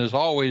Rivian is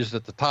always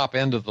at the top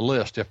end of the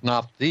list, if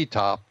not the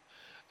top.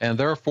 And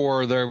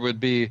therefore, there would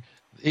be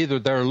either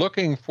they're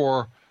looking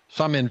for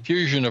some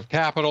infusion of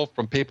capital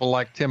from people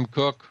like Tim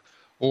Cook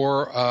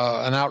or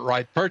an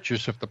outright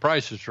purchase if the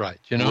price is right,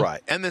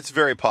 Right, and it's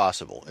very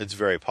possible. It's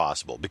very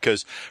possible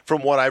because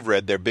from what I've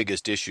read, their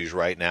biggest issues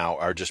right now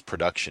are just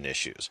production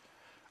issues.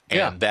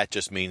 And that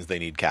just means they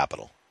need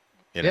capital.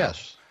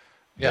 Yes.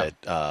 Yeah.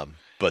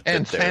 But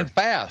and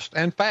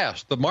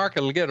fast. The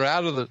market will get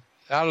out of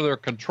their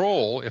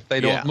control if they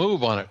don't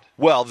move on it.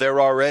 Well,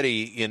 they're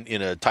already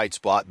in a tight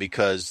spot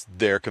because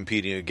they're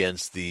competing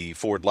against the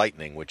Ford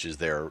Lightning, which is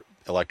their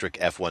electric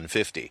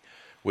F-150,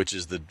 which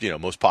is the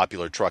most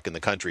popular truck in the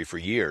country for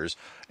years,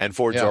 and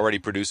Ford's already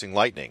producing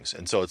Lightnings.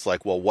 And so it's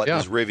like, well, what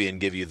does Rivian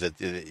give you that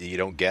you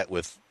don't get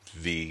with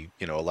the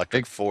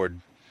electric Ford?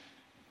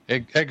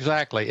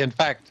 Exactly. In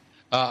fact,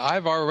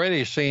 I've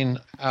already seen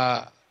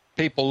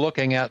people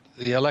looking at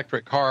the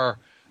electric car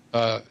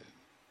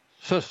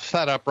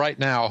set up right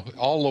now,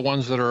 all the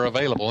ones that are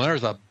available. And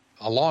there's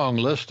a long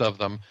list of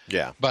them.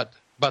 Yeah. But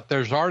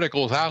there's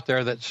articles out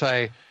there that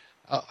say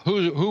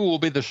who will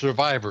be the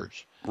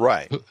survivors,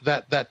 right?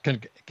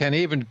 That can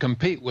even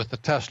compete with the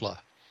Tesla,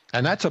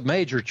 and that's a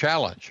major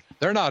challenge.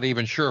 They're not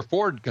even sure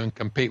Ford can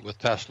compete with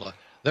Tesla.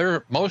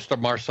 Most of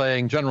them are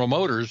saying General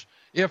Motors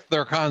if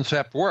their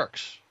concept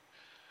works.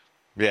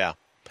 Yeah.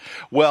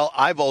 Well,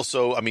 I've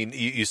also,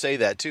 you say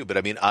that too,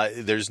 but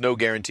there's no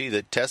guarantee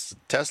that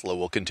Tesla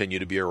will continue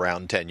to be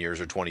around 10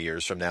 years or 20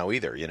 years from now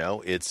either.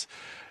 It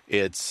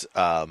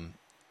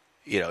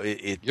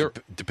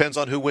depends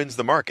on who wins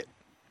the market.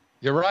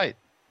 You're right.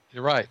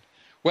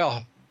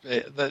 Well,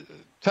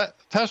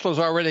 Tesla's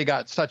already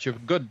got such a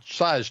good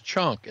sized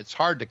chunk. It's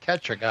hard to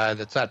catch a guy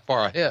that's that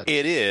far ahead.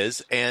 It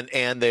is.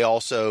 And they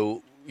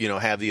also,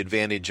 have the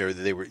advantage, or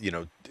they were,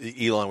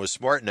 Elon was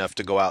smart enough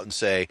to go out and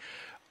say,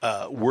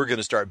 we're going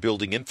to start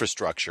building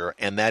infrastructure,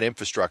 and that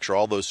infrastructure,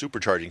 all those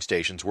supercharging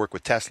stations, work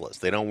with Teslas.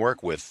 They don't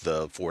work with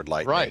the Ford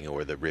Lightning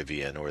or the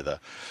Rivian or the,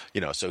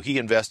 so he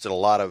invested a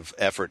lot of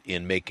effort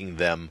in making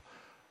them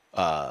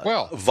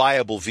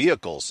viable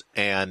vehicles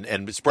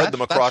and spread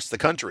them across the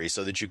country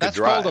so that you could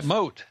drive.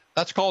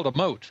 That's called a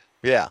moat.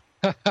 Yeah.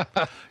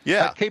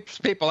 Yeah. That keeps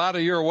people out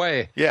of your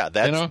way. Yeah,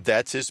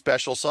 that's his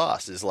special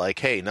sauce. Is like,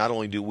 hey, not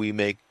only do we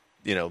make,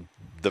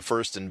 the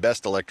first and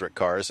best electric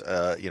cars,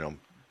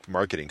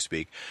 marketing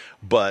speak,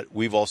 but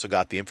we've also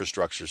got the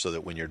infrastructure so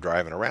that when you're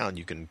driving around,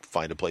 you can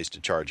find a place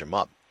to charge them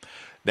up.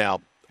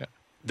 Now,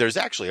 there's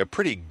actually a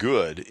pretty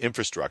good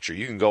infrastructure.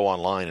 You can go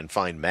online and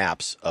find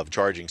maps of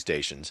charging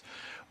stations,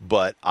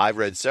 but I've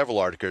read several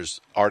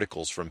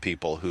articles from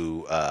people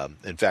who,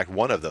 in fact,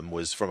 one of them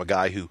was from a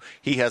guy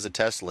he has a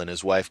Tesla and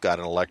his wife got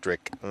an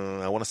electric,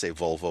 I want to say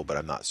Volvo, but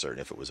I'm not certain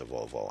if it was a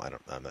Volvo.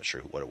 I'm not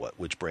sure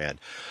which brand.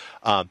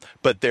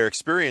 But their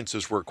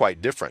experiences were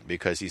quite different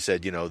because he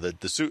said,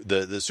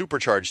 the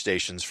supercharge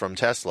stations from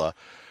Tesla,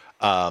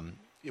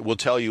 it will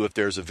tell you if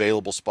there's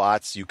available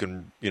spots. You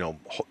can,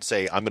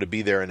 say, I'm going to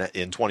be there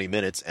in 20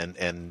 minutes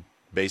and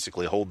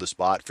basically hold the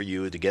spot for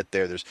you to get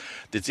there.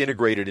 It's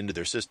integrated into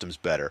their systems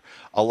better.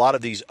 A lot of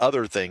these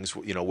other things,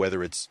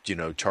 whether it's,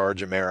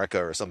 Charge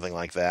America or something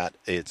like that,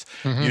 it's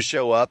you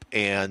show up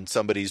and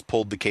somebody's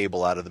pulled the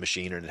cable out of the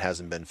machine and it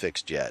hasn't been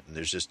fixed yet. And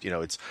there's just,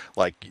 it's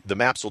like the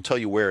maps will tell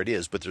you where it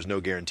is, but there's no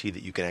guarantee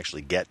that you can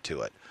actually get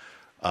to it.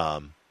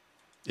 And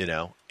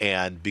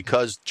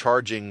because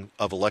charging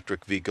of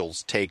electric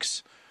vehicles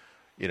takes,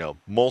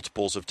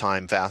 multiples of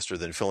time faster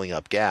than filling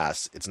up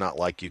gas, it's not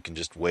like you can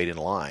just wait in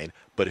line.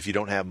 But if you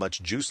don't have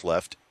much juice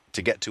left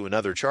to get to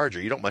another charger,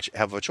 you don't much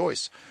have a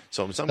choice.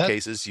 So in some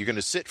cases, you're going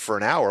to sit for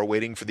an hour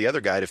waiting for the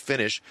other guy to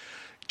finish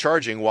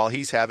charging while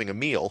he's having a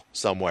meal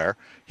somewhere.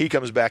 He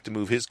comes back to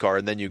move his car,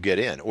 and then you get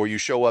in. Or you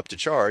show up to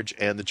charge,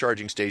 and the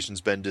charging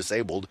station's been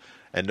disabled,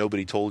 and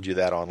nobody told you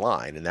that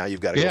online. And now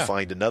you've got to go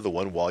find another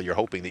one while you're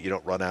hoping that you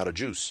don't run out of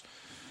juice.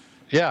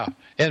 Yeah.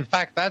 In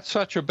fact, that's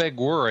such a big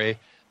worry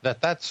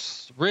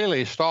that's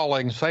really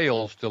stalling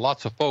sales to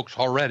lots of folks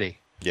already.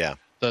 Yeah.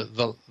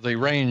 The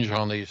range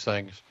on these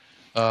things.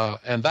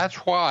 And that's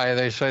why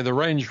they say the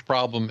range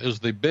problem is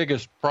the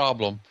biggest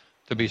problem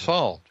to be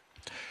solved.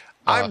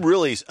 I'm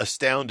really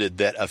astounded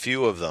that a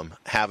few of them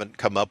haven't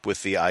come up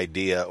with the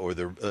idea or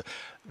that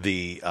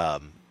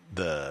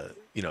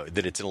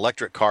it's an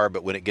electric car,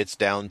 but when it gets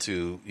down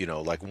to,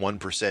 like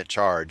 1%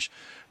 charge,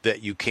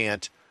 that you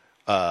can't,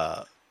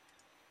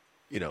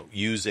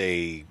 use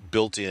a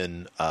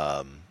built-in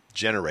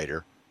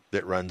generator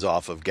that runs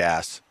off of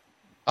gas.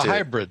 A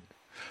hybrid.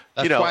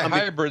 That's why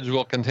hybrids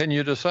will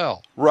continue to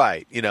sell.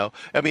 Right.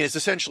 It's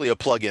essentially a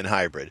plug-in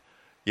hybrid,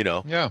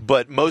 Yeah.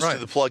 But most of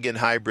the plug-in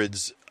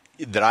hybrids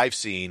that I've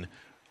seen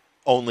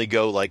only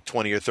go like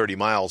 20 or 30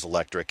 miles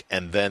electric,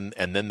 and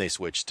then they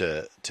switch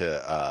to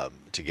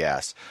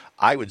gas.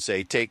 I would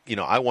say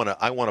I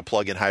want a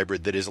plug-in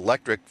hybrid that is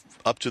electric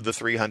up to the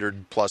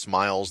 300 plus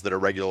miles that a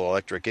regular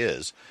electric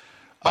is,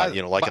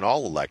 like an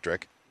all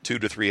electric.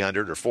 200 to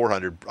 300 or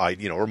 400,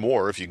 or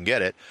more if you can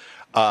get it.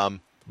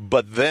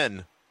 But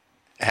then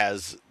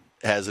has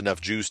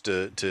enough juice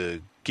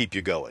to keep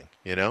you going,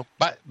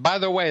 By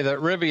the way, that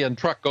Rivian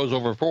truck goes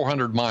over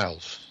 400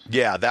 miles.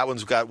 Yeah, that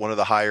one's got one of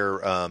the higher.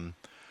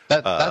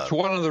 That's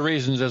one of the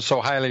reasons it's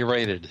so highly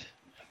rated,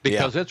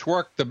 because it's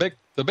worked the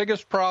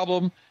biggest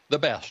problem the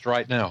best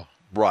right now.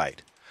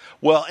 Right.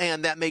 Well,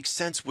 and that makes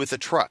sense with a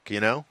truck,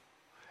 And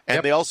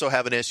they also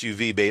have an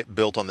SUV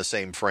built on the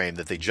same frame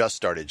that they just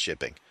started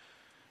shipping.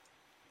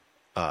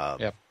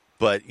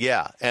 But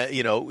yeah,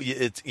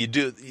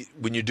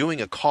 when you're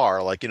doing a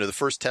car, like, the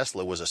first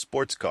Tesla was a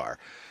sports car.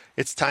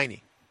 It's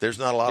tiny. There's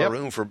not a lot of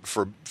room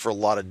for a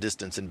lot of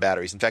distance and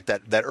batteries. In fact,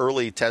 that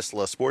early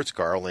Tesla sports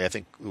car only, I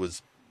think, it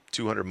was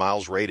 200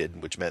 miles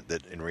rated, which meant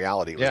that in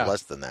reality it was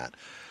less than that.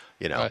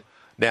 Right.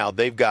 Now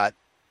they've got,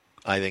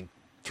 I think,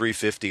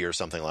 350 or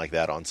something like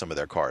that on some of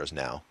their cars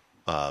now,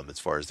 as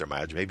far as their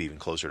mileage, maybe even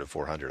closer to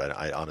 400.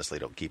 I honestly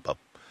don't keep up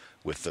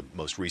with the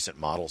most recent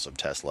models of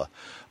Tesla,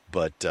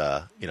 but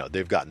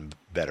they've gotten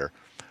better.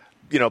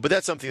 But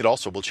that's something that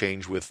also will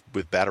change with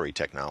battery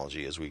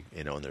technology, as we,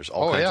 and there's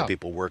all kinds of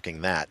people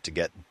working that to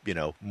get,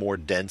 more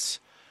dense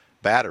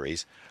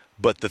batteries.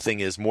 But the thing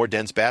is, more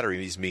dense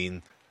batteries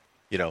mean,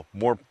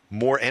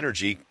 more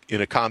energy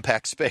in a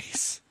compact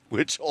space,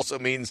 which also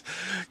means,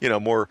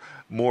 more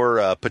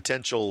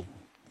potential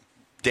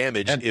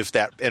damage if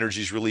that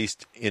energy is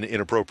released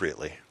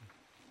inappropriately.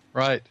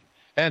 Right.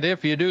 And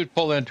if you do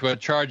pull into a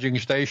charging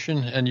station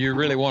and you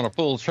really want a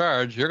full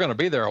charge, you're going to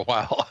be there a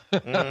while.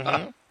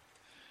 Mm-hmm.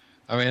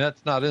 I mean,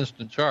 that's not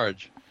instant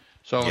charge.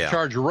 So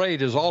charge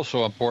rate is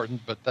also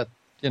important, but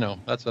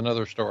that's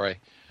another story.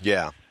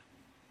 Yeah.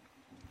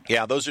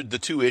 Yeah, those are the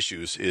two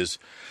issues is,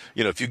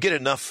 if you get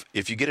enough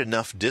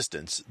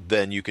distance,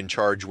 then you can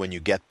charge when you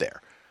get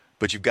there.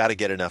 But you've got to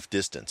get enough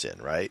distance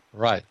in, right?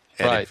 Right.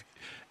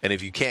 And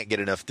if you can't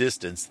get enough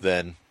distance,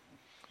 then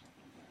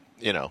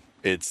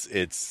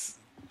it's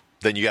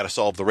then you got to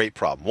solve the rate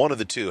problem. One of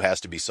the two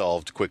has to be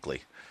solved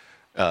quickly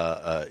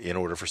in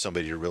order for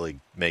somebody to really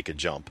make a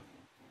jump.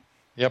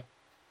 Yep.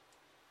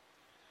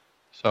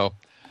 So,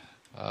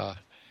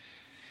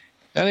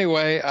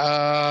 anyway,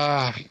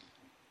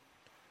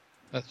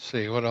 let's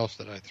see. What else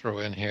did I throw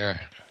in here?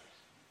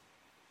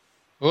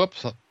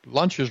 Whoops,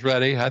 lunch is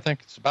ready. I think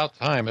it's about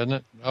time, isn't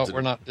it? Oh,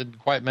 didn't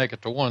quite make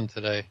it to 1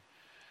 today.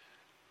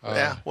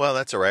 Yeah, well,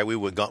 that's all right.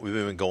 We've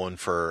been going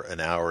for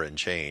an hour and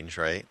change,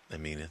 right? I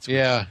mean,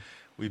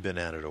 we've been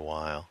at it a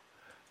while.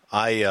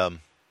 I'll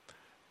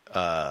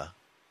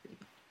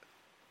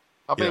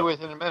be with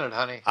you in a minute,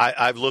 honey.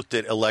 I've looked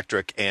at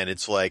electric, and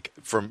it's like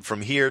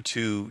from here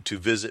to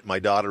visit my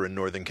daughter in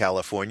Northern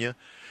California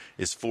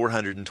is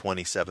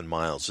 427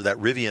 miles. So that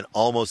Rivian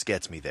almost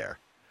gets me there.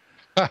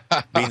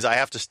 Means I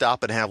have to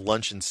stop and have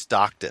lunch in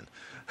Stockton.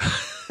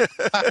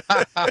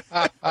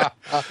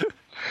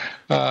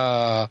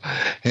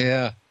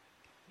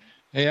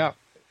 Yeah.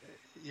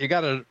 You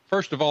got to,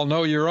 first of all,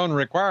 know your own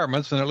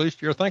requirements, and at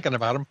least you're thinking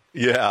about them.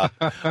 Yeah.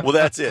 Well,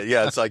 that's it.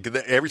 Yeah. It's like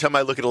every time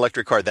I look at an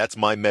electric car, that's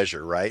my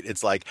measure, right?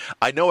 It's like,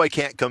 I know I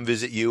can't come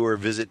visit you or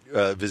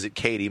visit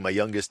Katie, my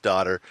youngest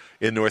daughter,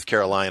 in North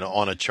Carolina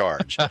on a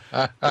charge.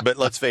 But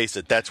let's face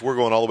it, we're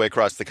going all the way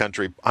across the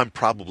country. I'm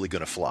probably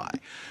going to fly.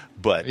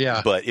 But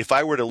if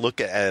I were to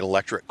look at an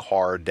electric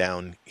car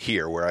down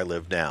here where I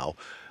live now,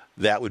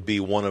 that would be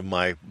one of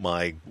my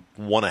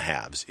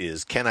want-to-haves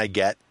is, can I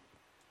get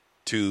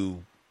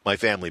to my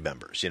family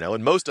members,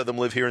 and most of them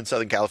live here in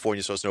Southern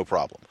California, so it's no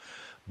problem.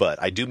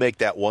 But I do make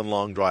that one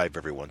long drive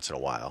every once in a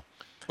while.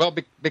 Well,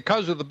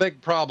 because of the big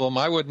problem,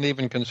 I wouldn't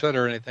even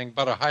consider anything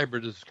but a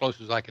hybrid as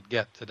close as I could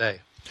get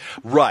today.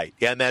 Right,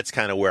 and that's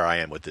kind of where I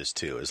am with this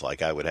too. Is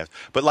like I would have,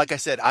 but like I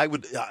said, I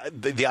would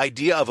the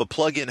idea of a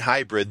plug-in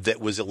hybrid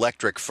that was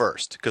electric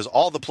first, because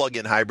all the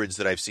plug-in hybrids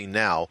that I've seen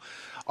now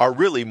are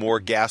really more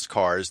gas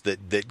cars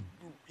that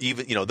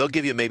even they'll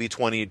give you maybe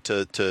 20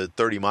 to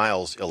 30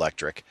 miles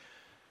electric,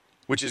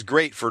 which is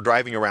great for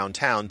driving around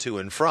town to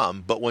and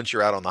from, but once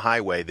you're out on the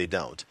highway, they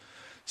don't.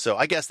 So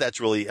I guess that's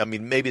really,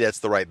 maybe that's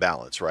the right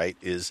balance, right?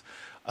 Is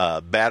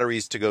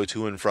batteries to go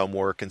to and from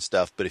work and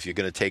stuff, but if you're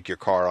going to take your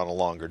car on a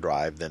longer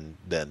drive, then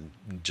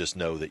just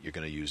know that you're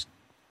going to use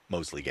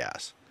mostly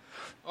gas.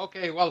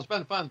 Okay, well, it's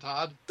been fun,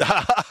 Todd.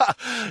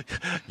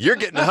 You're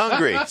getting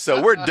hungry,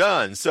 so we're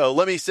done. So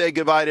let me say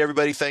goodbye to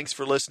everybody. Thanks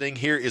for listening.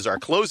 Here is our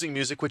closing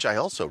music, which I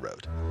also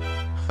wrote.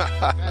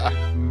 Okay.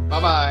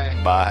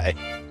 Bye-bye. Bye.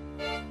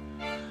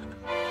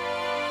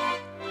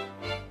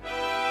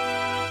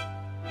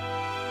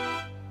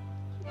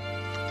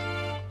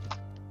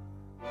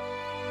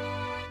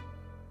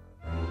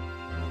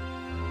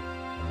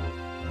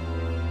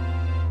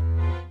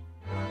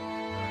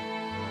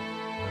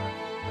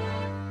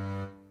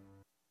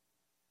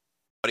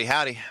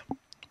 Howdy.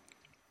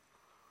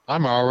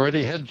 I'm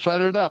already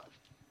headsetted up.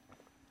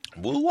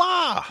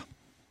 Woo-wah!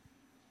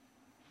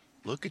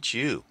 Look at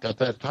you. Got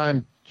that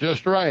time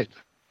just right.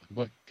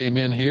 Came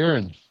in here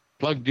and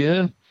plugged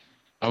in.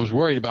 I was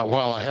worried about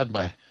while I had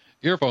my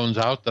earphones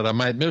out that I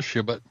might miss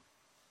you, but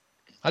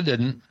I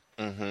didn't.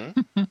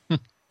 Mm-hmm.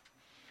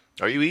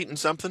 Are you eating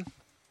something?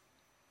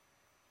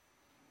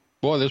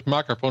 Boy, this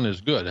microphone is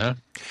good, huh?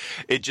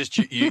 It just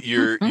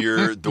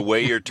you're the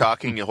way you're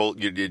talking.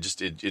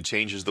 It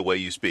changes the way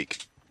you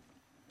speak.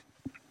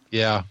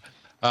 Yeah,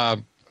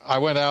 I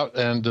went out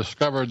and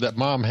discovered that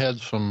Mom had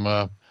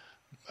some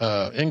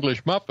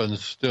English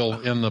muffins still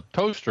in the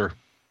toaster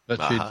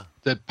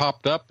that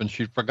popped up, and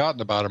she'd forgotten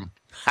about them.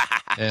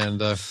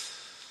 And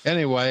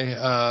anyway,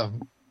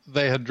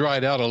 they had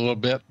dried out a little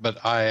bit,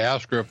 but I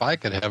asked her if I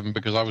could have them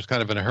because I was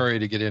kind of in a hurry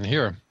to get in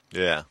here.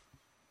 Yeah.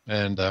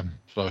 And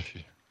so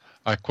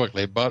I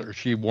quickly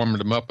she warmed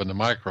them up in the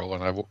micro,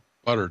 and I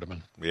buttered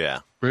them. Yeah.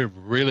 Really,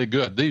 really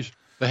good.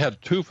 They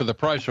had 2 for the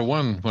price of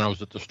 1 when I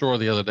was at the store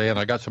the other day, and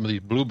I got some of these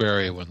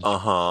blueberry ones.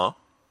 Uh-huh.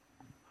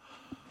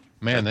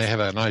 Man, they have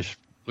a nice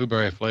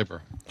blueberry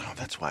flavor. Oh,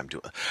 that's why I'm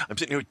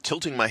sitting here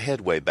tilting my head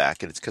way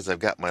back, and it's because I've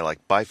got my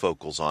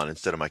bifocals on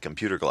instead of my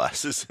computer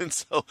glasses, and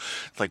so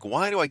it's like,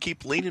 why do I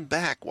keep leaning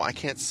back? Why I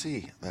can't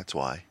see? That's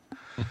why.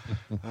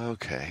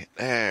 Okay,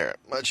 there,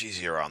 much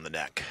easier on the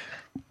neck.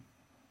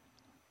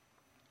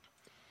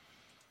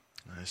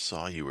 I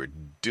saw you were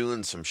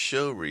doing some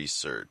show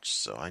research,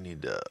 so I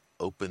need to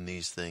open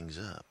these things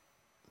up.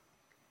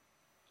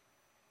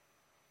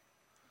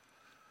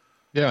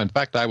 Yeah, in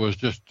fact, I was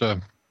just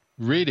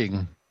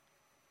reading,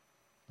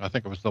 I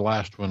think it was the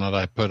last one that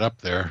I put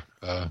up there,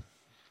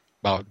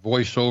 about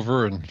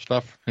voiceover and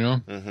stuff,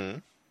 Mm-hmm.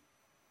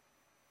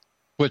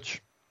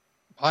 Which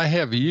I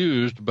have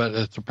used, but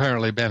it's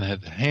apparently been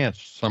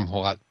enhanced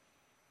somewhat.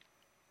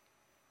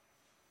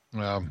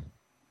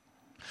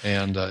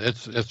 And it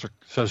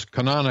says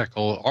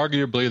canonical,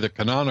 arguably the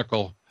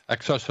canonical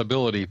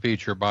accessibility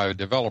feature by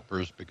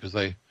developers because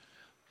they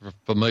are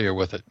familiar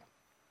with it.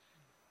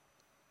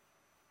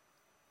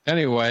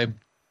 Anyway,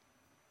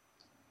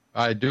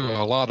 I do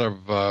a lot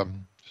of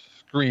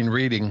screen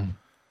reading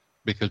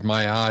because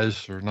my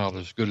eyes are not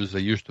as good as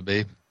they used to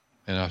be,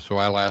 and so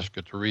I'll ask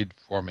it to read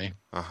for me.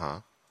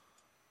 Uh-huh.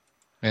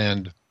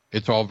 And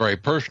it's all very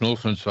personal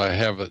since I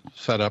have it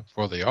set up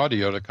for the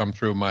audio to come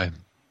through my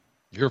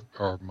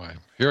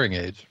hearing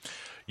aids.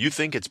 You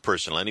think it's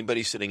personal.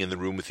 Anybody sitting in the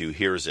room with you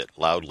hears it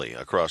loudly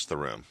across the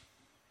room.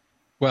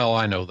 Well,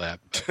 I know that.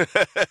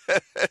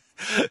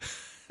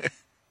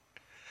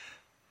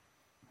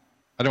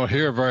 I don't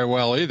hear very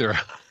well either.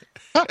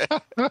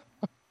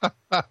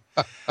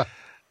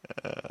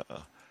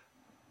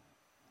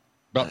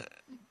 But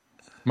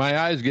my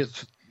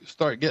eyes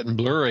start getting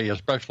blurry,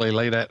 especially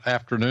late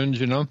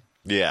afternoons,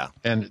 Yeah.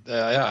 And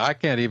I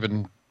can't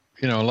even,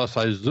 unless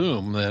I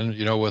zoom, then,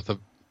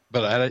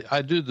 but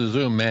I do the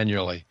zoom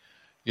manually.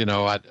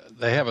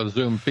 They have a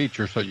zoom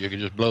feature so you can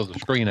just blow the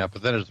screen up,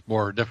 but then it's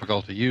more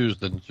difficult to use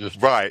than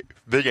just... Right.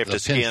 Then you have to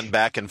scan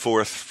back and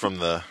forth from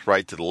the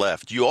right to the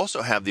left. You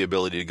also have the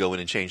ability to go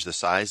in and change the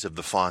size of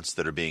the fonts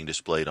that are being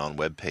displayed on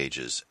web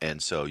pages,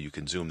 and so you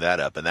can zoom that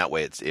up, and that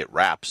way it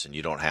wraps, and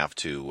you don't have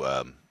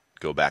to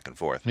go back and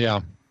forth.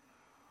 Yeah.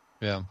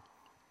 Yeah.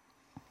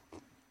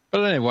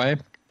 But anyway...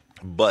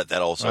 But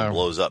that also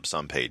blows up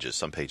some pages.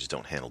 Some pages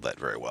don't handle that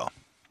very well.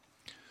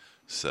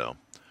 So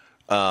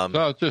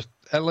it's just,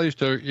 at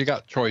least you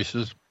got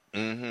choices.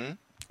 Mm-hmm.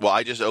 Well,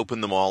 I just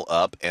opened them all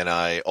up, and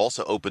I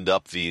also opened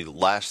up the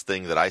last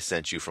thing that I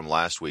sent you from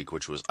last week,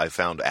 which was I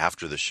found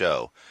after the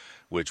show,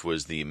 which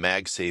was the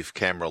MagSafe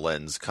camera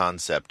lens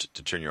concept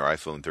to turn your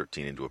iPhone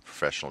 13 into a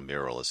professional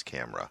mirrorless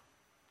camera,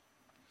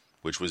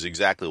 which was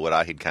exactly what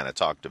I had kind of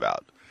talked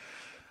about.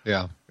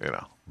 Yeah.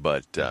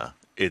 But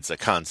it's a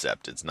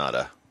concept. It's not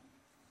a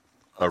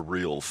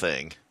real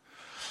thing,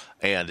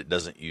 and it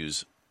doesn't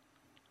use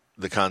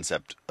the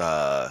concept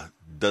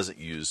doesn't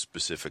use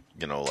specific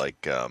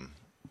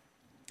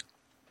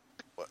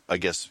I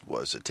guess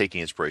was it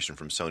taking inspiration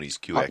from Sony's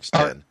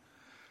QX10.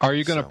 Are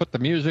you going to put the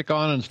music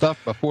on and stuff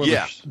before we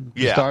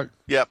start?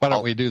 Yeah. Why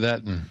don't we do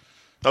that?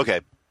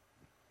 Okay.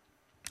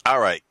 All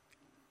right.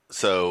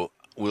 So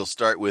we'll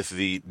start with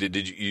did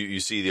you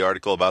see the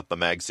article about the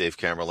MagSafe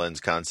camera lens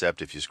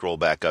concept? If you scroll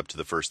back up to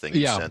the first thing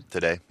you sent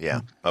today.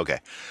 Yeah. Okay.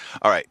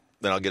 All right.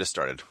 Then I'll get us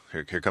started.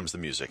 Here comes the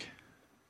music.